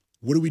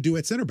 What do we do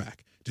at center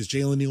back? Does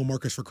Jalen Neal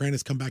Marcus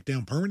Fernandez come back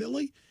down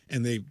permanently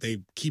and they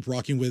keep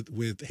rocking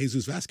with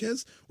Jesus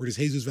Vasquez? Or does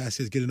Jesus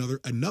Vasquez get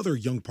another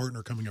young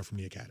partner coming up from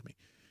the academy?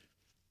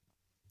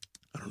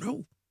 I don't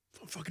know.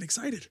 I'm fucking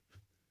excited.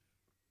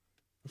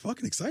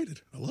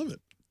 I love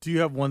it. Do you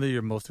have one that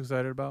you're most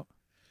excited about?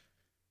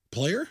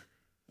 Player?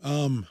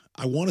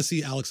 I want to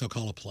see Alex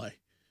Alcala play.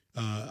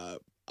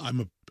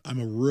 I'm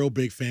a real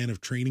big fan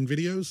of training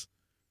videos,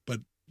 but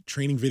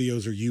training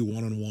videos are you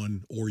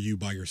one-on-one or you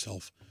by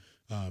yourself.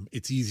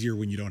 It's easier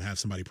when you don't have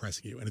somebody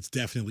pressing you, and it's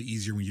definitely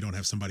easier when you don't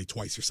have somebody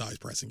twice your size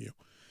pressing you.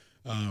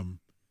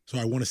 So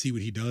I want to see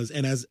what he does.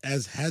 And as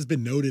has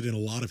been noted in a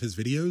lot of his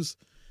videos,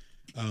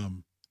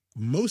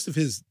 most of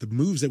the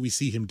moves that we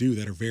see him do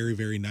that are very,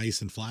 very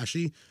nice and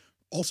flashy,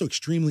 also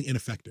extremely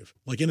ineffective.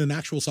 Like in an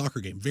actual soccer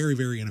game, very,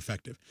 very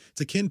ineffective.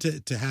 It's akin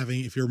to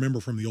having, if you remember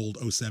from the old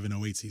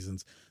 07-08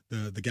 seasons,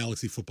 the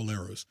Galaxy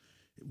Futboleros.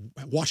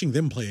 watching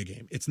them play a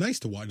game. It's nice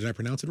to watch. Did I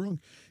pronounce it wrong?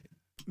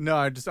 No,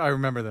 I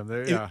remember them.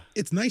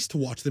 It's nice to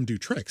watch them do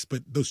tricks,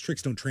 but those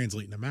tricks don't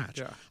translate in a match.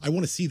 Yeah. I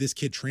want to see this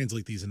kid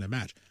translate these in a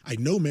match. I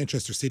know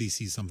Manchester City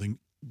sees something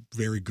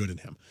very good in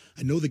him.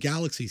 I know the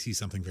Galaxy sees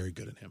something very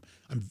good in him.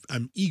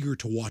 I'm eager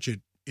to watch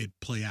it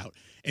play out.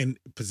 And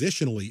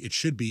positionally, it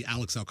should be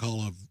Alex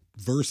Alcala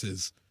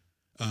versus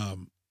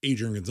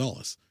Adrian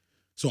Gonzalez.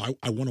 So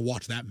I want to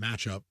watch that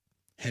matchup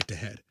head to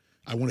head.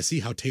 I want to see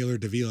how Taylor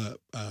Davila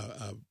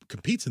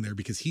competes in there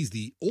because he's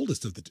the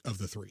oldest of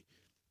the three.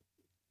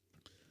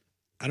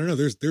 I don't know.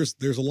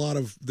 There's a lot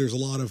of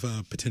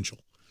potential.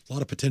 A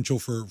lot of potential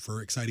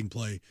for exciting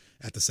play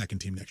at the second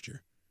team next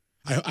year.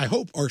 I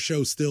hope our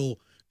show still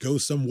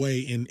goes some way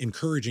in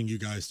encouraging you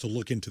guys to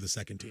look into the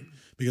second team,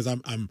 because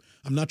I'm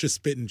not just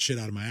spitting shit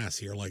out of my ass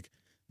here. Like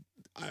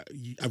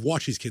I've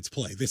watched these kids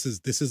play. This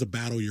is a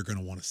battle you're going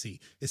to want to see,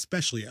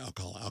 especially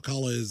Alcala.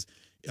 Alcala is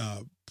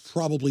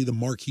probably the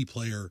marquee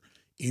player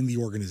in the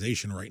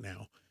organization right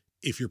now,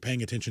 if you're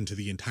paying attention to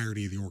the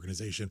entirety of the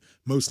organization,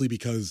 mostly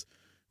because,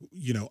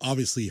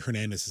 obviously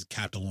Hernandez is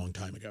capped a long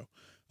time ago.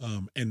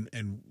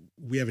 And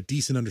we have a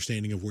decent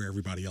understanding of where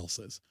everybody else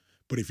is.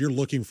 But if you're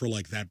looking for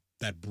like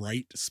that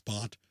bright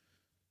spot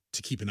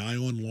to keep an eye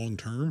on long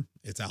term,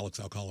 it's Alex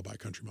Alcala by a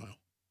country mile.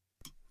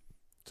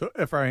 So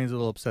Efrain's a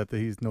little upset that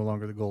he's no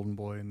longer the golden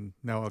boy, and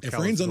now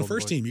Efrain's on the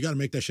first team. You got to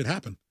make that shit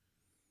happen.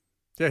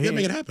 Yeah, you got to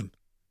make it happen.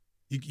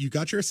 You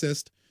got your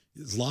assist.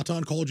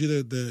 Zlatan called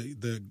you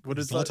the what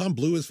is Zlatan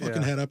blew his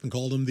fucking head up and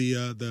called him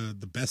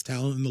the best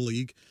talent in the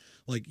league.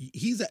 Like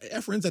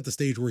Efrain's at the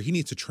stage where he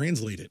needs to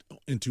translate it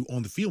into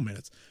on the field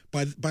minutes.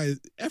 By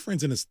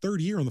Efrain's in his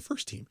third year on the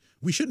first team.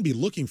 We shouldn't be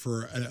looking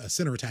for a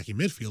center attacking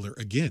midfielder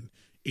again.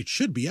 It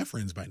should be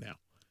Efrain's by now.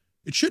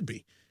 It should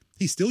be.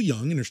 He's still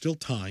young and there's still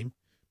time,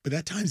 but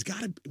that time's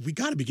we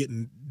got to be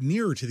getting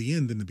nearer to the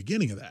end than the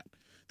beginning of that.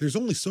 There's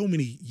only so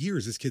many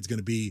years this kid's going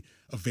to be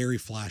a very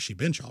flashy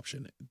bench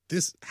option.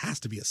 This has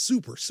to be a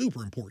super,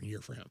 super important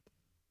year for him.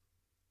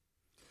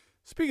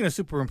 Speaking of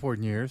super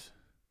important years,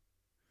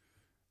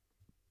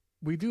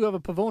 we do have a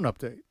Pavone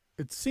update.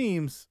 It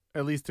seems,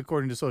 at least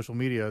according to social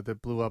media,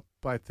 that blew up,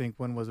 I think,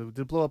 when was it?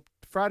 Did it blow up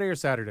Friday or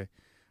Saturday?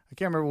 I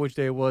can't remember which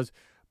day it was,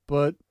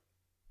 but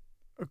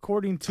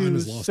according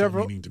to several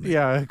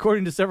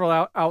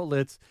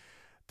outlets,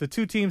 the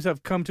two teams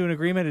have come to an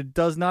agreement. It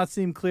does not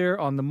seem clear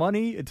on the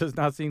money. It does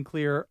not seem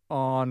clear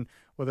on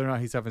whether or not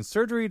he's having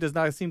surgery. It does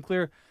not seem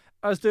clear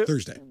as to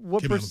Thursday.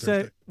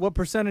 What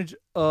percentage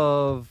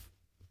of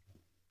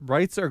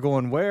rights are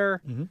going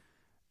where. Mm-hmm.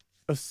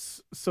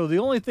 So the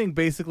only thing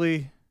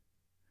basically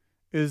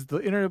is the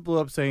internet blew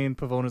up saying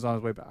Pavone is on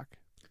his way back.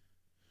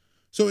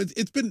 So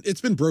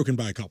it's been broken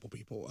by a couple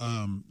people.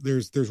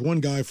 There's one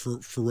guy for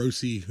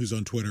Rossi who's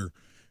on Twitter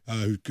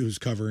who's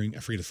covering, I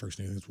forget his first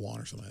name, it's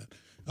Juan or something like that.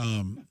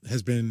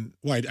 Has been,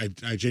 well,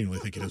 I genuinely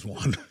think it is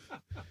Juan.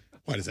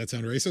 Why does that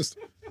sound racist?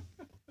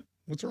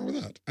 What's wrong with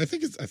that? I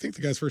think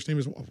the guy's first name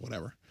is Juan.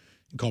 Whatever.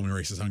 You can call me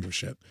racist. I don't give a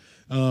shit.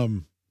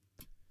 It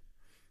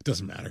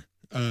doesn't matter.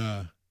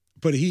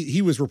 But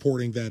he was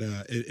reporting that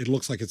it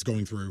looks like it's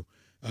going through.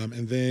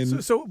 And then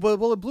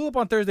well, it blew up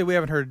on Thursday. We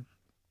haven't heard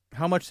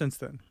how much since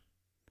then.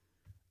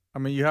 I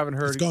mean, you haven't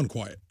heard. It's gone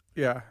quiet.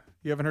 Yeah,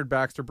 you haven't heard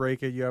Baxter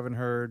break it. You haven't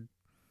heard.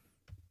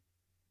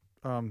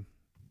 Man,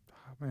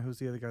 who's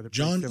the other guy? That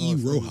John E.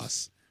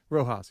 Rojas.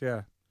 Rojas,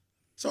 yeah.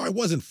 So I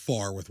wasn't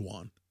far with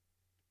Juan.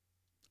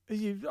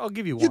 I'll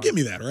give you Juan. You give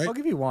me that, right? I'll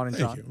give you Juan and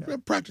Thank John. you. Yeah.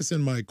 I'm practicing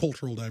my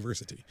cultural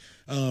diversity.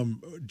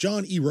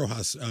 John E.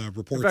 Rojas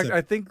reports. In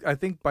fact, I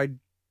think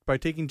by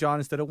taking John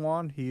instead of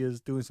Juan, he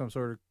is doing some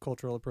sort of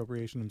cultural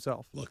appropriation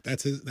himself. Look,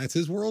 that's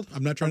his world.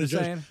 I'm not trying to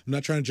judge. I'm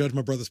not trying to judge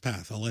my brother's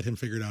path. I'll let him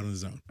figure it out on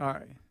his own. All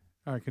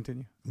right,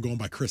 continue. I'm going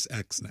by Chris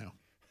X now.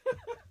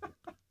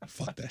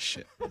 Fuck that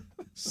shit.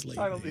 Slave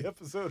Title of name. the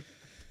episode.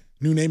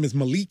 New name is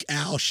Malik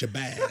Al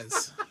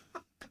Shabazz.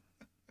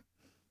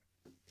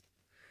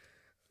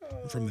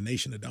 From the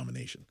Nation of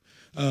Domination.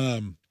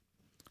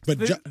 But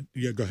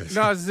go ahead.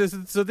 No,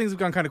 so things have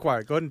gone kind of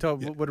quiet. Go ahead and tell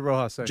what did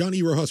Rojas say. John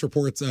E. Rojas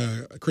reports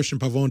Christian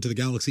Pavone to the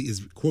Galaxy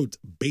is, quote,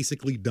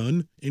 basically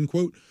done, end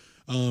quote.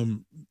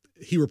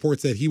 He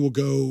reports that he will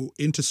go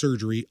into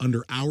surgery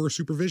under our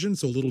supervision,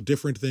 so a little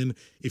different than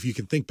if you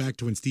can think back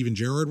to when Steven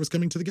Gerrard was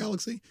coming to the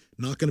Galaxy.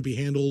 Not going to be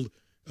handled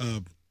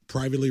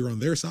privately or on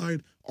their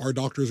side. Our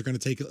doctors are going to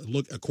take a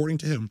look, according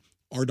to him,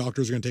 our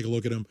doctors are going to take a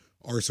look at him.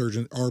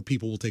 Our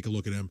people will take a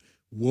look at him.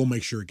 We'll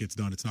make sure it gets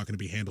done. It's not going to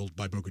be handled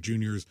by Boca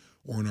Juniors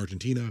or in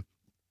Argentina.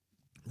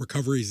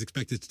 Recovery is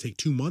expected to take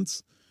 2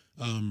 months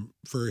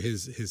for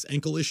his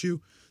ankle issue.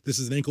 This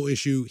is an ankle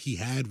issue he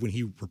had when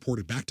he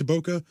reported back to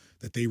Boca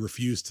that they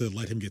refused to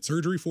let him get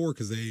surgery for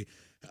because they,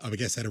 I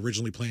guess, had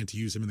originally planned to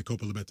use him in the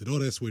Copa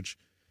Libertadores, which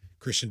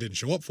Christian didn't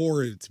show up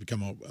for. It's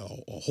become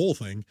a whole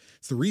thing.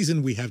 It's the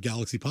reason we have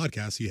Galaxy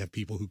Podcasts. You have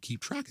people who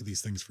keep track of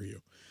these things for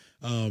you.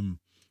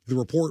 The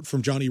report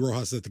from Johnny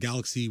Rojas that the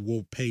Galaxy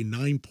will pay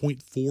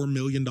 $9.4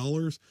 million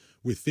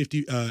with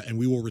 50, and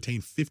we will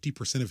retain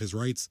 50% of his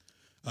rights.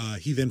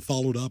 He then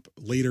followed up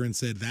later and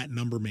said that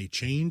number may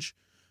change.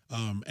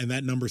 And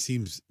that number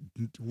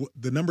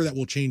the number that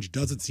will change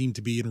doesn't seem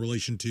to be in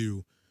relation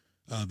to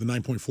the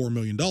 $9.4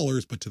 million,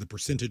 but to the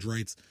percentage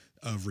rights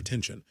of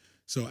retention.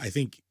 So I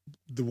think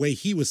the way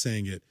he was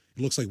saying it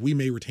looks like we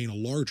may retain a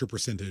larger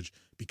percentage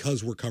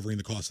because we're covering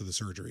the cost of the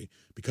surgery,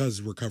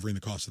 because we're covering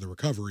the cost of the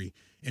recovery,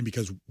 and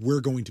because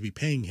we're going to be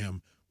paying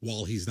him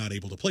while he's not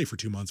able to play for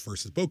 2 months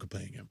versus Boca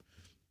paying him.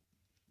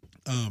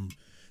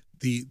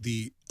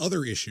 The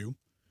other issue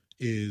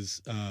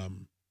is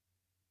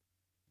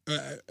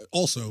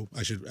also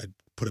I'd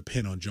put a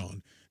pin on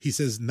John. He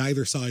says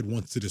neither side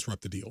wants to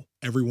disrupt the deal.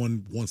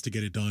 Everyone wants to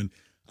get it done.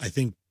 I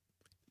think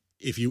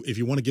if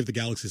you want to give the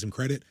Galaxy some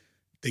credit,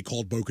 they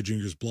called Boca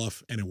Juniors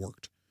bluff and it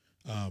worked.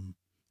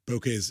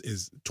 Boca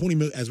is 20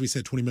 million, as we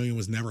said, 20 million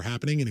was never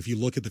happening. And if you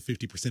look at the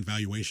 50%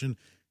 valuation,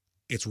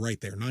 it's right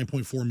there.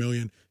 9.4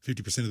 million,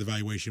 50% of the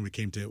valuation, we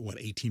came to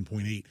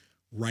 18.8,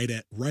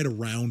 right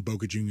around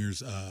Boca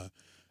Juniors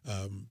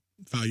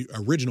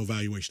original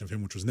valuation of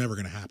him, which was never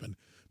going to happen.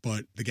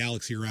 But the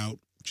Galaxy are out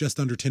just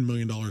under $10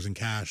 million in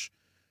cash,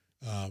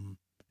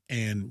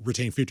 and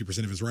retain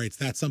 50% of his rights.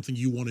 That's something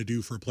you want to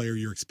do for a player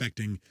you're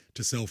expecting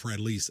to sell for at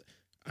least,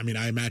 I mean,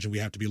 I imagine we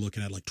have to be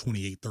looking at like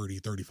 28, 30,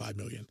 35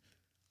 million.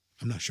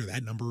 I'm not sure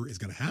that number is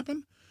going to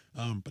happen,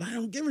 but I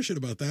don't give a shit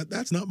about that.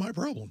 That's not my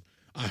problem.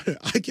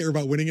 I care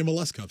about winning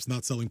MLS Cups,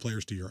 not selling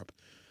players to Europe.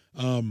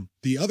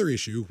 The other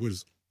issue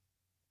was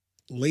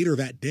later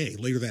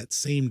that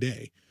same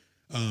day,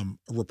 a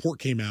report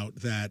came out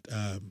that,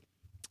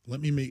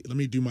 let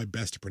me do my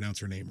best to pronounce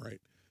her name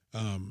right.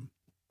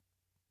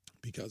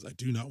 Because I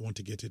do not want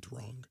to get it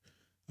wrong.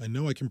 I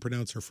know I can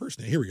pronounce her first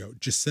name. Here we go.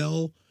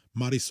 Giselle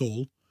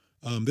Marisol.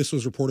 This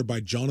was reported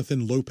by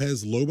Jonathan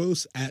Lopez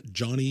Lobos at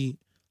Johnny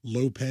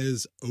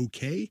Lopez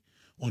OK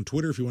on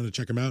Twitter, if you want to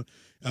check him out.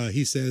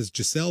 He says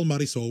Giselle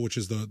Marisol, which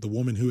is the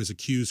woman who has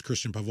accused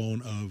Christian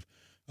Pavón of,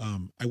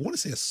 I want to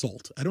say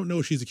assault. I don't know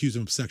if she's accused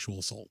him of sexual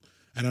assault,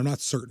 and I'm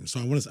not certain. So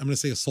I'm going to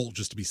say assault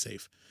just to be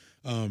safe.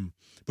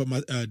 But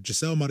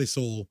Giselle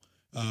Marisol,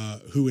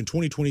 who in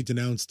 2020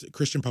 denounced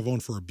Christian Pavón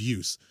for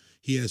abuse,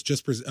 he has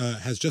just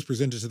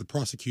presented to the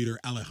prosecutor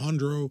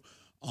Alejandro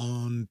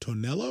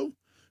Antonello,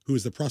 who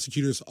is the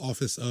prosecutor's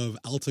office of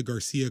Alta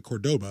Garcia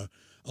Cordoba,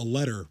 a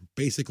letter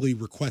basically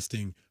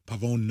requesting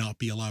Pavón not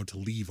be allowed to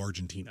leave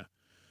Argentina.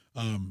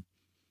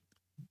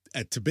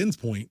 To Ben's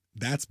point,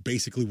 that's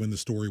basically when the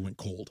story went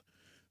cold.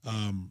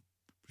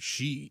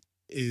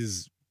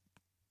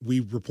 We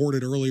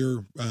reported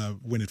earlier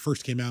when it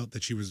first came out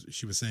that she was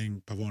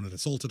saying Pavón had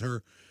assaulted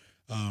her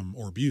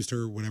or abused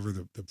her, whatever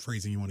the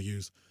phrasing you want to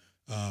use.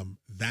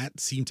 That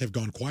seemed to have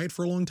gone quiet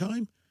for a long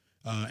time.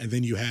 And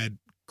then you had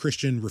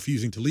Christian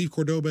refusing to leave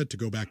Cordoba to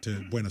go back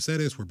to Buenos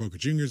Aires, where Boca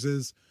Juniors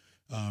is.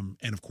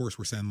 And of course,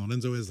 where San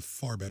Lorenzo is, the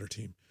far better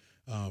team,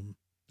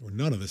 where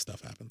none of this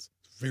stuff happens.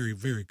 Very,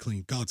 very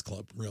clean. God's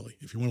club, really.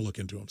 If you want to look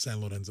into them,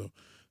 San Lorenzo.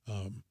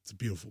 It's a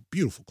beautiful,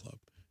 beautiful club.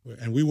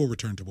 And we will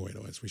return to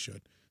Boedo as we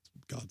should.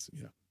 God's,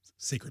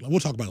 sacred. We'll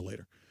talk about it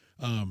later.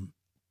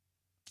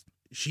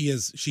 She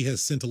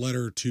has sent a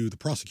letter to the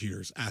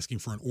prosecutors asking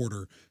for an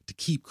order to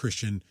keep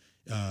Christian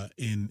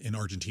in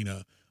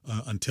Argentina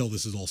until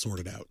this is all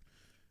sorted out.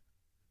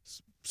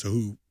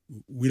 So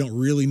we don't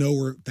really know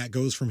where that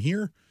goes from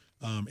here.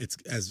 It's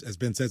as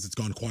Ben says, it's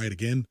gone quiet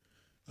again.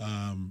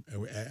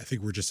 I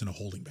think we're just in a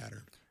holding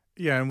pattern.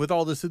 Yeah, and with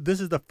all this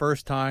is the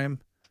first time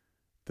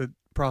that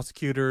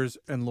prosecutors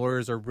and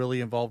lawyers are really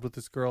involved with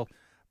this girl.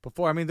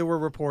 Before, I mean, there were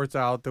reports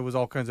out. There was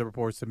all kinds of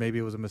reports that maybe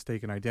it was a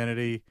mistaken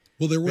identity.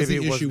 Well, there was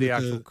maybe the issue the with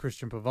actual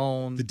Christian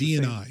Pavón, the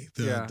DNI,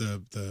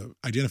 the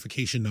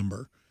identification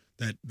number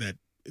that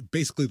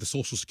basically the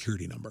social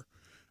security number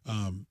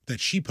that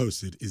she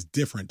posted is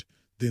different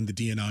than the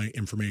DNI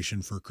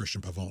information for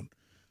Christian Pavón.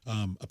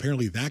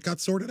 Apparently that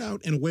got sorted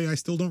out in a way I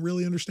still don't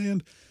really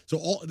understand. So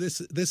all this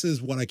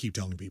is what I keep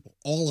telling people.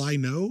 All I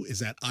know is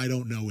that I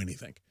don't know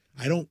anything.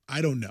 I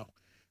don't know.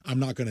 I'm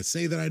not going to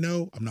say that I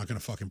know. I'm not going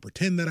to fucking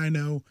pretend that I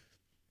know.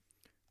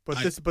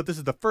 But this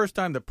is the first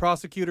time that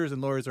prosecutors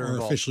and lawyers are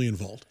officially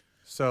involved.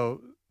 So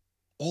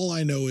all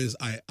I know is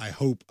I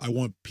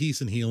want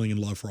peace and healing and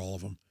love for all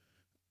of them.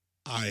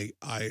 I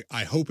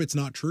hope it's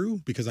not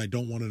true because I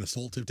don't want an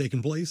assault to have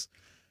taken place.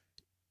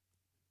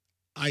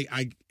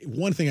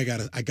 One thing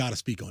I gotta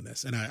speak on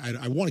this, and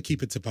I want to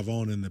keep it to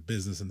Pavón and the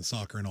business and the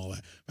soccer and all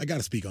that. I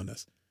gotta speak on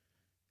this.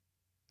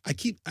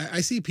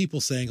 I see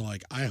people saying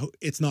like,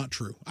 it's not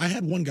true. I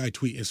had one guy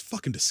tweet, it's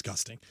fucking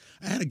disgusting.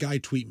 I had a guy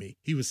tweet me.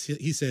 He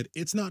said,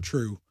 it's not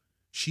true.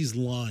 She's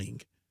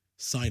lying.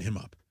 Sign him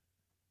up.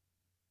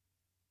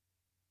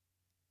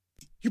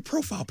 Your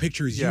profile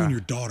picture is you and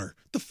your daughter.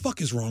 The fuck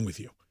is wrong with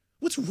you?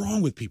 What's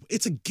wrong with people?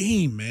 It's a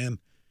game, man.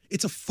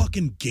 It's a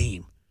fucking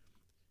game.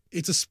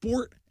 It's a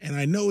sport, and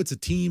I know it's a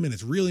team, and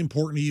it's really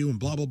important to you, and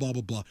blah, blah, blah,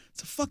 blah, blah.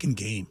 It's a fucking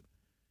game.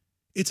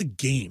 It's a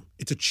game.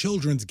 It's a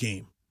children's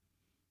game.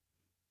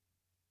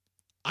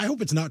 I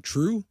hope it's not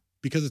true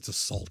because it's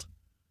assault.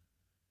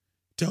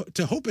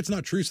 To hope it's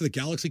not true so the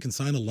Galaxy can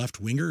sign a left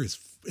winger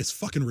is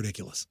fucking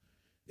ridiculous.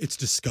 It's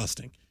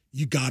disgusting.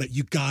 You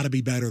gotta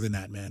be better than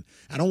that, man.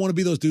 I don't want to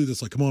be those dudes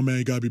that's like, come on, man,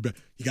 you gotta be better.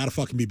 You gotta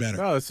fucking be better.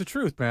 No, it's the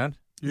truth, man.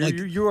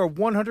 You are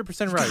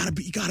 100% right.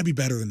 You gotta be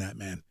better than that,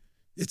 man.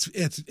 It's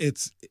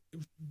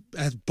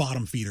that's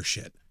bottom feeder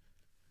shit.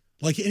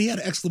 Like, and he had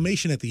an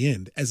exclamation at the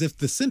end, as if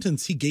the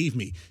sentence he gave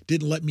me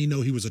didn't let me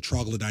know he was a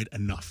troglodyte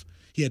enough.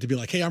 He had to be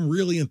like, hey, I'm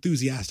really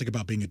enthusiastic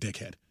about being a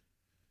dickhead.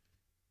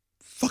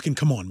 Fucking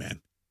come on, man.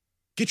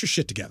 Get your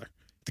shit together.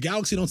 If the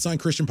Galaxy don't sign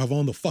Christian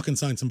Pavón, they'll fucking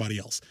sign somebody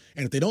else.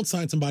 And if they don't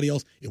sign somebody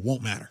else, it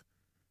won't matter.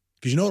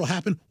 Because you know what'll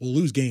happen? We'll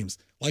lose games.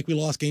 Like we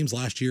lost games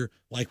last year,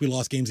 like we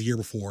lost games a year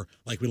before,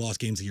 like we lost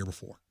games a year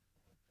before.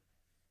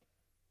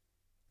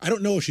 I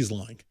don't know if she's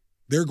lying.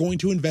 They're going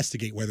to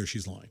investigate whether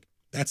she's lying.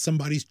 That's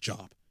somebody's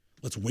job.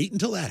 Let's wait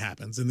until that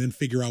happens and then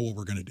figure out what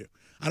we're going to do.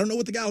 I don't know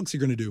what the Galaxy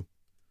are going to do.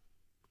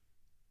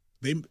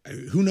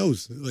 Who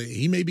knows?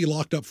 He may be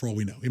locked up for all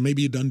we know. It may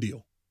be a done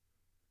deal.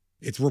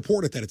 It's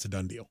reported that it's a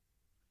done deal,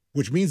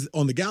 which means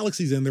on the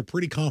Galaxy's end, they're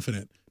pretty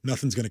confident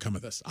nothing's going to come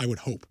of this. I would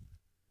hope.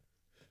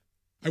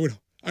 I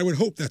would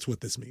hope that's what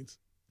this means.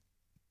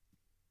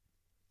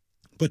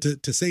 But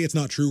to say it's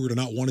not true or to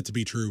not want it to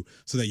be true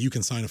so that you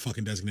can sign a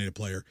fucking designated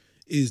player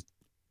is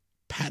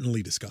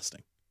patently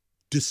disgusting.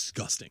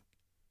 Disgusting.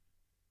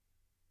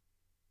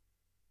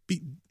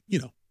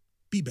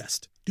 Be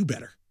best. Do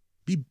better.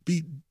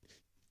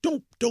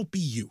 Don't be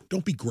you.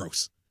 Don't be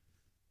gross.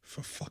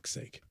 For fuck's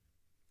sake.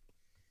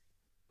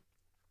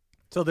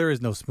 So there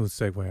is no smooth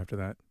segue after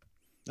that.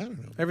 I don't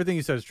know. Everything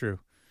you said is true.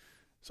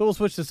 So we'll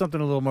switch to something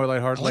a little more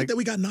lighthearted. I like that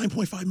we got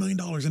 $9.5 million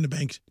in the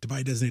bank to buy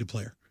a designated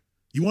player.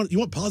 You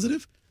want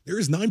positive? There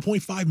is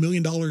 $9.5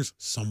 million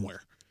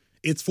somewhere.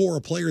 It's for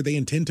a player they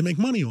intend to make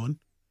money on,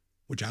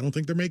 which I don't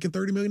think they're making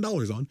 $30 million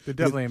on. They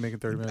definitely ain't making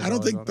 $30 million. I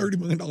don't think $30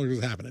 million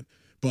is happening.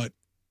 But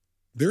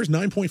there's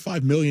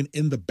 $9.5 million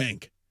in the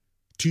bank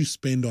to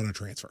spend on a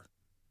transfer.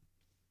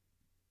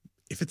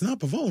 If it's not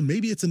Pavón,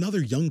 maybe it's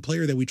another young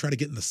player that we try to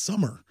get in the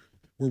summer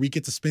where we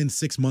get to spend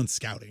 6 months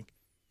scouting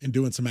and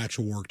doing some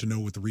actual work to know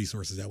what the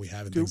resources that we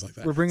have and things like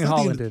that. We're bringing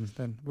Holland in.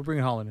 Then we're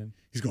bringing Holland in.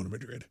 He's going to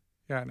Madrid.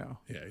 Yeah, I know.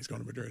 Yeah, he's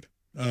going to Madrid,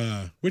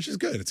 which is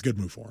good. It's a good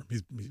move for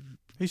him.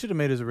 He should have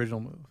made his original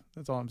move.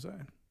 That's all I'm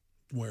saying.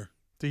 Where?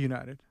 To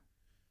United.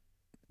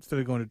 Instead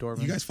of going to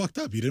Dortmund. You guys fucked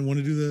up. You didn't want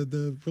to do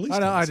the release.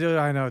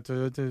 I know.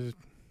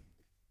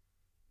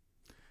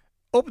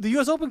 The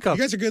U.S. Open Cup.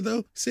 You guys are good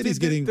though. City's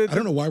getting. I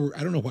don't know why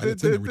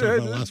that's in there. We talked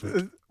about it last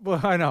week.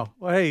 Well, I know.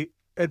 Well, hey,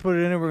 Ed put it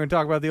in, and we're going to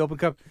talk about the Open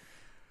Cup.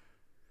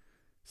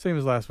 Same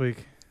as last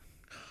week.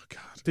 Oh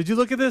God. Did you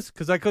look at this?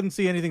 Because I couldn't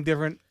see anything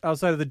different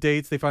outside of the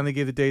dates. They finally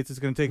gave the dates. It's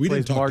going to take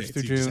place March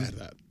through June. Just had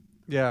that.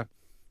 Yeah.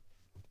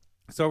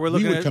 So we're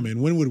looking. We would come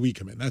in. When would we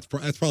come in? That's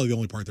probably the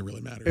only part that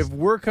really matters. If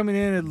we're coming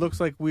in, it looks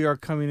like we are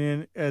coming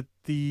in at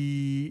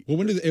the. Well,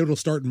 when it'll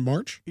start in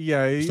March?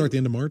 Yeah. It'll start the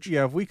end of March?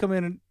 Yeah. If we come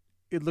in,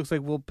 it looks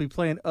like we'll be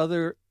playing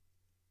other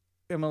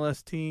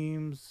MLS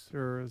teams,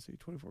 or is he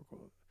 24?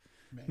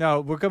 No,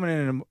 we're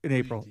coming in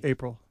April.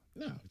 April.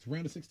 No, it's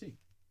round of 16.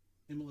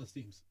 MLS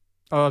teams.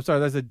 Oh, I'm sorry.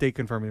 That's a date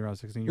confirming round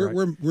 16.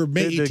 We're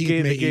May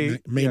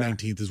 18th, May yeah.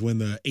 19th is when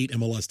the 8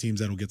 MLS teams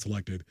that will get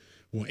selected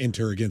will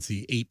enter against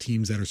the 8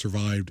 teams that are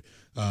survived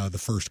the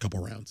first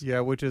couple rounds.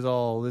 Yeah, which is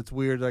all. It's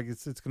weird. Like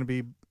it's going to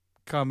be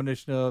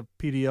combination of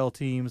PDL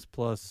teams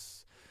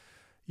plus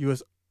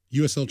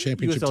USL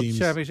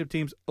Championship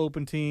teams,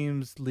 Open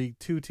teams, League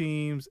 2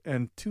 teams,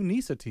 and 2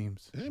 NISA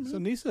teams. Yeah, so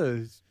NISA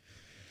is.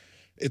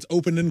 It's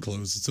open and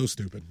closed. It's so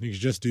stupid.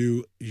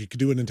 You could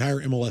do an entire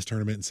MLS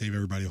tournament and save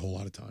everybody a whole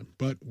lot of time.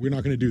 But we're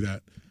not going to do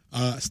that.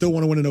 Still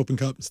want to win an Open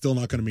Cup. Still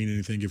not going to mean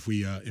anything if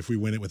we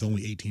win it with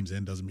only 8 teams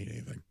in. Doesn't mean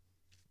anything.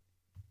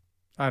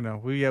 I know.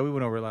 We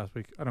went over it last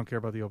week. I don't care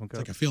about the Open Cup.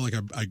 It's like I feel like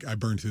I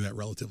burned through that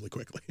relatively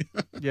quickly.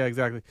 Yeah,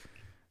 exactly.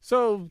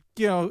 So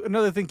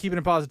another thing, keeping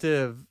it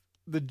positive.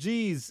 The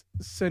G's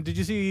sent. Did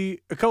you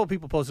see a couple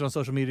people posted on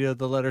social media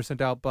the letter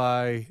sent out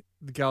by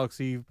the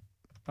Galaxy?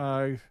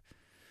 I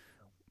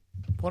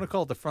want to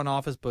call it the front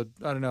office, but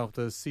I don't know,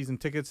 the season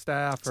ticket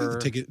staff or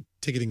the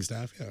ticketing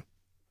staff.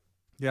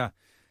 Yeah,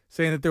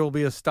 saying that there will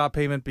be a stop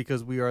payment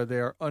because they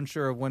are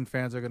unsure of when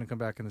fans are going to come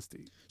back in the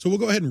seat. So we'll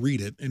go ahead and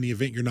read it in the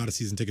event you're not a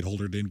season ticket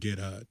holder, didn't get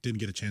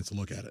a chance to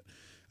look at it.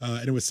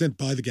 And it was sent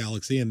by the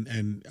Galaxy,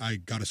 and I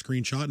got a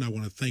screenshot, and I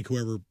want to thank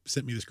whoever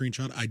sent me the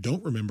screenshot. I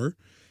don't remember.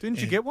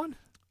 Didn't you get one?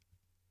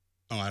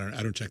 Oh, I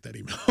don't check that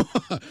email.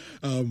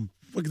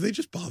 Because they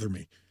just bother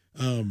me.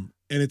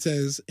 And it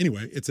says,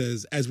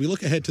 as we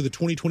look ahead to the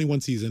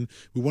 2021 season,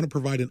 we want to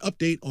provide an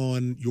update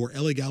on your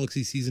LA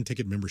Galaxy season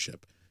ticket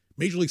membership.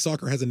 Major League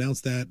Soccer has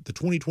announced that the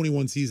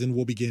 2021 season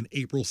will begin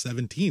April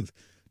 17th.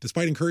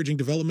 Despite encouraging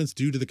developments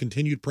due to the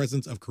continued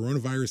presence of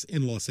coronavirus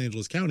in Los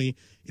Angeles County,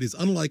 it is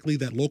unlikely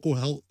that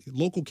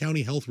local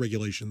county health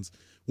regulations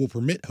will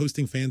permit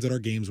hosting fans at our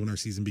games when our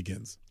season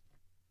begins.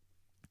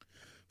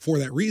 For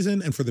that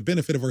reason, and for the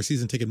benefit of our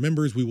season ticket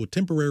members, we will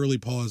temporarily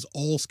pause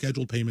all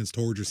scheduled payments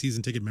towards your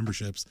season ticket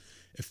memberships,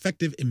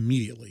 effective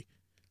immediately.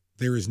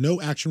 There is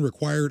no action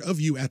required of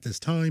you at this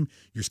time.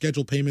 Your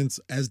scheduled payments,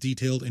 as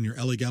detailed in your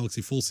LA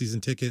Galaxy full season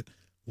ticket,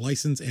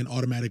 license, and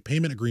automatic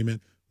payment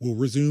agreement, will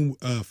resume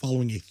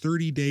following a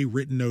 30-day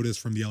written notice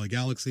from the LA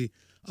Galaxy,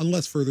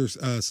 unless further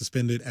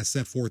suspended as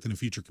set forth in a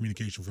future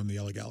communication from the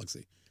LA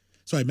Galaxy.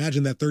 So I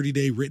imagine that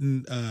 30-day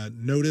written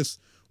notice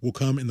will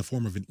come in the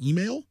form of an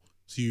email.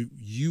 So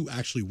you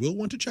actually will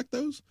want to check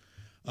those.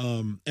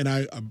 And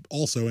I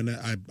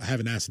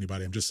haven't asked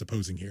anybody, I'm just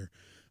supposing here.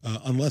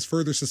 Unless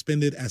further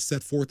suspended as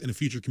set forth in a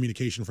future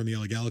communication from the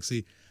LA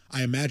Galaxy,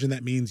 I imagine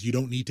that means you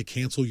don't need to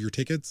cancel your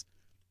tickets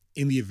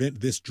in the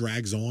event this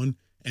drags on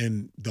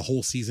and the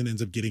whole season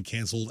ends up getting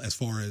canceled as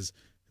far as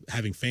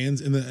having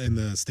fans in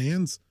the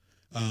stands.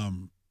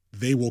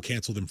 They will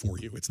cancel them for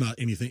you. It's not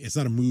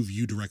a move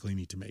you directly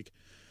need to make.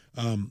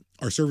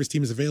 Our service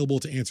team is available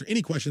to answer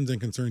any questions and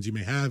concerns you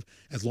may have,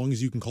 as long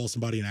as you can call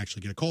somebody and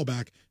actually get a call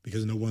back,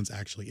 because no one's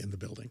actually in the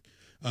building.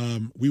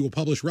 We will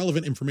publish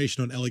relevant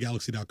information on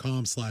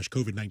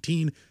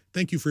LAGalaxy.com/COVID-19.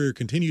 Thank you for your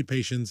continued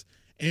patience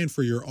and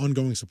for your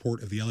ongoing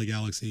support of the LA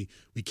Galaxy.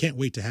 We can't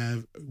wait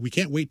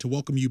to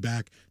welcome you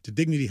back to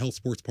Dignity Health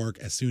Sports Park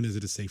as soon as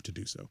it is safe to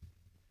do so.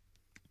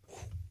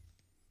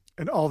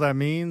 And all that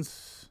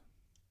means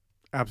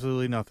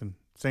absolutely nothing.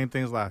 Same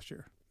thing as last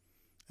year.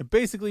 It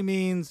basically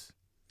means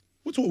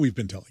what's what we've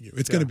been telling you.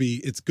 It's going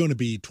to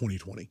be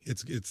 2020.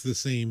 It's the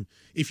same.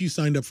 If you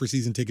signed up for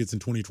season tickets in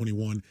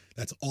 2021,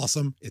 that's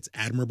awesome. It's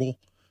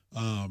admirable.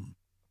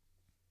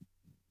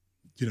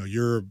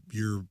 You're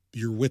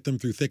with them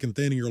through thick and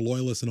thin, and you're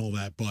loyalists and all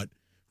that, but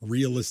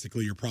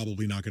realistically, you're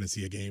probably not going to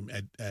see a game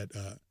at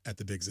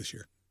the Digs this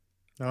year.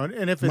 No,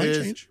 and if it might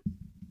is, change.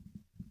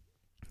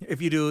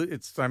 If you do,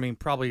 it's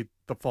probably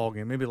the fall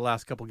game, maybe the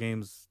last couple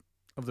games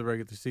of the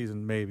regular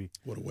season, maybe.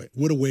 What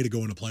a way to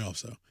go into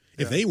playoffs, though.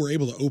 If they were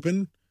able to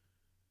open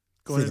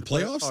for the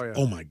playoffs,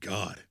 oh my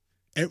God!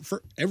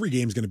 Every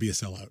game's going to be a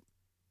sellout.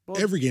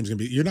 Well, every game's going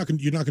to be. You're not going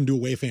to do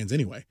away fans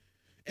anyway.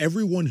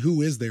 Everyone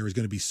who is there is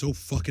going to be so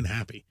fucking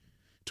happy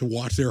to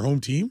watch their home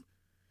team.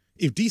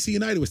 If DC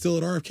United was still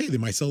at RFK, they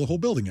might sell the whole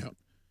building out.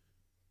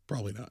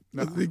 Probably not.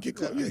 No. They get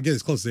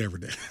as close as they ever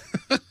did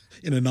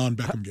in a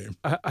non-Beckham game.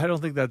 I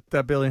don't think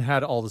that building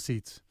had all the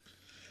seats.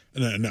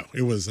 No,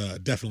 it was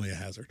definitely a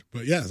hazard.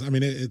 But yes, I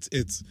mean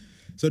it's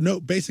so no.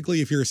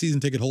 Basically, if you're a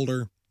season ticket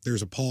holder,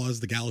 there's a pause.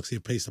 The Galaxy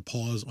have placed a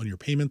pause on your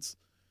payments.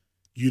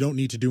 You don't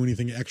need to do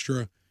anything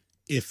extra.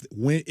 If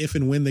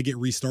and when they get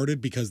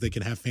restarted, because they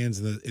can have fans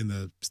in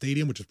the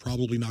stadium, which is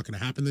probably not going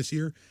to happen this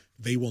year,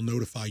 they will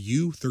notify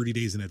you 30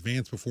 days in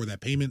advance before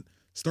that payment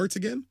starts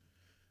again.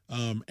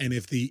 And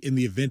if in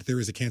the event there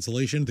is a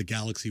cancellation, the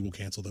Galaxy will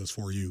cancel those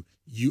for you.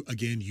 You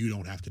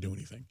don't have to do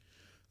anything.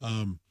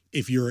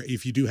 If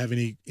you do have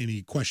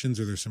any questions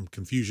or there's some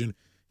confusion,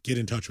 get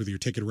in touch with your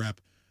ticket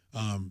rep.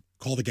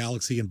 Call the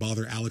Galaxy and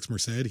bother Alex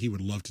Merced. He would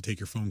love to take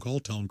your phone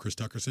call. Tell him Chris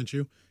Tucker sent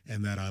you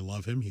and that I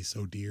love him. He's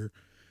so dear.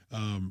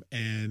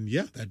 And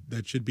yeah,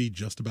 that should be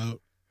just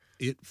about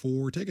it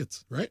for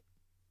tickets, right?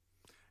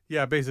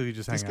 Yeah, basically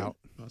just hang out.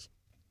 Awesome.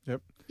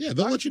 Yep. Yeah,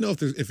 they'll let you know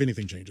if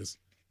anything changes.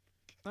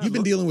 You've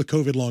been dealing with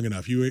COVID long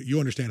enough. You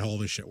understand how all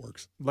this shit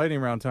works. Lightning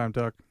round time,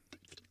 Tuck.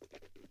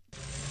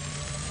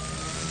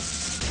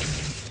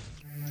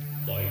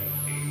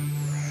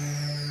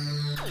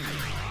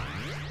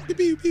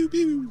 Pew, pew,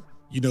 pew.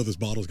 You know this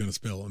bottle's going to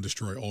spill and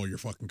destroy all your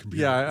fucking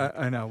computer. Yeah,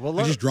 I know. Well,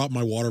 I just dropped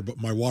my water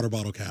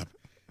bottle cap,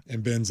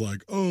 and Ben's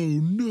like, "Oh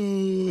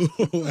no!"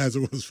 as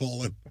it was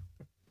falling.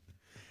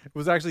 It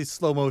was actually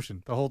slow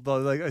motion. The whole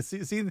I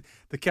see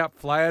the cap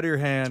fly out of your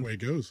hand. That's the way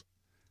it goes.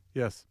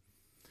 Yes.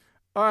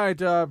 All right,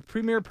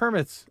 Premier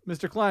Permits,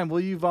 Mr. Klein. Will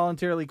you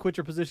voluntarily quit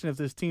your position if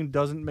this team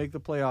doesn't make the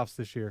playoffs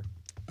this year?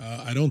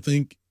 I don't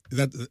think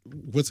that.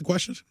 What's the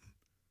question?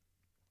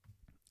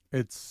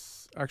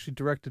 It's actually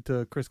directed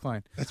to Chris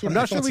Klein. That's what I'm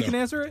not sure we can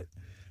answer it.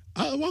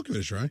 I'll give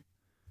it a try.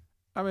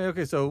 I mean,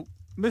 okay, so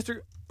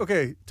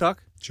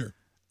Tuck. Sure.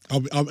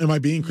 Am I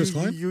being Chris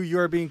Klein? You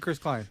are being Chris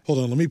Klein. Hold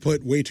on, let me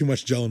put way too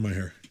much gel in my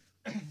hair.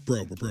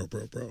 Bro.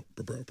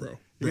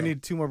 We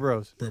need two more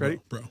bros.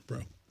 Ready? Bro.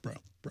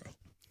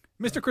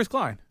 Mr. Chris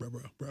Klein. Bro.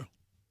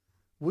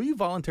 Will you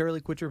voluntarily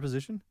quit your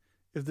position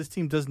if this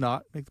team does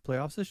not make the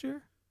playoffs this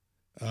year?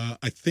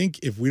 I think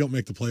if we don't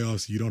make the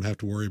playoffs, you don't have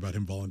to worry about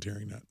him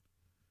volunteering that.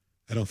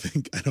 I don't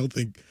think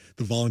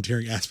the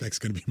volunteering aspect is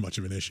going to be much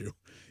of an issue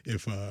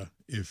if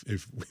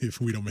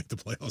we don't make the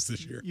playoffs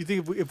this year. You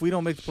think if we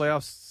don't make the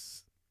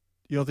playoffs,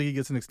 you don't think he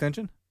gets an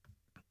extension?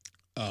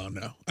 Oh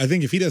no. I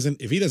think if he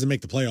doesn't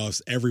make the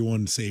playoffs,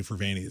 everyone save for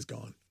Vanny is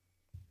gone.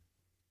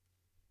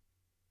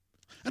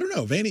 I don't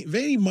know.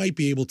 Vanny might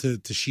be able to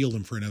shield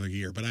him for another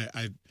year, but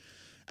I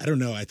don't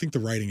know. I think the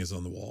writing is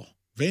on the wall.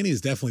 Vanny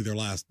is definitely their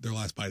last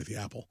bite at the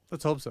apple.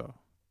 Let's hope so.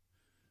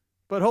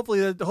 But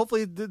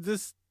hopefully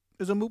this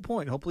is a moot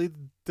point. Hopefully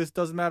this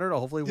doesn't matter at all.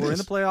 Hopefully we're in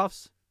the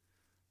playoffs,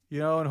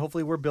 and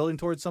hopefully we're building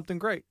towards something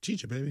great.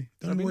 Chicha, baby.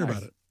 Don't worry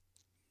about it.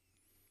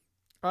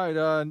 All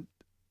right.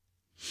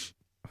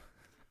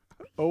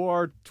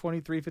 OR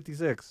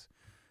 2356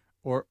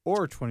 or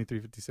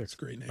 2356.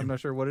 Great name. I'm not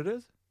sure what it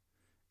is.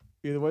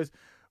 Either ways,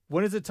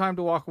 when is it time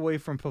to walk away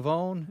from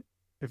Pavone?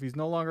 If he's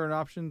no longer an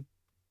option,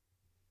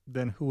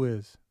 then who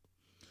is?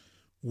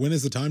 When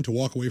is the time to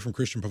walk away from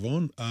Christian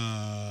Pavone?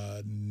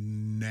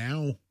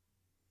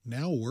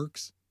 Now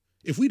works.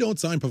 If we don't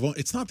sign Pavone,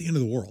 it's not the end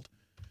of the world.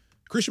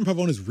 Christian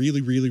Pavone is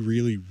really, really,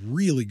 really,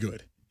 really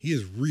good. He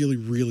is really,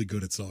 really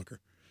good at soccer.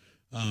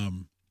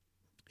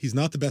 He's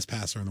not the best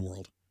passer in the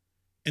world.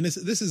 And this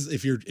is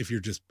if you're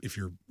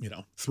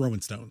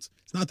throwing stones.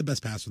 He's not the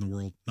best passer in the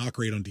world, not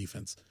great on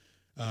defense.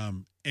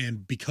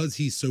 And because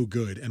he's so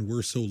good and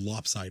we're so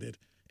lopsided,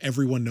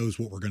 everyone knows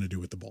what we're going to do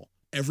with the ball.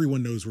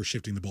 Everyone knows we're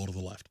shifting the ball to the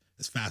left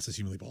as fast as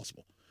humanly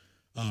possible.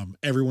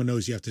 Everyone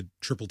knows you have to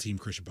triple team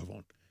Christian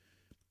Pavone.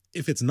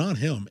 If it's not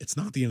him, it's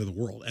not the end of the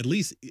world. At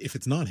least if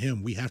it's not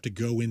him, we have to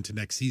go into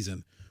next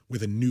season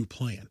with a new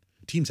plan.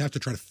 Teams have to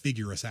try to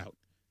figure us out.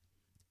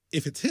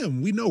 If it's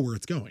him, we know where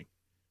it's going.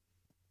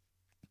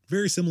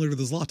 Very similar to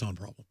the Zlatan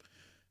problem.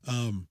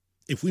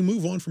 If we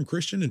move on from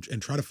Christian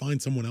and try to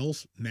find someone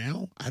else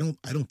now, I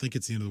don't think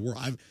it's the end of the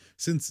world.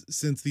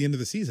 Since the end of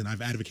the season,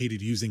 I've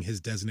advocated using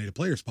his designated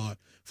player spot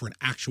for an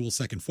actual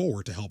second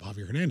forward to help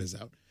Javier Hernandez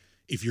out.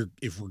 If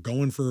we're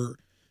going for,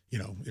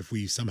 if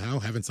we somehow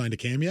haven't signed a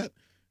Cam yet,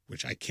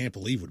 which I can't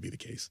believe would be the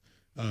case,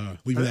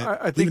 leaving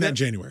that in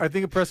January. I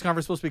think a press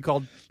conference is supposed to be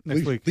called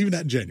next week. Leaving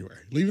that in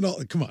January.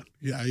 Come on.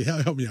 Yeah,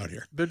 help me out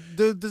here.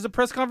 There's a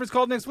press conference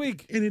called next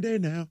week. Any day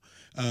now.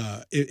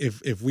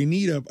 If we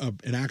need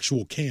an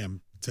actual Cam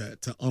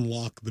to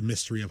unlock the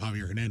mystery of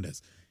Javier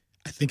Hernandez,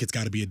 I think it's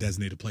got to be a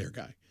designated player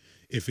guy.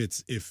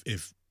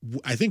 If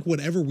I think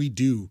whatever we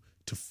do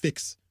to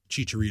fix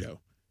Chicharito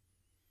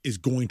is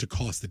going to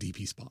cost the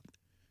DP spot,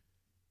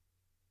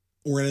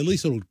 or at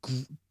least it'll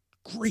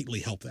greatly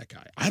help that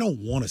guy. I don't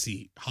want to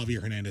see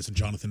Javier Hernandez and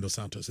Jonathan Dos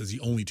Santos as the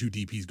only two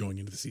DPs going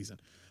into the season.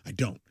 I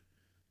don't.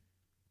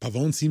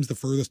 Pavone seems the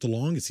furthest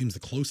along. It seems the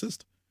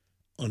closest.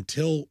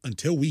 Until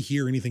we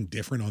hear anything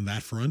different on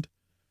that front,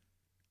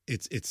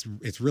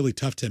 it's really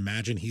tough to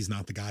imagine he's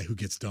not the guy who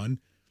gets done.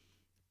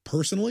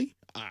 Personally,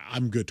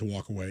 I'm good to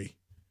walk away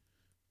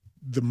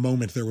the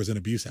moment there was an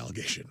abuse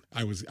allegation.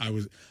 I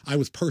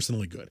was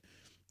personally good.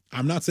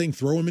 I'm not saying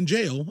throw him in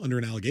jail under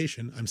an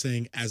allegation. I'm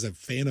saying as a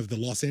fan of the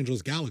Los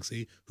Angeles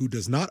Galaxy, who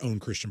does not own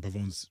Christian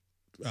Pavone's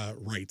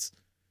rights,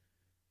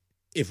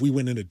 if we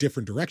went in a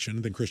different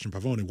direction than Christian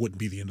Pavone, it wouldn't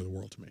be the end of the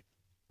world to me.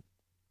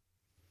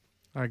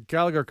 All right,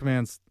 Gallagher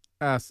Commands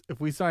asks, if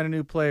we sign a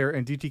new player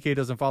and DTK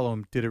doesn't follow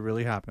him, did it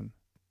really happen?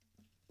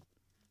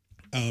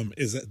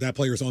 Is that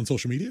player's on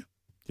social media?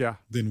 Yeah.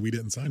 Then we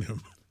didn't sign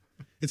him.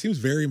 It seems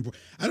very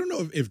important. I don't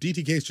know if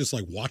DTK is just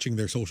like watching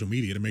their social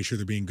media to make sure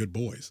they're being good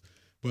boys.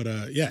 But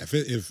yeah,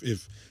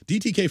 if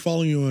DTK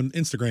following you on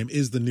Instagram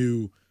is the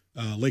new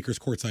Lakers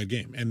courtside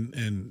game,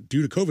 and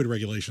due to COVID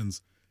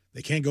regulations,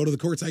 they can't go to the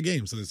courtside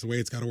game, so that's the way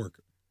it's got to work.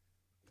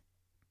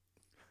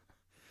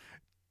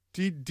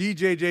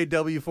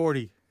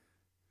 DJJW40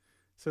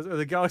 says, "Are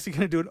the Galaxy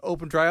going to do an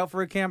open tryout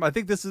for a Cam?" I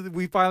think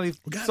we finally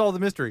solved the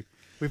mystery.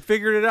 We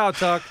figured it out,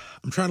 Tuck.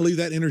 I'm trying to leave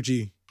that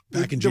energy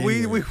back in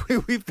January. We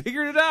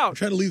figured it out. I'm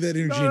trying to leave that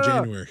energy in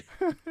January.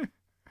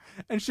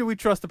 And should we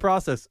trust the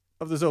process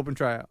of this open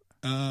tryout?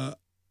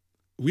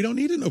 We don't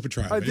need an open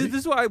tryout. This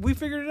is why we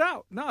figured it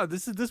out. No,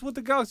 this is what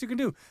the Galaxy can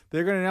do.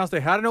 They're going to announce they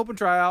had an open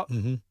tryout.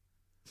 Mm-hmm.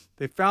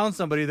 They found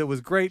somebody that was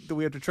great, that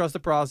we have to trust the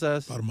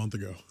process. About a month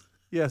ago.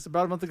 Yes,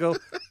 about a month ago.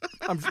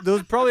 There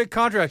was probably a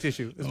contract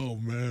issue. Oh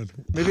man,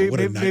 maybe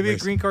a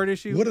green card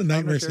issue. What a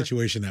nightmare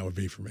situation that would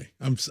be for me.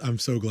 I'm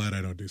so glad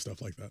I don't do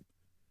stuff like that.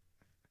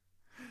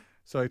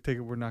 So I take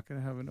it we're not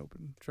going to have an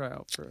open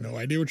tryout for. No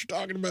idea what you're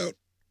talking about.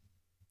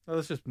 Well,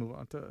 let's just move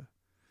on to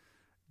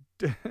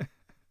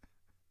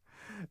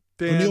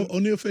Dan.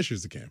 O'Neal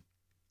Fisher's the Cam.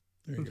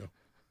 There you go.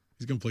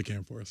 He's going to play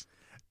Cam for us.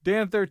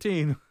 Dan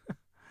 13.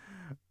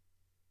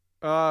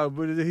 But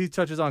he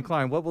touches on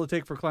Klein. What will it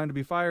take for Klein to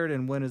be fired,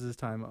 and when is his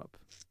time up?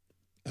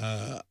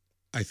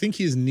 I think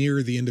he is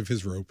nearer the end of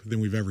his rope than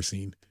we've ever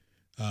seen.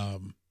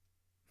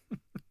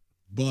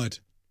 But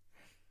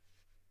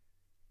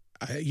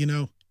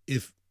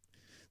if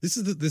this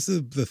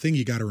is the thing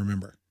you got to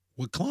remember.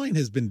 What Klein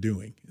has been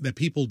doing that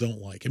people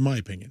don't like, in my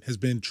opinion, has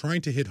been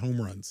trying to hit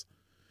home runs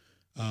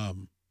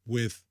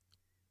with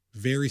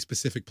very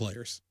specific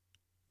players.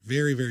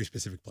 Very, very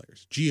specific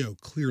players. Gio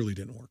clearly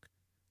didn't work.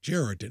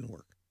 Gerard didn't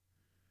work.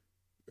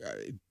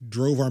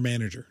 Drove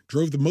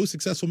the most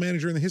successful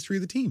manager in the history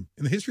of the team,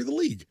 in the history of the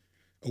league,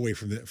 away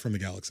from the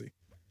Galaxy.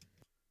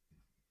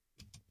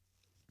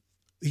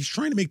 He's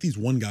trying to make these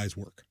one guys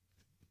work.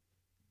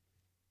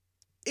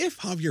 If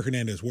Javier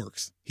Hernandez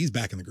works, he's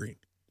back in the green.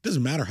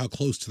 Doesn't matter how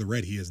close to the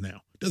red he is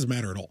now. Doesn't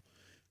matter at all.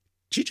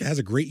 Chicha has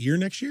a great year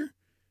next year,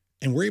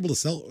 and we're able to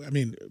sell. I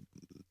mean,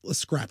 let's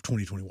scrap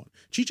 2021.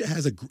 Chicha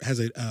has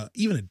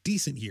even a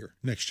decent year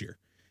next year,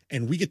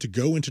 and we get to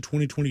go into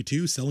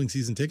 2022 selling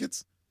season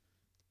tickets.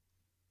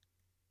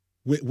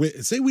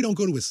 Say we don't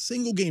go to a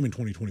single game in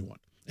 2021,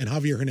 and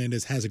Javier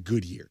Hernandez has a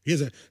good year. He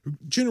has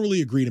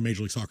generally agreed in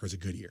Major League Soccer as a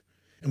good year,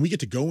 and we get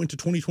to go into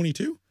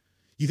 2022.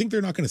 You think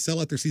they're not going to sell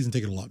out their season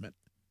ticket allotment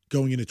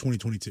going into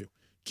 2022,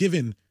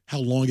 given how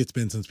long it's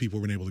been since people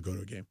have been able to go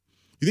to a game?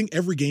 You think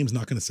every game's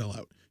not going to sell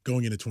out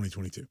going into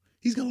 2022?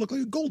 He's going to look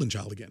like a golden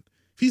child again.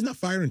 If he's not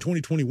fired in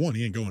 2021,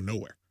 he ain't going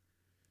nowhere.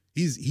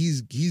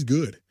 He's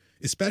good,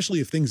 especially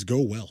if things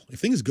go well. If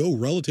things go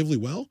relatively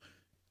well,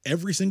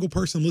 every single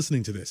person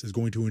listening to this is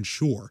going to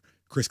ensure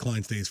Chris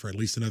Klein stays for at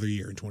least another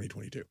year in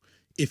 2022,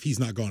 if he's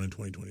not gone in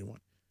 2021.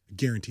 I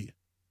guarantee you.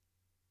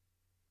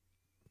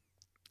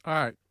 All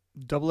right.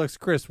 Double X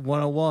Chris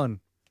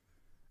 101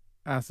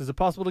 asks, is it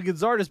possible to get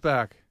Zardes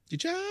back?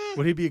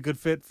 Would he be a good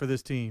fit for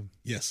this team?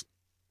 Yes.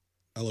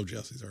 I love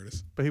Jesse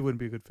Zardes. But he wouldn't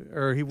be a good fit.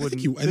 Or he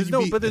wouldn't. There's no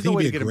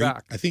way to get him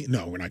back.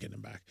 No, we're not getting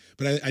him back.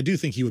 But I do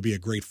think he would be a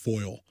great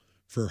foil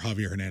for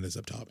Javier Hernandez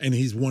up top. And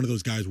he's one of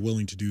those guys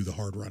willing to do the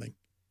hard running.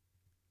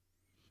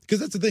 Because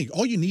that's the thing.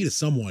 All you need is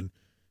someone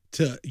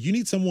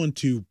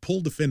to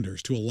pull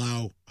defenders to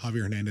allow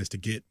Javier Hernandez to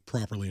get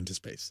properly into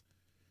space.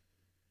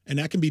 And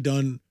that can be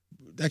done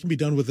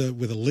with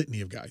a litany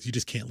of guys. You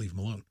just can't leave him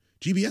alone.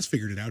 GBS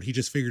figured it out. He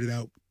just figured it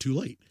out too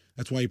late.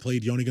 That's why he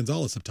played Yoni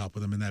Gonzalez up top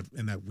with him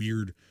in that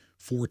weird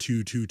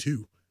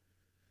 4-2-2-2.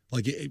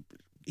 Like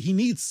he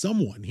needs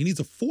someone. He needs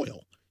a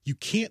foil. You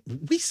can't.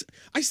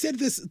 I said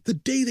this the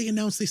day they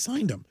announced they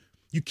signed him.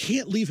 You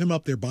can't leave him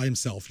up there by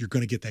himself. You're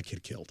going to get that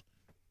kid killed.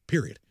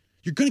 Period.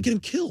 You're going to get him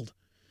killed.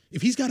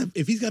 If he's got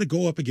to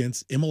go up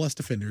against MLS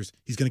defenders,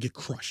 he's going to get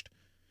crushed.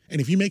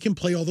 And if you make him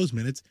play all those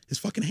minutes, his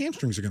fucking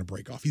hamstrings are going to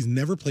break off. He's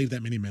never played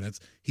that many minutes.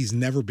 He's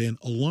never been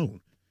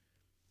alone.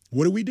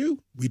 What do?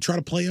 We try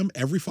to play him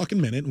every fucking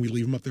minute, and we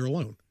leave him up there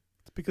alone.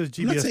 It's because GBS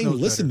I'm not saying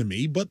listen better. to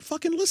me, but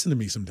fucking listen to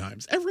me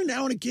sometimes. Every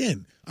now and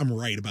again, I'm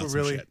right about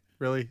some shit.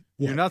 Really?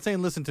 What? You're not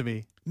saying listen to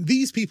me.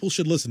 These people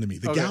should listen to me.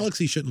 The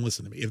Galaxy shouldn't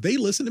listen to me. If they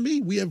listen to me,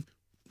 we have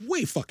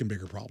way fucking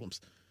bigger problems.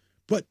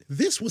 But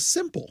this was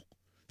simple.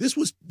 This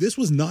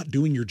was not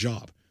doing your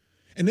job.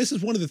 And this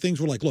is one of the things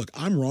where, like, look,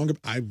 I'm wrong.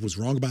 I was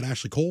wrong about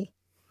Ashley Cole.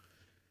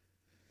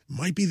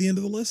 Might be the end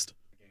of the list.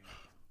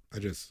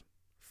 Is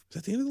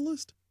that the end of the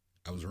list?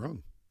 I was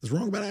wrong. I was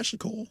wrong about Ashley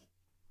Cole.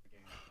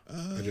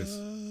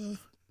 Hang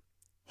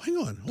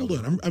on. Hold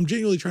on. I'm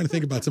genuinely trying to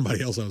think about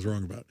somebody else I was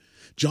wrong about.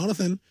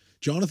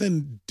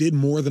 Jonathan did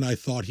more than I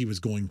thought he was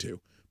going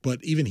to,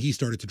 but even he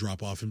started to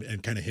drop off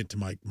and kind of hit to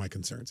my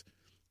concerns.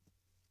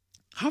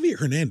 Javier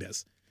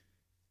Hernandez,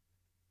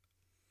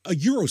 a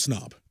Euro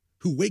snob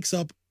who wakes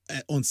up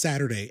on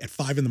Saturday at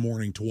 5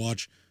 a.m. to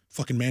watch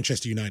fucking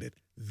Manchester United.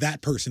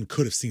 That person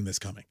could have seen this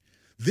coming.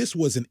 This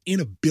was an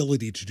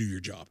inability to do your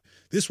job.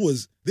 This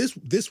was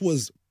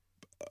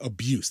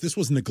abuse. This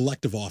was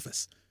neglect of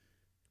office.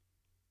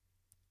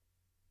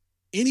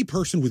 Any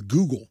person with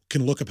Google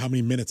can look up how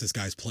many minutes this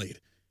guy's played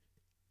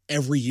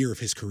every year of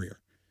his career.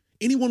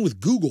 Anyone with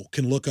Google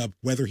can look up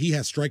whether he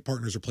has strike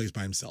partners or plays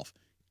by himself.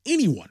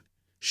 Anyone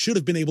should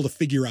have been able to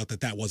figure out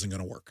that wasn't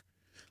going to work.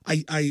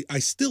 I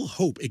still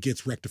hope it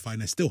gets rectified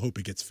and I still hope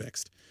it gets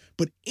fixed.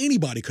 But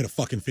anybody could have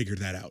fucking figured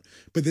that out.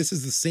 But this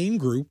is the same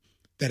group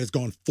that has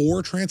gone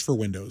 4 transfer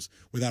windows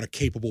without a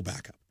capable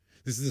backup.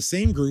 This is the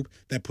same group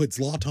that put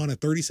Zlatan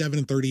at 37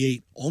 and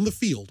 38 on the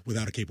field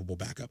without a capable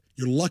backup.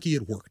 You're lucky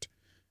it worked.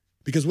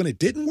 Because when it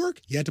didn't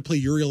work, you had to play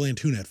Uriel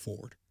Antuna at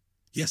forward.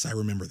 Yes, I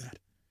remember that.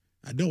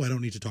 I know I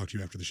don't need to talk to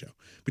you after the show.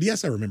 But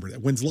yes, I remember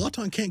that. When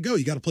Zlatan can't go,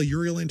 you got to play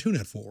Uriel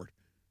Antuna at forward.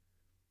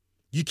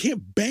 You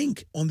can't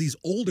bank on these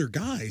older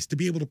guys to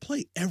be able to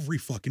play every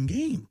fucking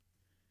game.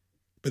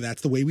 But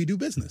that's the way we do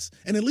business.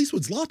 And at least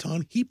with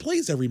Zlatan, he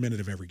plays every minute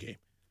of every game.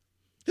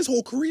 His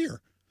whole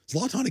career.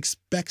 Zlatan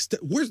expects to...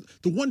 Where's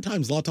the one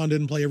time Zlatan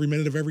didn't play every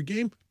minute of every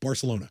game?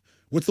 Barcelona.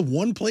 What's the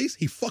one place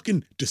he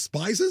fucking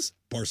despises?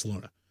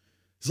 Barcelona.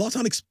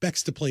 Zlatan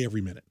expects to play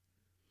every minute.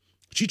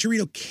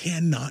 Chicharito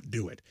cannot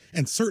do it.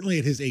 And certainly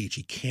at his age,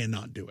 he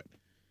cannot do it.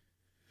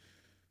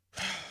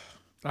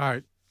 All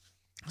right.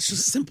 It's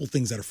just simple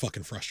things that are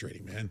fucking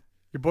frustrating, man.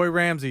 Your boy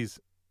Ramses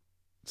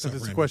sent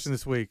us a Ramses? question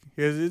this week.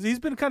 He's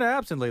been kind of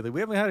absent lately. We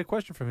haven't had a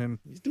question from him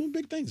He's doing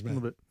big things, a man.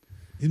 little bit.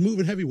 He's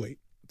moving heavyweight.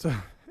 So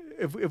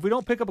if we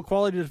don't pick up a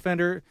quality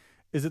defender,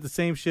 is it the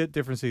same shit,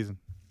 different season?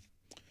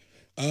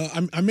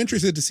 I'm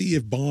interested to see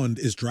if Bond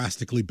is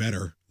drastically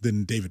better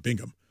than David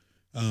Bingham.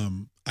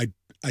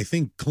 I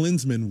think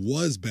Klinsmann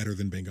was better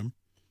than Bingham.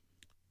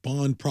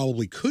 Bond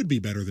probably could be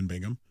better than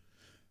Bingham.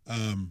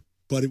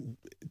 But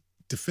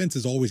defense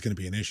is always going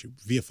to be an issue.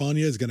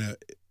 Villafana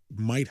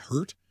might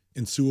hurt.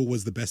 Insua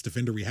was the best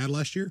defender we had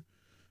last year.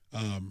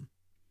 And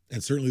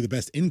certainly the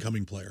best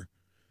incoming player.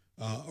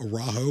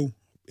 Araujo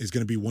is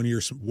going to be 1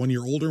 year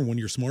older and 1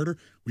 year smarter.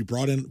 We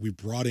brought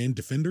in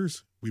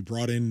defenders. We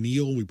brought in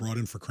Neal. We brought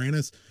in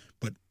Furcranis.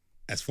 But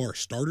as far as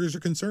starters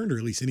are concerned, or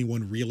at least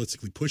anyone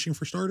realistically pushing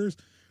for starters,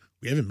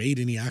 we haven't made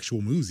any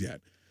actual moves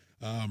yet.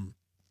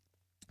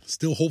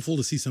 Still hopeful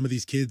to see some of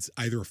these kids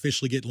either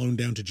officially get loaned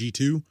down to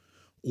G2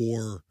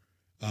 or,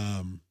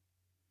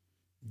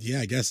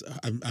 I guess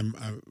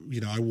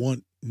I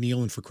want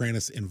Neal and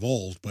Furcranis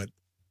involved, but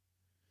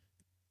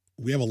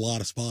we have a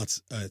lot of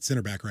spots at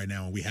center back right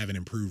now, and we haven't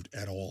improved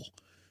at all.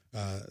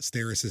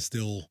 Steris is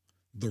still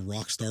the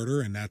rock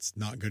starter, and that's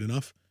not good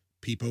enough.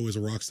 Pipo is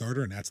a rock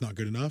starter, and that's not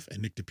good enough.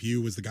 And Nick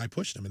DePuy was the guy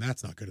pushing him, and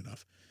that's not good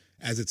enough.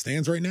 As it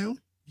stands right now,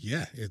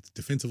 it's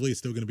defensively, it's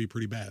still going to be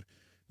pretty bad.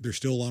 There's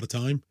still a lot of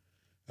time.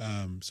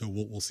 So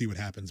we'll see what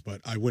happens,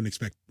 but I wouldn't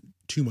expect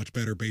too much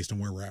better based on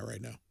where we're at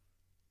right now.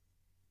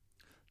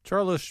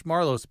 Charles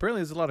Marlos. Apparently,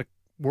 there's a lot of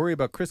worry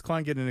about Chris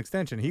Klein getting an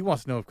extension. He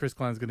wants to know if Chris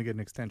Klein's going to get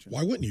an extension.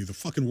 Why wouldn't you? The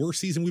fucking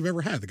worst season we've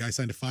ever had. The guy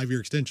signed a 5-year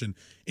extension,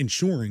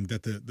 ensuring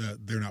that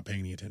they're not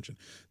paying any attention.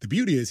 The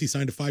beauty is he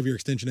signed a 5-year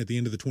extension at the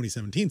end of the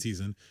 2017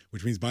 season,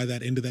 which means by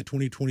that end of that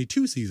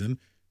 2022 season.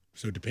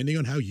 So depending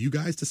on how you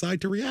guys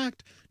decide to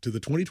react to the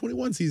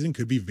 2021 season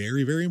could be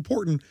very, very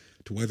important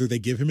to whether they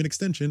give him an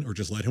extension or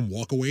just let him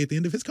walk away at the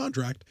end of his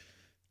contract.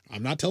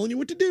 I'm not telling you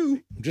what to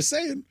do. I'm just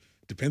saying.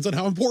 Depends on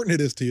how important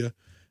it is to you.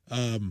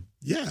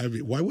 Yeah, I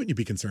mean, why wouldn't you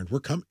be concerned?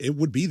 It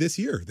would be this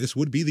year. This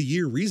would be the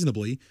year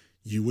reasonably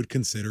you would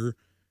consider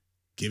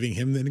giving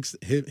him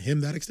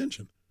that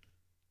extension.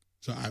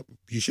 So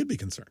you should be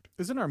concerned.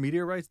 Isn't our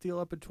media rights deal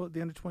up at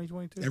the end of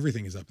 2022?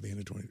 Everything is up at the end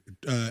of 20.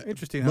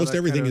 Interesting. Most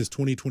everything is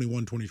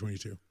 2021,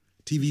 2022.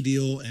 TV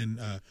deal and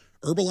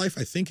Herbalife,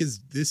 I think, is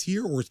this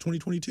year or it's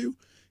 2022,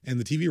 and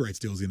the TV rights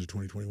deal is the end of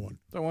 2021.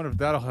 I wonder if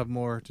that'll have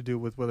more to do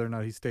with whether or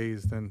not he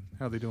stays than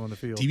how they do on the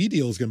field. TV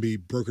deal is going to be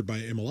brokered by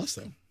MLS,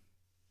 though.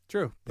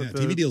 True. Yeah,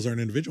 TV deals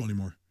aren't individual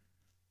anymore.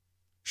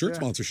 Shirt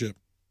sponsorship.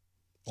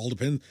 All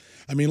depends.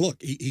 I mean,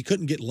 look, he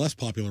couldn't get less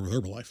popular with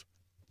Herbalife.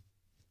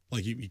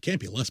 Like, you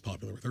can't be less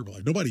popular with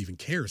Herbalife. Nobody even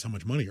cares how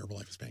much money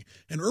Herbalife is paying.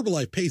 And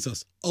Herbalife pays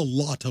us a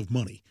lot of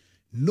money.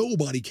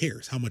 Nobody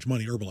cares how much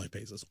money Herbalife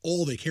pays us.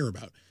 All they care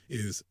about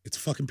is it's a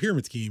fucking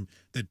pyramid scheme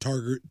that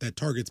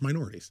targets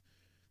minorities,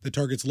 that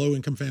targets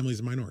low-income families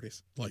and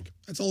minorities. Like,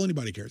 that's all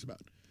anybody cares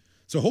about.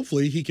 So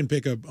hopefully he can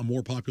pick a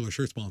more popular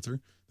shirt sponsor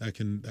that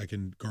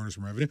can garner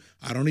some revenue.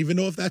 I don't even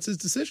know if that's his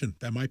decision.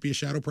 That might be a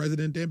shadow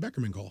president Dan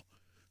Beckerman call.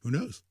 Who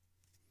knows?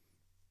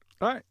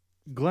 All right.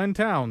 Glenn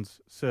Towns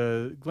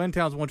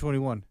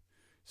 121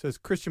 says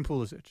Christian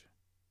Pulisic.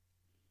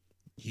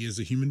 He is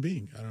a human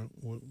being. I don't.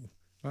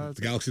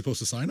 The Galaxy supposed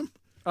to sign him?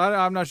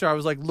 I'm not sure. I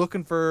was like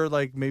looking for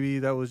like maybe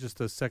that was just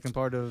the second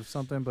part of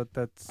something, but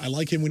that's. I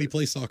like him when he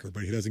plays soccer,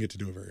 but he doesn't get to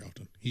do it very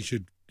often. He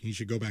should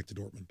go back to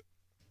Dortmund.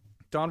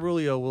 Don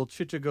Rulio, will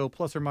Chicha go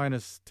plus or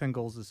minus 10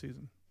 goals this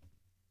season?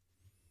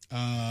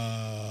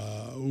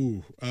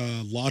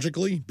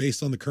 Logically,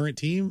 based on the current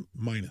team,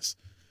 minus.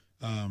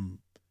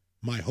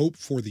 My hope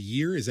for the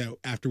year is that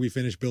after we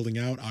finish building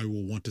out, I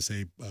will want to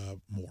say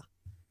more.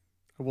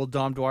 Will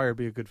Dom Dwyer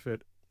be a good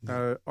fit?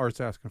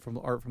 Art's asking from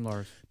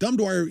Lars. Dom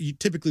Dwyer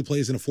typically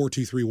plays in a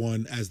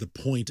 4-2-3-1 as the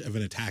point of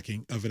an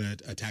attacking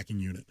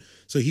unit.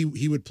 So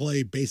he would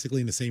play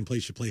basically in the same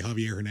place you play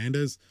Javier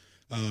Hernandez.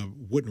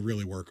 Wouldn't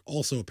really work.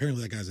 Also,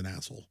 apparently that guy's an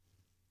asshole.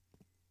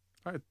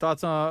 All right,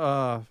 thoughts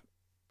on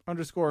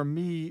underscore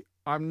me.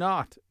 I'm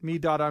not.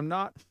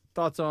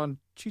 Thoughts on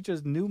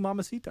Chicha's new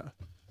Mamacita.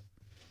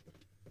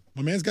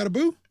 My man's got a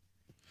boo.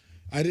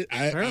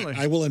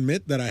 I will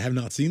admit that I have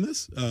not seen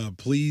this.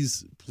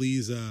 Please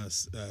tweet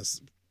us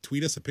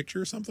a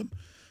picture or something.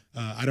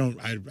 I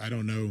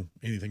don't know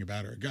anything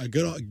about her.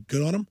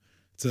 Good on him.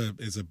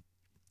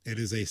 It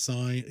is a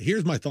sign.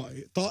 Here's my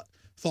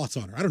thoughts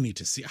on her. I don't need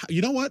to see.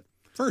 You know what?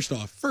 First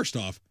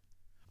off,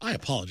 I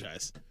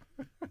apologize.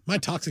 My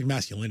toxic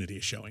masculinity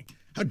is showing.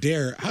 How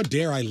dare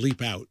I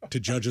leap out to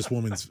judge this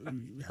woman's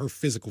her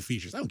physical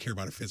features? I don't care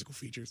about her physical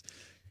features.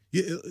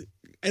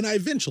 And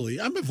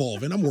I'm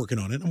evolving. I'm working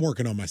on it. I'm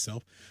working on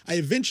myself. I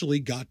eventually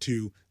got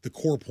to the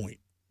core point.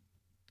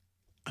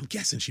 I'm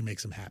guessing she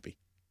makes him happy.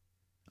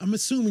 I'm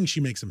assuming she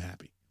makes him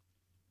happy.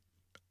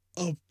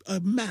 A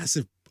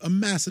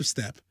massive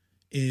step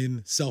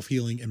in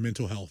self-healing and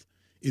mental health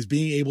is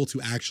being able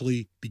to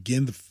actually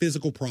begin the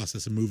physical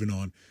process of moving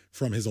on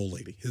from his old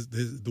lady,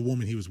 the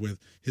woman he was with,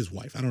 his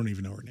wife. I don't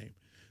even know her name.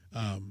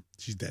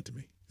 She's dead to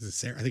me. Is it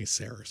Sarah? I think it's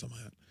Sarah or something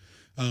like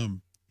that.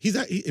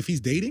 If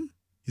he's dating,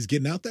 he's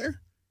getting out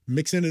there,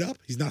 mixing it up.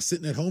 He's not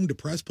sitting at home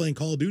depressed playing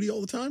Call of Duty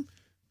all the time.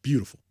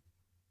 Beautiful.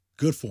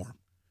 Good for him.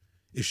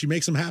 If she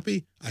makes him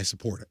happy, I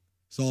support it.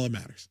 That's all that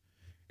matters.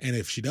 And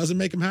if she doesn't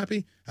make him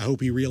happy, I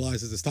hope he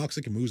realizes it's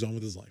toxic and moves on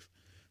with his life.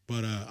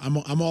 But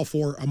I'm all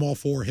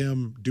for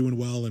him doing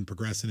well and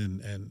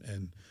progressing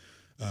and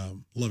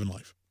loving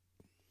life.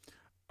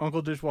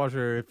 Uncle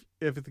Dishwasher,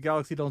 if the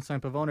Galaxy don't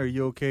sign Pavone, are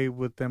you okay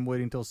with them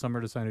waiting until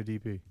summer to sign a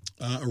DP?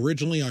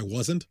 Originally, I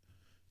wasn't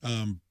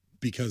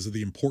because of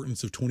the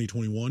importance of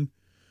 2021.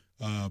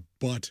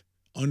 But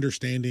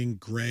understanding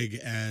Greg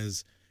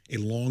as a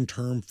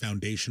long-term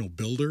foundational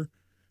builder,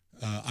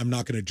 I'm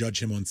not going to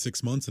judge him on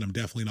 6 months, and I'm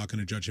definitely not going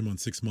to judge him on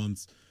 6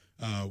 months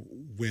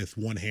with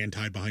one hand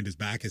tied behind his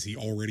back, as he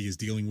already is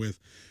dealing with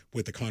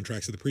the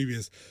contracts of the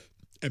previous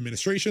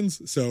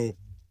administrations. So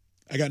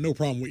I got no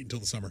problem waiting until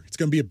the summer. It's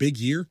going to be a big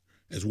year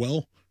as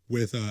well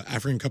with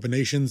African Cup of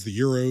Nations, the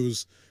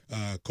Euros,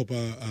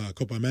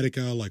 Copa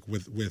America, like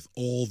with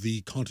all the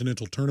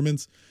continental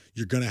tournaments.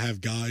 You're going to have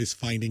guys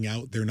finding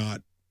out they're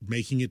not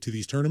making it to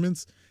these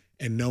tournaments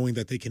and knowing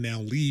that they can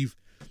now leave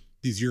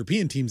these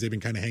European teams they've been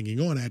kind of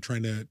hanging on at,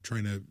 trying to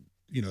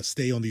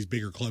stay on these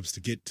bigger clubs to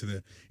get to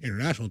the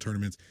international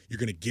tournaments. You're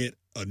going to get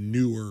a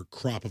newer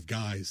crop of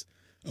guys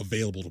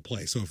available to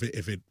play. So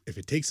if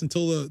it takes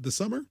until the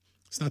summer,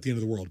 It's not the end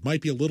of the world. Might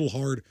be a little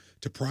hard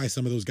to pry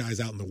some of those guys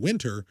out in the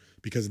winter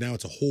because now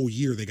it's a whole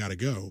year they got to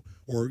go,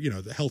 or,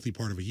 the healthy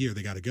part of a year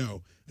they got to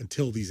go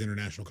until these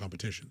international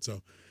competitions.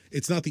 So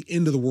it's not the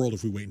end of the world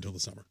if we wait until the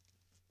summer.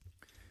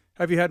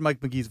 Have you had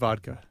Mike McGee's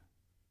vodka?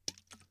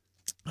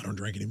 I don't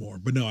drink anymore,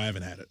 but no, I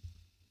haven't had it.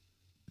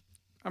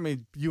 I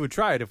mean, you would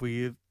try it if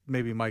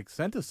maybe Mike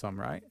sent us some,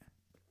 right?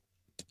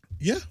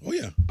 Yeah. Oh,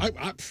 yeah.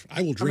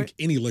 I will drink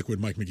any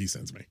liquid Mike McGee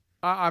sends me.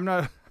 I'm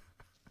not.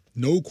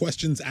 No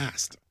questions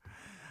asked.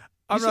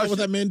 You saw what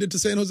that man did to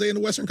San Jose in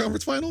the Western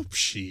Conference Final?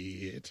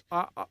 Shit.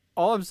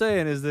 All I'm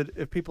saying is that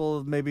if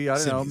people maybe, I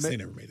don't know, they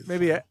never made it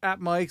maybe at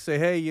Mike say,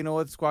 hey, you know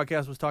what,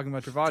 Squadcast was talking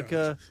about your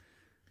vodka.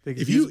 They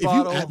could If use you a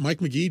bottle. at Mike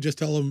McGee, just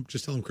tell him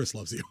Chris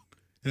loves you.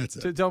 And that's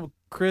it. Tell him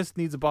Chris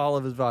needs a bottle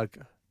of his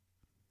vodka.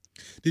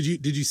 Did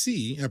you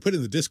see? I put it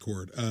in the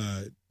Discord.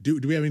 Do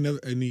we have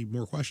any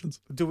more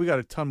questions? Dude, we got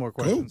a ton more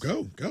questions.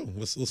 Go.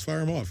 Let's fire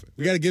them off.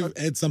 We got to give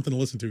Ed something to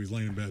listen to. He's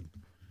laying in bed.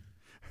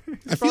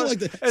 I feel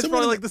like it's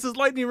probably like this is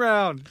lightning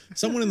round.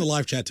 Someone in the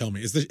live chat tell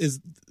me is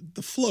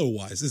the flow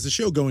wise, is the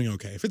show going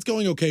okay? If it's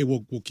going okay,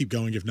 we'll keep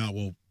going. If not,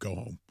 we'll go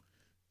home.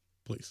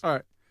 Please. All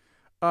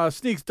right.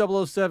 Sneaks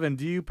 007.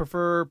 Do you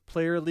prefer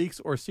player leaks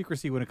or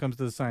secrecy when it comes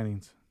to the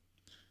signings?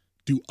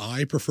 Do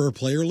I prefer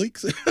player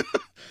leaks?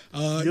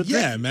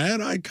 Yeah,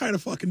 man, I kind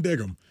of fucking dig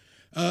them.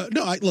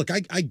 No, I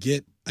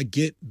get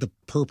the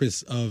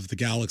purpose of the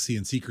Galaxy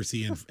and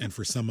secrecy, and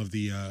for some of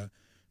the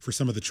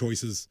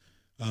choices.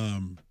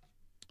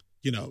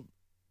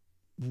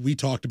 We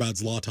talked about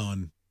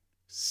Zlatan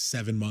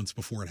 7 months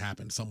before it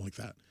happened, something like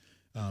that.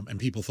 And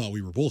people thought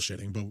we were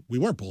bullshitting, but we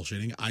weren't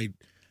bullshitting.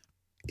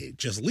 It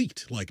just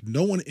leaked. Like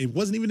it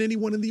wasn't even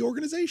anyone in the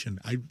organization.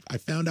 I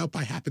found out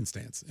by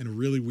happenstance in a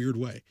really weird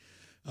way.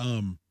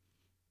 I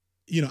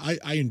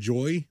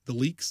enjoy the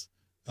leaks,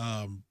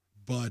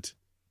 but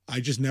I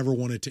just never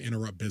wanted to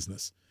interrupt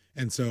business.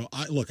 And so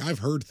I've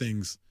heard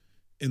things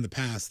in the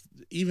past,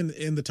 even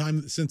in the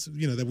time since,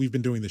 that we've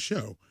been doing the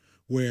show,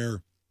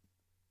 where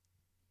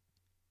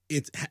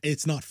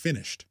it's not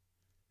finished,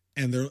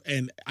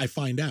 and I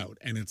find out,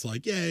 and it's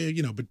like,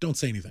 but don't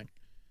say anything.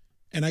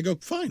 And I go,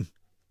 fine.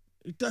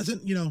 It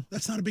doesn't,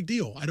 that's not a big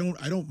deal. I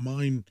don't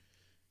mind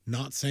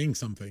not saying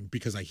something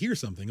because I hear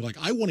something. Like,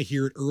 I want to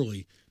hear it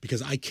early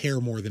because I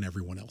care more than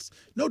everyone else.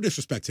 No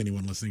disrespect to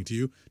anyone listening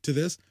to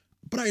this,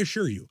 but I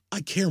assure you,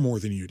 I care more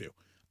than you do.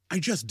 I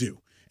just do.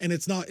 And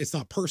it's not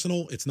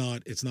personal. It's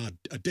not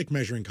a dick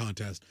measuring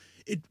contest.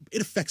 It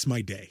affects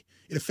my day.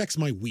 It affects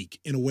my week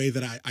in a way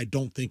that I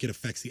don't think it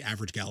affects the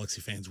average Galaxy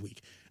fan's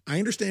week. I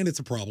understand it's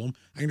a problem.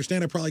 I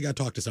understand I probably got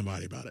to talk to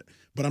somebody about it,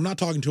 but I'm not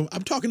talking to him.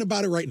 I'm talking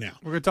about it right now.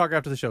 We're going to talk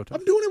after the show, Tom.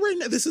 I'm doing it right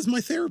now. This is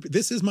my therapy.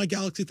 This is my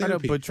Galaxy therapy.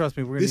 I know, but trust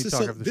me, we're going to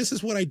talk after the show. This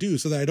is what I do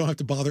so that I don't have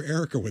to bother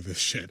Erica with this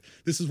shit.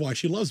 This is why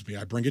she loves me.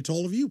 I bring it to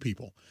all of you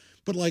people.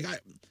 But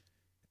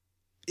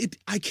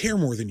I care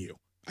more than you.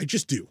 I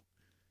just do.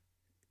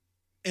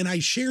 And I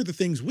share the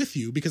things with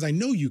you because I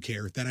know you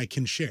care that I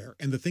can share.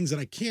 And the things that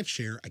I can't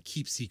share, I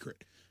keep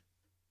secret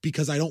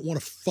because I don't want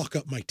to fuck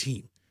up my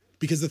team.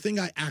 Because the thing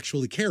I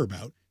actually care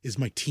about is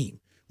my team,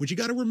 which you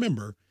got to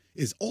remember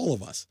is all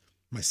of us.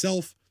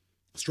 Myself,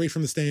 Straight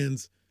from the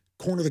Stands,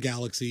 Corner of the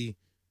Galaxy,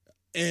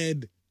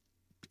 Ed,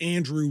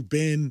 Andrew,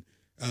 Ben,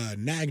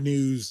 Nag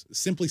News,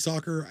 Simply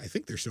Soccer. I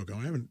think they're still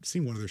going. I haven't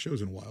seen one of their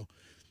shows in a while.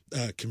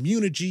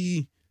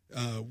 Community.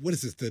 What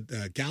is this?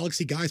 The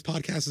Galaxy Guys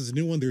podcast is a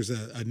new one. There's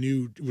a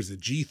new,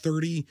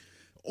 G30.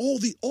 All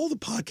the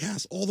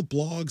podcasts, all the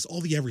blogs,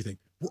 all the everything.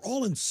 We're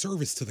all in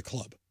service to the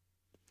club.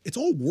 It's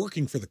all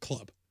working for the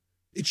club.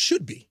 It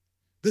should be.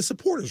 The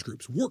supporters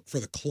groups work for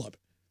the club.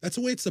 That's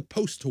the way it's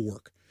supposed to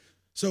work.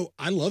 So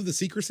I love the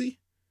secrecy.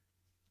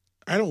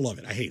 I don't love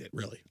it. I hate it,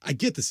 really. I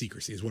get the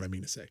secrecy is what I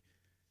mean to say.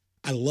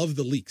 I love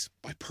the leaks.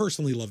 I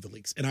personally love the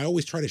leaks. And I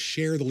always try to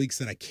share the leaks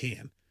that I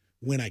can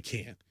when I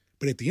can.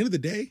 But at the end of the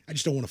day, I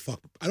just don't want to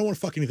fuck. I don't want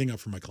to fuck anything up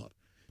for my club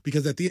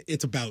because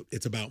it's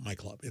about my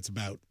club. It's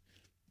about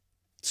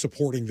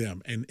supporting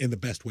them and in the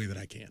best way that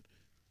I can.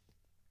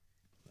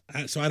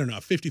 So I don't know,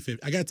 50-50.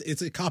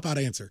 It's a cop-out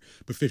answer,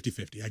 but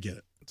 50-50. I get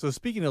it. So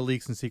speaking of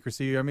leaks and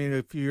secrecy, I mean,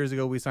 a few years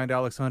ago we signed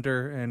Alex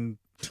Hunter and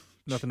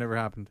nothing ever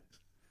happened.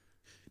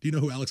 Do you know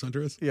who Alex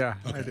Hunter is? Yeah,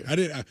 okay. I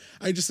do.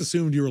 I just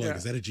assumed you were like,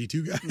 is that a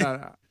G2 guy?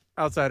 No.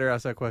 Outsider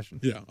asked that question.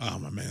 Yeah. Oh,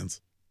 my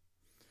man's.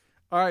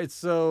 All right,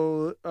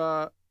 so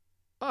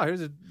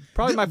here's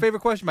probably my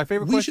favorite question.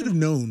 We should have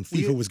known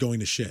FIFA was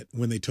going to shit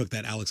when they took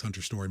that Alex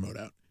Hunter story mode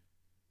out.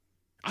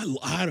 I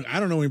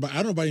don't know anybody. I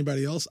don't know about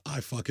anybody else.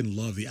 I fucking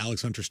love the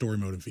Alex Hunter story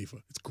mode in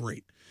FIFA. It's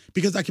great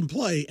because I can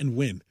play and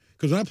win.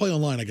 Because when I play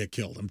online, I get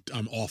killed.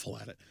 I'm awful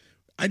at it.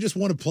 I just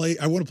want to play.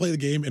 I want to play the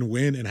game and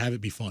win and have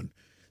it be fun.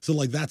 So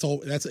like that's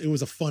all. It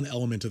was a fun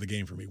element of the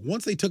game for me.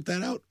 Once they took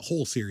that out,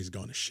 whole series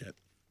gone to shit.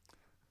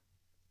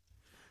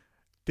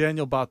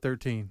 Daniel Bot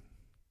 13.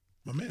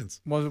 My man's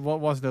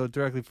wants to know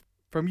directly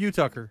from you,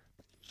 Tucker.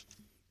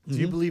 Do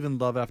you believe in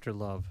love after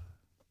love?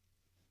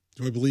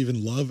 Do I believe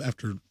in love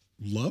after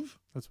love?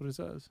 That's what it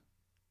says.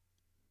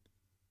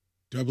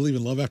 Do I believe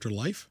in love after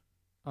life?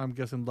 I'm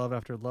guessing love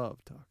after love,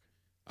 Tuck.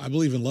 I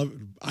believe in love.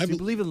 Do you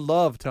believe in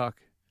love, Tuck?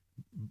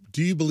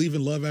 Do you believe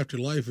in love after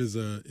life?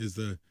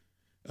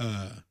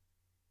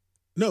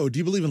 No, do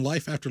you believe in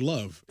life after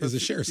love? Is a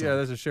Cher song. Yeah,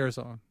 that's a Cher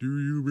song. Do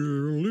you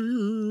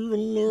believe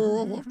in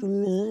love after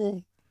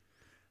love?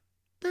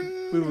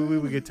 We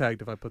would get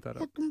tagged if I put that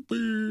up. I can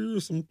be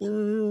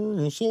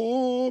something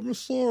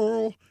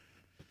so.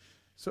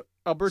 So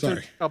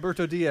Sorry.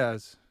 Alberto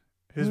Diaz,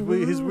 his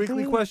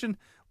weekly question: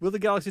 will the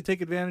Galaxy take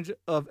advantage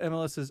of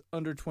MLS's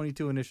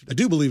under-22 I initiative?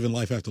 do believe in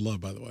life after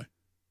love, by the way.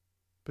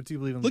 But do you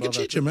believe in Look love at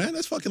Chicha, man.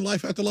 That's fucking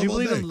life after love Do you all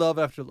believe day. in love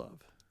after love?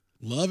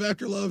 Love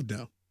after love?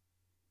 No.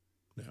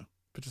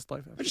 But just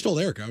life after I just told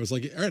Erica, I was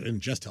like, I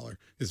didn't just tell her.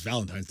 It's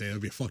Valentine's Day. That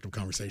would be a fucked up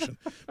conversation.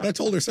 But I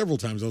told her several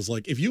times, I was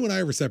like, if you and I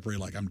ever separate,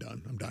 like, I'm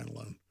done. I'm dying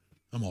alone.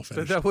 I'm all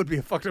finished. That would be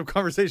a fucked up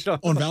conversation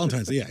On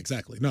Valentine's Day, yeah,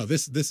 exactly. No, I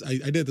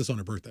did this on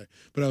her birthday.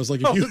 But I was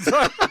like, if you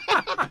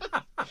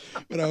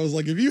and I was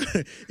like, if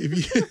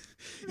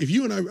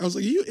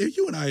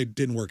you and I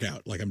didn't work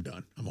out, like, I'm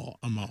done.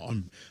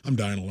 I'm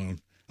dying alone.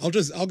 I'll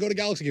go to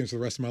Galaxy games for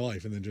the rest of my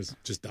life and then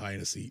just die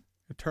in a seat.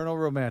 Eternal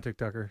romantic,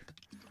 Tucker.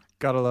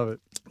 Gotta love it.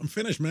 I'm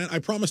finished, man. I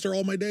promised her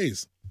all my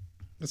days.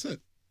 That's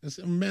it. I'm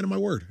a man of my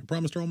word. I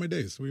promised her all my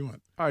days. What do you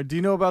want? All right. Do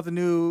you know about the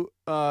new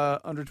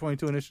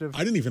under-22 initiative?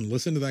 I didn't even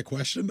listen to that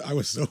question. I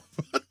was so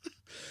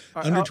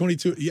under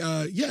 22.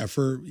 Yeah.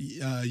 For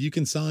you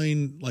can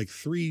sign like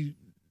 3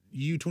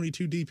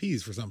 U22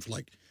 DPs for something for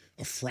like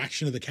a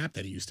fraction of the cap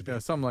that it used to be. Yeah,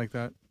 something like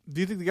that.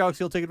 Do you think the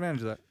Galaxy will take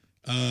advantage of that?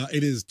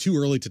 It is too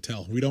early to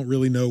tell. We don't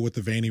really know what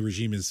the Vanny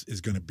regime is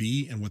going to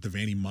be and what the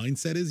Vanny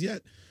mindset is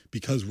yet,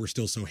 because we're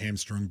still so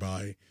hamstrung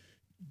by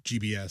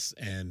GBS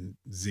and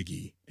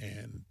Ziggy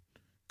and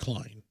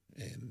Klein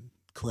and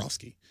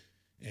Karofsky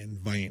and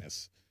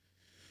Vianis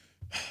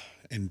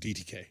and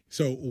DTK.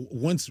 So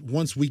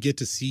once we get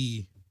to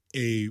see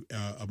a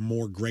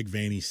more Greg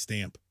Vanny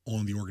stamp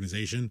on the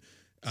organization,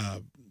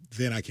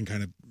 then I can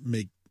kind of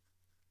make.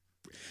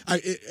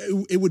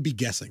 It would be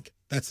guessing.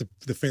 That's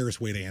the fairest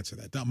way to answer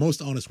that. The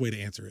most honest way to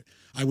answer it.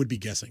 I would be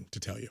guessing to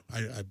tell you.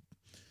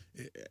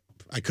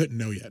 I couldn't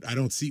know yet.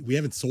 We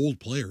haven't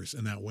sold players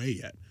in that way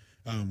yet.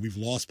 We've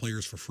lost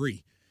players for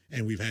free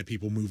and we've had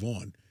people move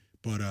on,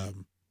 but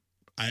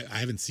I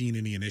haven't seen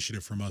any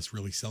initiative from us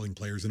really selling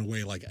players in a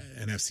way like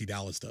an FC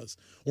Dallas does,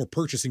 or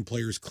purchasing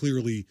players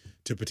clearly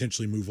to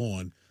potentially move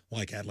on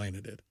like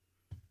Atlanta did.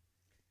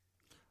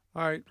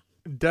 All right.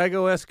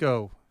 Dago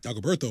Esco.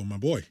 Dagoberto, my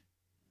boy.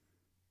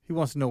 He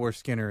wants to know where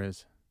Skinner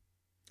is.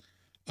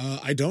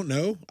 I don't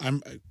know.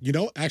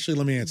 Actually,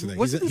 let me answer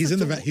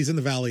that. He's in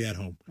the valley at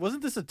home.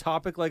 Wasn't this a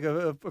topic like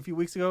a few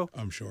weeks ago?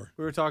 I'm sure.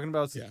 We were talking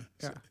about. Yeah.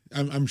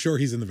 I'm sure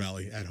he's in the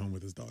valley at home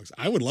with his dogs.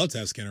 I would love to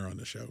have Skinner on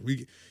the show. Look,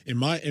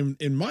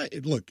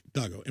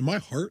 Dago, in my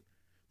heart,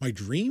 my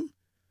dream,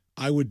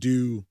 I would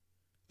do,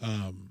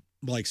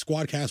 like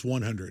Squadcast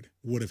 100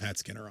 would have had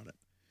Skinner on it,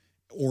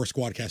 or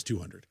Squadcast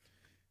 200.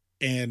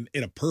 And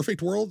in a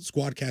perfect world,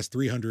 Squadcast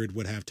 300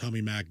 would have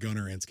Tommy Mack,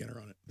 Gunner, and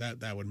Skinner on it.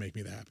 That would make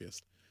me the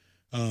happiest.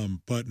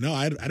 But no,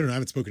 I don't know. I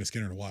haven't spoken to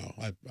Skinner in a while.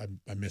 I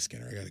miss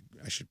Skinner.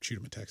 I should shoot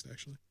him a text,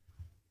 actually.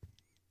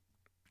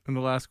 And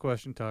the last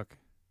question, Tuck.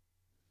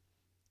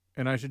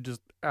 And I should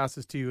just ask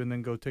this to you and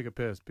then go take a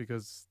piss,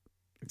 because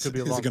it could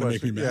be a long question. Is it going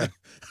to make me mad?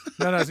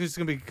 Yeah. No, it's just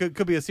going to be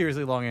could be a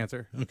seriously long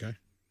answer. Okay.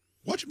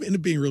 Watch him end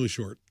up being really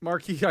short.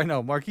 Marquis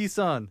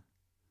Sun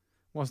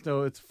wants to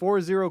know, it's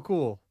 4-0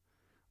 cool.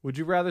 Would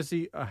you rather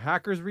see a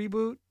Hackers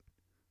reboot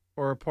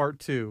or a part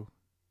 2?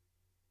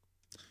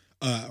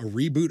 A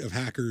reboot of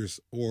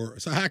Hackers,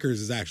 Hackers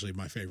is actually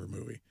my favorite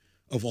movie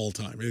of all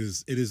time. It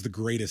is the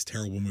greatest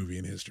terrible movie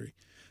in history.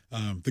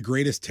 The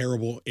greatest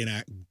terrible,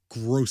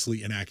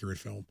 grossly inaccurate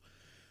film.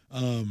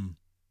 A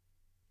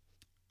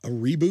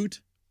reboot,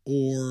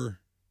 or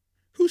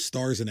who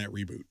stars in that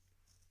reboot?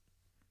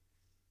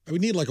 I would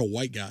need like a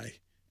white guy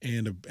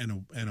and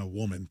a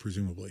woman,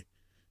 presumably,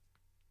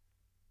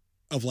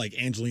 of like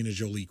Angelina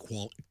Jolie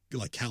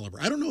like caliber.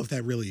 I don't know if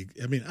that really.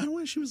 I mean, I don't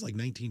know. She was like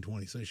 19,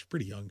 20, so she's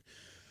pretty young.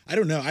 I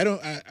don't know.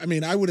 I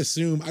mean, I would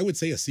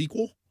say a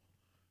sequel.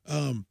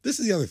 This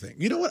is the other thing.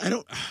 You know what? I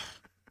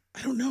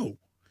don't know.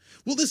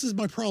 Well, this is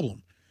my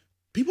problem.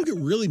 People get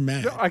really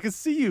mad. No, I can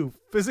see you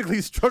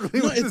physically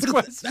struggling with this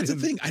question. That's the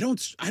thing. I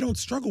don't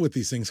struggle with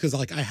these things because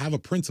like I have a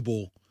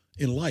principle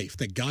in life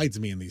that guides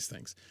me in these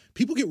things.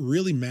 People get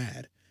really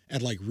mad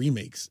at like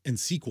remakes and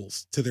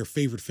sequels to their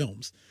favorite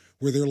films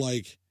where they're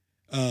like,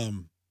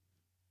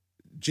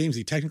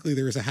 Jamesy, technically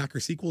there is a Hacker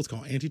sequel. It's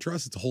called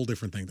Antitrust. It's a whole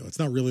different thing though. It's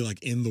not really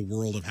like in the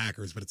world of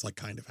Hackers, but it's like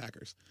kind of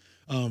Hackers.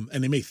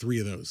 And they make 3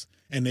 of those,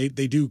 and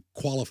they do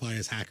qualify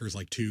as Hackers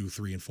like 2,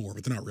 3, and 4,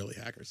 but they're not really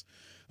Hackers.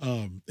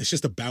 It's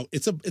just about,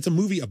 it's a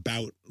movie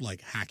about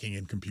like hacking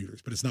and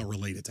computers, but it's not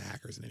related to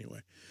Hackers in any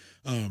way.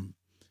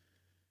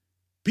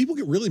 People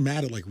get really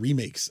mad at like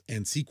remakes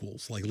and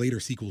sequels, like later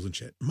sequels and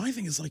shit. My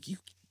thing is like, you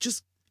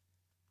just,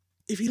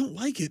 if you don't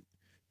like it,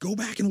 go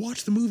back and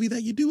watch the movie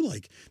that you do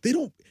like.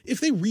 If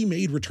they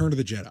remade Return of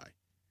the Jedi,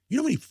 you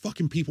know how many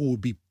fucking people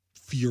would be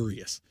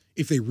furious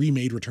if they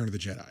remade Return of the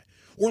Jedi?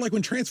 Or like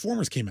when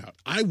Transformers came out,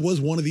 I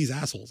was one of these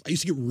assholes. I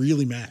used to get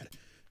really mad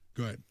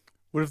Go ahead.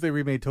 What if they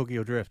remade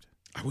Tokyo Drift?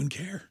 I wouldn't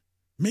care.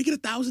 Make it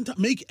 1,000 times.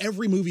 Make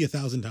every movie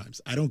 1,000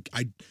 times.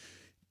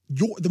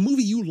 The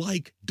movie you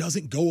like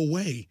doesn't go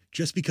away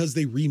just because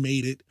they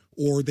remade it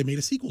or they made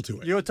a sequel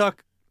to it. You know,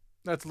 Tuck,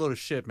 that's a load of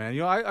shit, man.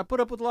 You know, I put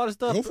up with a lot of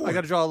stuff. Go for I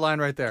got to draw a line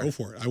right there. Go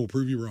for it. I will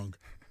prove you wrong.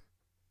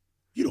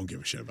 You don't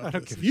give a shit about I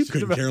don't this. give a You shit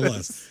couldn't about care this.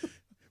 less.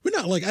 But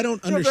no, like I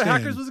don't You know, understand. The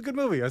Hackers was a good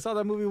movie. I saw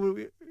that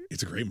movie.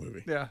 It's a great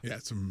movie. Yeah. Yeah,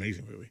 it's an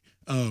amazing movie.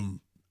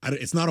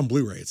 It's not on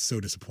Blu-ray. It's so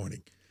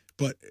disappointing.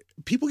 But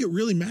people get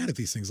really mad at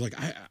these things. Like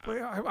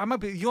I might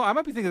be, you know, I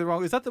might be thinking the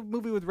wrong. Is that the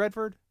movie with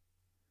Redford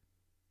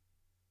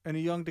and a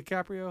young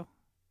DiCaprio?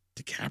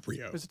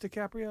 DiCaprio. Is it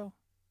DiCaprio?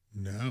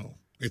 No,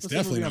 it's What's the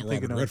definitely movie not I'm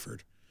thinking Robert of?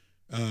 Redford.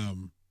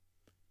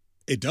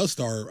 It does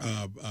star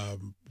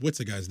what's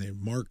the guy's name?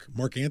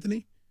 Mark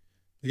Anthony,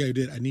 the guy who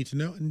did I Need to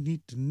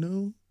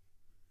Know.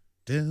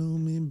 Tell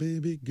me,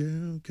 baby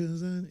girl,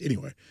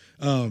 anyway.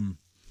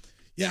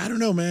 Yeah, I don't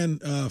know, man.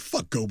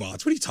 Fuck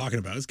GoBots. What are you talking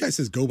about? This guy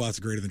says GoBots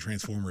are greater than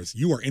Transformers.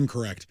 You are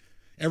incorrect.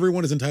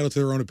 Everyone is entitled to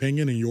their own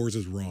opinion, and yours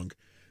is wrong.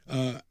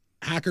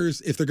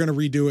 Hackers, if they're going to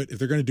redo it, if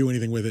they're going to do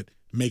anything with it,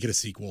 make it a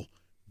sequel.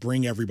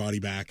 Bring everybody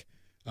back.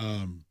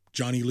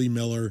 Johnny Lee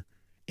Miller,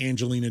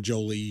 Angelina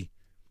Jolie,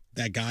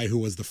 that guy who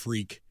was the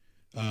freak,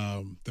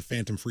 the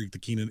Phantom Freak, the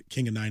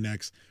King of Nine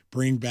Necks.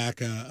 Bring back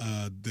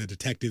the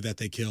detective that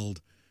they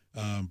killed,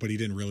 but he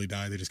didn't really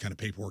die. They just kind of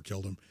paperwork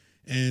killed him.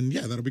 And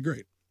yeah, that'll be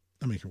great.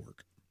 I'll make it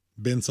work.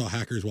 Ben saw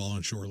Hackers while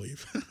on shore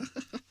leave.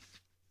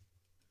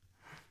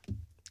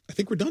 I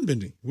think we're done,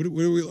 Bendy. Are we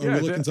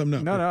looking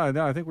something up?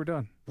 No, I think we're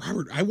done.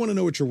 Robert, I want to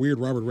know what your weird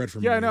Robert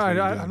Redford Yeah, movie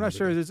no, is. I'm not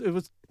sure. It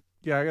was.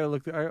 Yeah, I gotta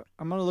look.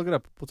 I'm gonna look it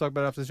up. We'll talk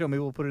about it after the show. Maybe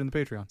we'll put it in the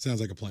Patreon.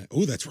 Sounds like a plan.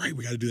 Oh, that's right.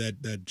 We got to do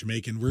that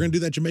Jamaican. We're gonna do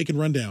that Jamaican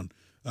rundown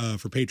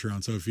for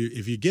Patreon. So if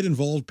you get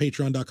involved,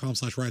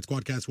 patreon.com/Riot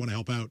Squadcast, want to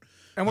help out,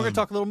 and we're gonna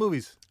talk little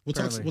movies. We'll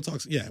talk.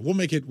 Yeah, we'll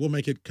make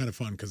it kind of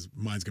fun because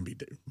mine's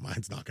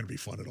not gonna be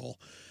fun at all.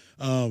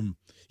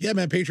 Yeah,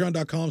 man.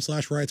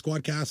 Patreon.com/Riot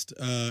Squadcast.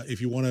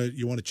 If you want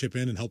to chip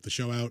in and help the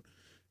show out,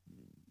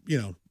 you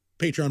know,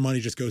 Patreon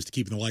money just goes to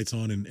keeping the lights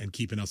on and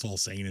keeping us all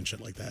sane and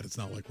shit like that. It's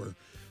not like we're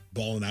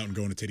balling out and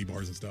going to titty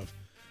bars and stuff.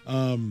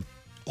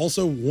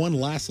 Also, one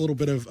last little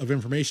bit of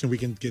information. We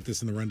can get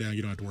this in the rundown.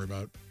 You don't have to worry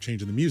about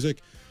changing the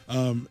music.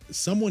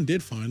 Someone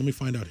did find, let me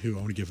find out who.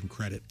 I want to give him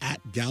credit.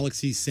 At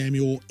Galaxy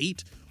Samuel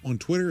 8 on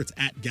Twitter. It's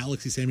at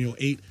Galaxy Samuel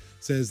 8.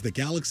 Says the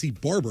Galaxy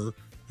Barber,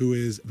 who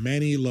is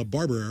Manny La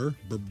Barber,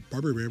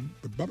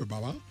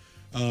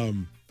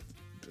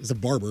 is a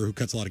barber who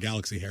cuts a lot of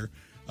Galaxy hair.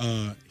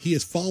 He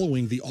is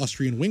following the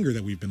Austrian winger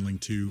that we've been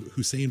linked to,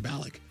 Hussein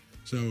Balak.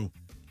 So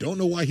don't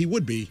know why he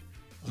would be,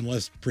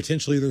 unless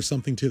potentially there's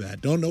something to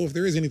that. Don't know if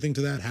there is anything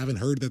to that. Haven't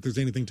heard that there's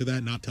anything to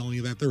that. Not telling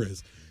you that there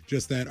is.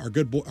 Just that our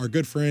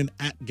good friend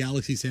at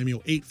Galaxy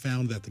Samuel 8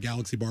 found that the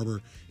Galaxy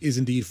Barber is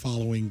indeed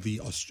following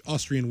the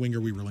Austrian winger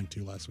we were linked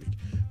to last week.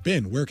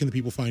 Ben, where can the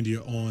people find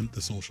you on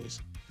the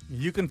socials?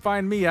 You can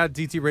find me at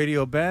DT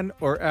Radio Ben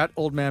or at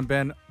Old Man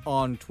Ben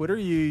on Twitter.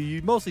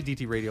 You mostly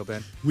DT Radio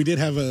Ben. We did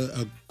have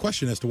a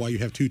question as to why you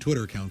have 2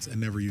 Twitter accounts and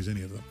never use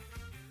any of them.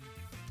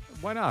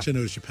 Why not? Should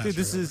notice you passed. Dude,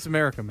 this is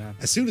America, man.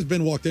 As soon as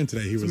Ben walked in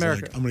today, he was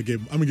America. like, "I'm gonna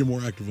get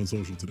more active on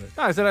social today."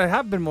 No, I said I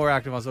have been more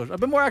active on social. I've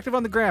been more active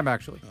on the gram,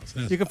 actually.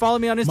 You can follow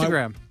me on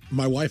Instagram.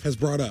 My wife has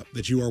brought up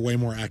that you are way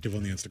more active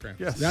on the Instagram.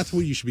 Yes. That's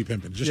what you should be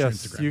pimping. Just your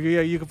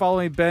Instagram. You can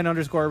follow me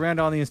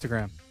Ben_Randa on the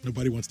Instagram.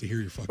 Nobody wants to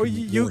hear your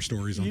fucking war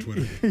stories on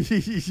Twitter.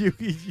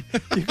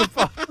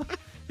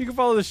 You can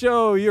follow the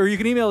show, or you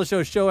can email the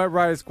show at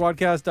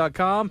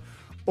riotsquadcast.com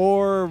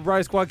or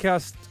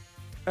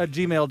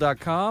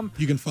riotsquadcast@gmail.com.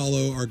 You can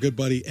follow our good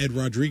buddy Ed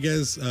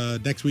Rodriguez.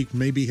 Next week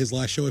may be his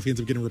last show if he ends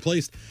up getting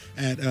replaced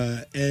at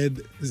Ed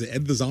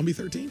the Zombie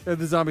 13? Ed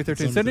the Zombie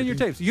 13. Send in your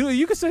tapes.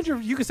 You can send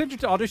your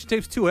audition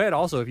tapes to Ed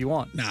also if you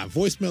want. Nah,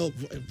 voicemail.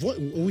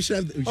 We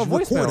should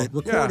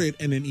record it,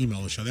 and then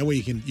email the show. That way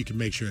you can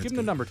make sure. Give him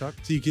the number, Tuck.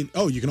 So you can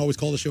always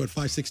call the show at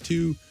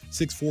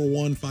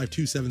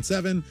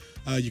 562-641-5277.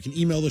 You can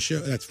email the show.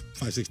 That's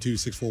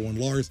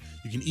 562-641-LARS.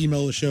 You can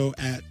email the show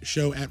at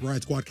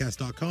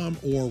riotsquadcast.com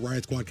or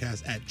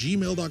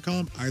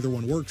riotsquadcast@gmail.com. Either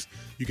one works.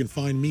 You can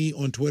find me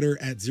on Twitter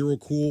at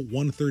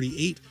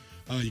ZeroCool138.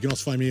 You can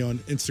also find me on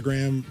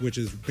Instagram, which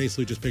is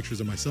basically just pictures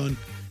of my son,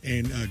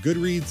 and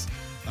Goodreads.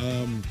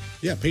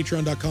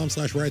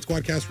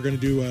 Patreon.com/riotsquadcast. We're going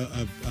to do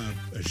a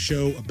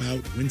show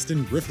about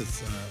Winston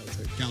Griffiths,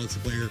 a Galaxy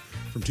player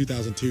from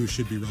 2002.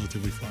 Should be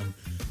relatively fun.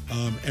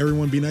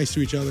 Everyone be nice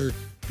to each other.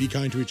 Be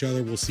kind to each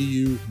other. We'll see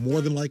you more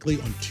than likely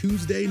on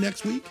Tuesday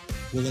next week.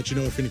 We'll let you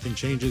know if anything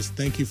changes.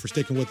 Thank you for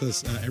sticking with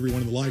us,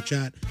 everyone in the live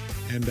chat.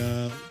 And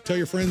tell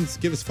your friends,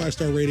 give us a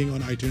 5-star rating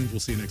on iTunes. We'll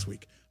see you next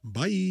week.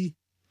 Bye.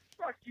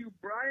 Fuck you,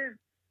 Brian.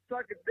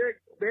 Suck a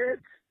dick, bitch.